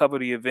 We will cover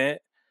the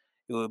event.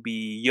 It will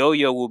be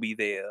Yo-Yo will be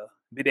there.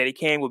 Big Daddy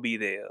Kane will be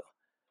there.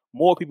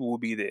 More people will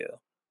be there.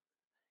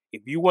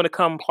 If you want to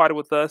come party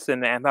with us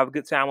and have a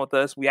good time with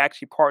us, we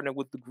actually partner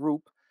with the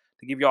group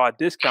to give y'all a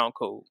discount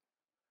code.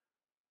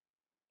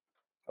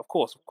 Of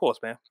course,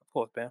 man.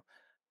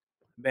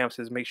 Bam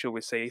says make sure we're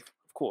safe.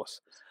 Of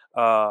course.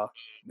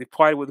 We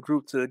partnered with the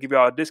group to give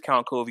y'all a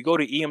discount code. If you go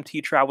to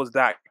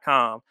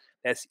emttravels.com,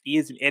 that's E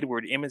as in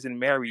Edward, M as in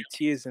Mary,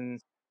 T as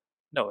in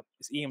no,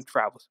 it's EM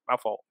Travels. My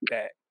fault.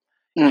 Bad.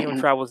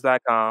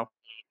 emttravels.com.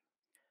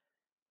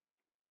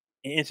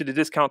 And enter the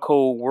discount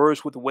code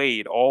Words with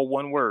Wade, all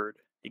one word.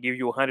 It gives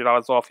you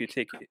 $100 off your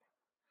ticket.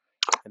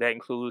 And that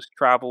includes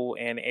travel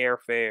and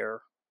airfare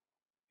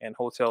and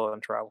hotel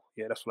and travel.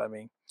 Yeah, that's what I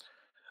mean.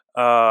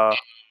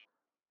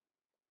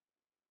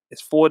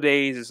 It's 4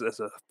 days. It's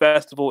a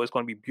festival. It's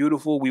going to be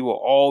beautiful. We will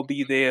all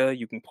be there.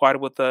 You can party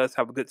with us,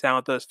 have a good time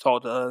with us,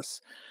 talk to us,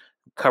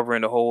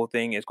 covering the whole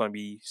thing. It's going to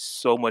be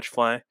so much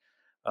fun.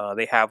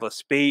 They have a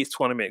spades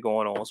tournament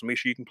going on, so make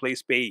sure you can play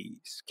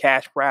spades.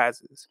 Cash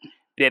prizes.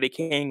 Daddy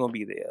King going to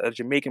be there. A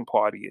Jamaican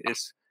party.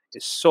 It's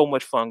so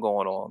much fun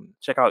going on.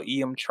 Check out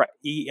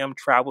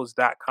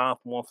emtravels.com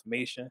for more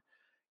information.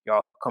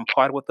 Y'all come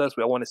party with us.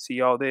 We want to see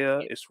y'all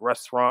there. It's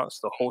restaurants.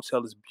 The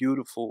hotel is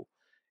beautiful.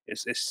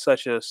 It's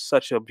such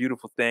a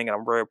beautiful thing.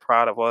 I'm very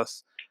proud of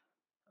us.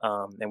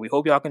 And we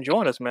hope y'all can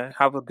join us, man.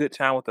 Have a good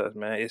time with us,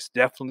 man. It's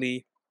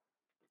definitely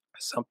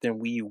something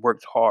we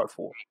worked hard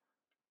for.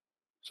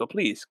 So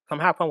please come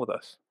have fun with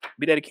us.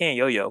 Big Daddy Kane,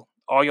 Yo-Yo.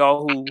 All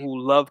y'all who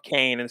love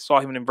Kane and saw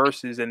him in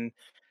Versus and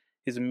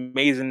his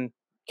amazing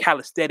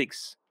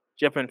calisthenics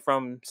jumping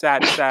from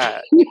side to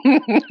side.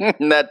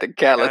 Not the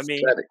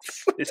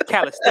calisthenics. It's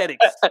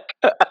calisthenics.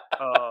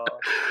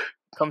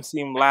 Come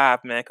see him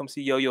live, man. Come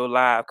see Yo-Yo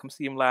live. Come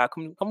see him live.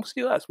 Come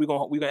see us. We're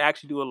gonna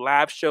actually do a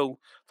live show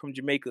from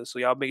Jamaica. So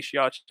y'all make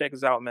sure y'all check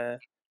us out, man.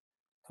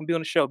 Come be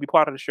on the show. Be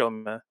part of the show,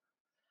 man.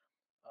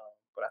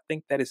 But I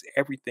think that is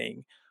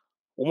everything.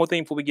 One more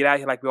thing before we get out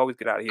of here, like we always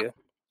get out of here.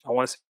 I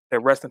want to say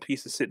rest in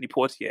peace to Sidney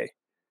Poitier,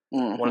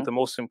 one of the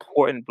most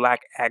important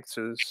Black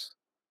actors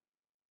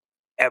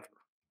ever,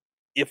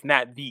 if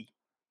not the.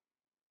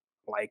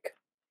 Like,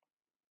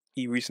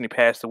 he recently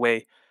passed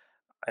away,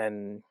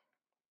 and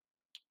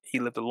he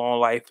lived a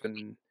long life.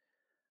 And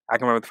I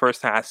can remember the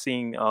first time I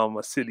seen a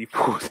Sidney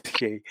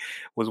Poitier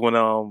was when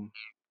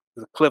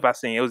the clip I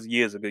seen. It was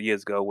years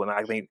ago when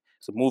I think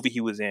it's a movie he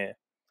was in,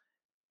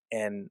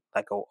 and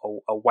like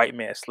a white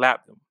man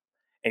slapped him,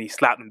 and he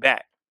slapped him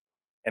back.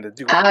 And the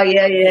dude, yeah.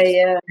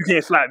 You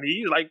can't slap me.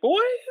 He's like, boy.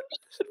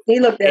 He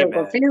looked at him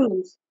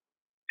confused.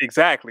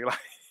 Exactly. Like,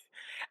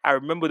 I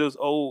remember those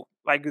old,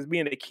 like, as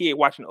being a kid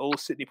watching old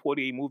Sidney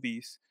Poitier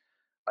movies,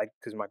 like,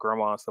 because my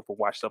grandma and stuff would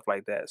watch stuff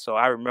like that. So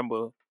I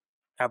remember,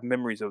 have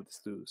memories of this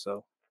dude.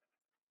 So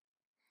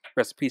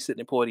rest in peace,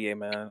 Sidney Poitier,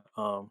 man.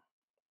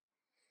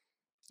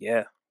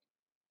 Yeah.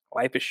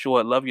 Life is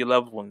short. Love your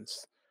loved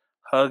ones.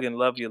 Hug and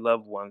love your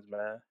loved ones,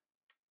 man.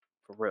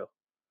 For real.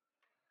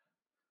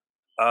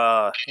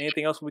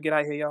 Anything else we get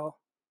out here, y'all?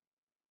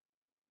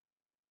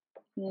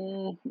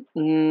 No,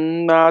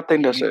 I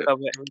think that's it. I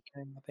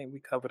think we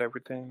covered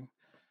everything.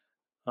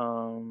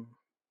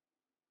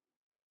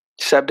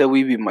 Except that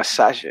we be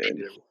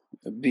massaging.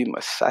 Be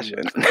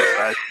massaging.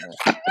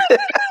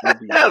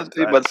 Be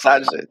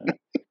massaging.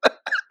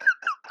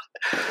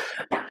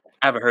 I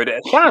haven't heard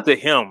that. Shout out to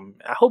him.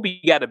 I hope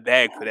he got a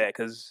bag for that,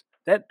 because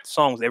that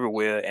song's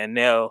everywhere. And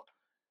now,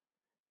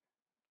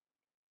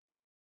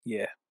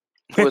 yeah.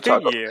 We'll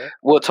talk.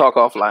 We'll talk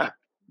offline.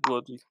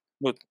 We'll talk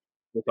about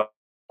it.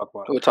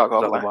 We'll talk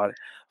offline. It.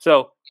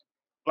 So,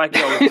 like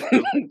we always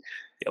do,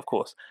 yeah, of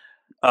course.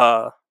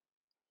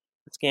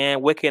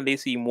 Scan, where can they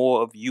see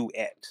more of you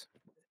at?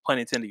 Pun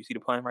intended. You see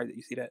the pun, right?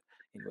 You see that?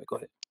 Anyway, go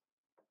ahead.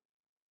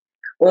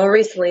 Well,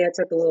 recently I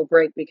took a little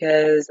break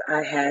because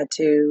I had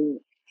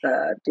to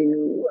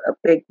do a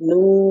big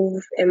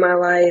move in my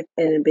life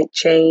and a big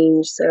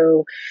change.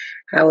 So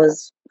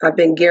I've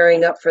been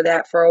gearing up for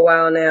that for a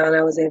while now, and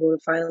I was able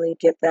to finally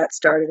get that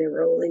started and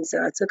rolling.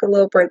 So I took a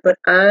little break, but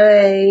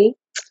I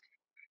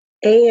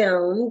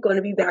am going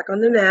to be back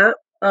on the map.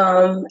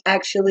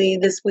 Actually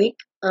this week,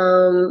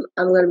 I'm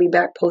going to be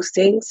back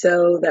posting.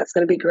 So that's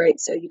going to be great.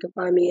 So you can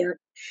find me at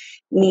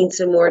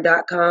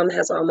needsomemore.com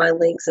has all my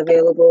links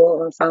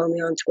available. Follow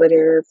me on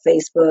Twitter,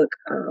 Facebook.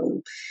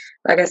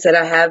 Like I said,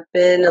 I have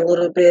been a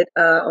little bit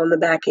on the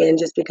back end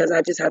just because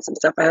I just had some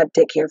stuff I had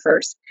to take care of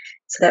first.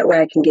 So that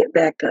way I can get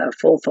back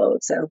full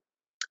fold. So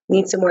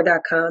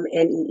needsomemore.com,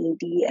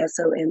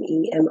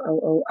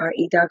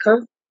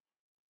 needsomemore.com.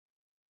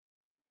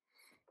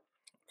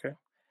 Okay.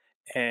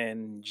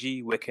 And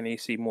G, where can they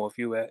see more of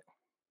you at?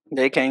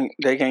 They can't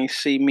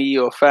see me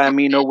or find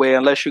me nowhere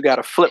unless you got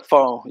a flip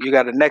phone. You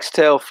got a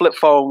Nextel flip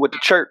phone with the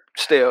chirp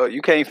still.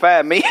 You can't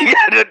find me.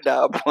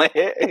 Nah, I'm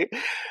playing.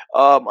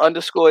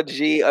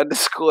 _G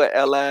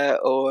 _LI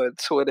on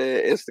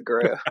Twitter,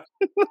 Instagram.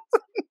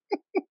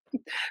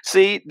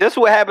 See, this is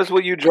what happens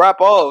when you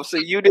drop off. So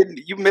you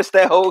missed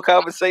that whole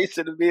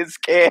conversation of being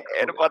scared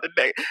about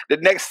the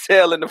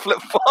Nextel and the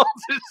flip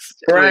phones.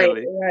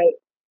 Right.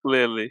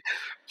 Clearly.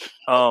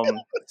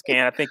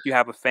 Scan, I think you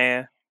have a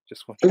fan.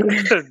 Just want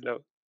to know.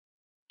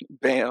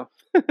 Bam.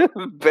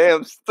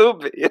 Bam,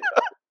 stupid.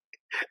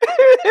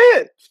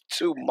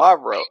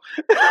 Tomorrow.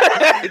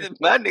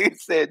 My nigga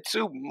said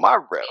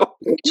tomorrow.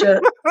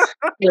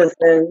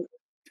 Listen.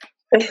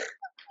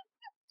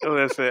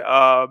 Listen,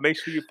 make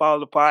sure you follow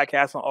the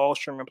podcast on all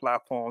streaming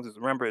platforms.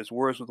 Remember, it's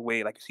Words with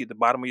Wade, like you see at the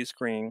bottom of your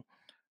screen.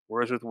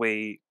 Words with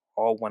Wade,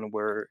 all one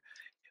word,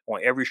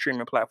 on every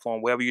streaming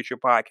platform, wherever you get your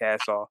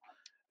podcasts are.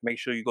 Make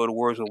sure you go to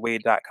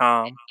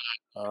wordswithwade.com.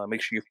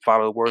 Make sure you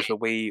follow Words with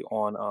Wade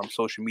on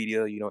social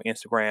media,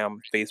 Instagram,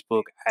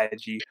 Facebook,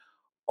 IG,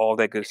 all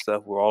that good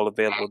stuff. We're all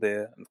available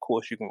there. And of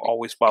course, you can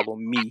always follow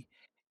me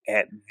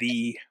at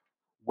The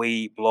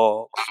Wade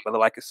Blogs, spell it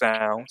like it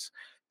sounds,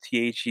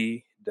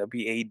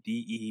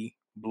 THEWADE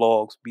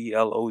Blogs,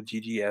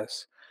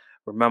 BLOGGS.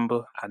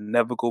 Remember, I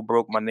never go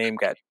broke. My name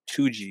got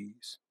 2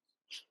 G's.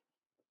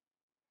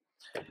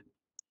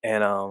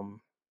 And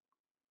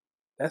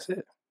that's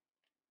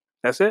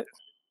it.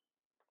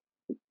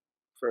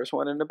 First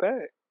one in the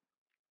bag.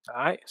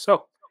 All right.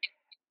 So,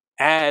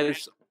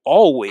 as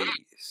always,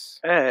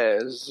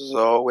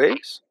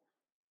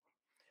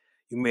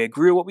 you may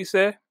agree with what we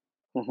said.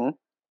 Mm-hmm. You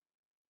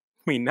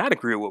may not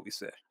agree with what we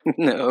said.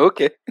 No,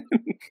 okay.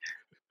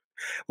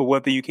 But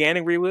one thing you can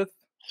agree with.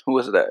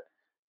 What's that?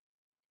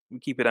 We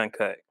keep it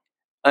uncut.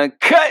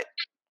 Uncut.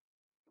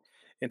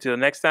 Until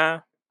next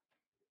time,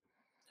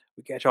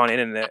 we catch you on the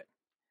internet.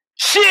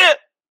 Shit.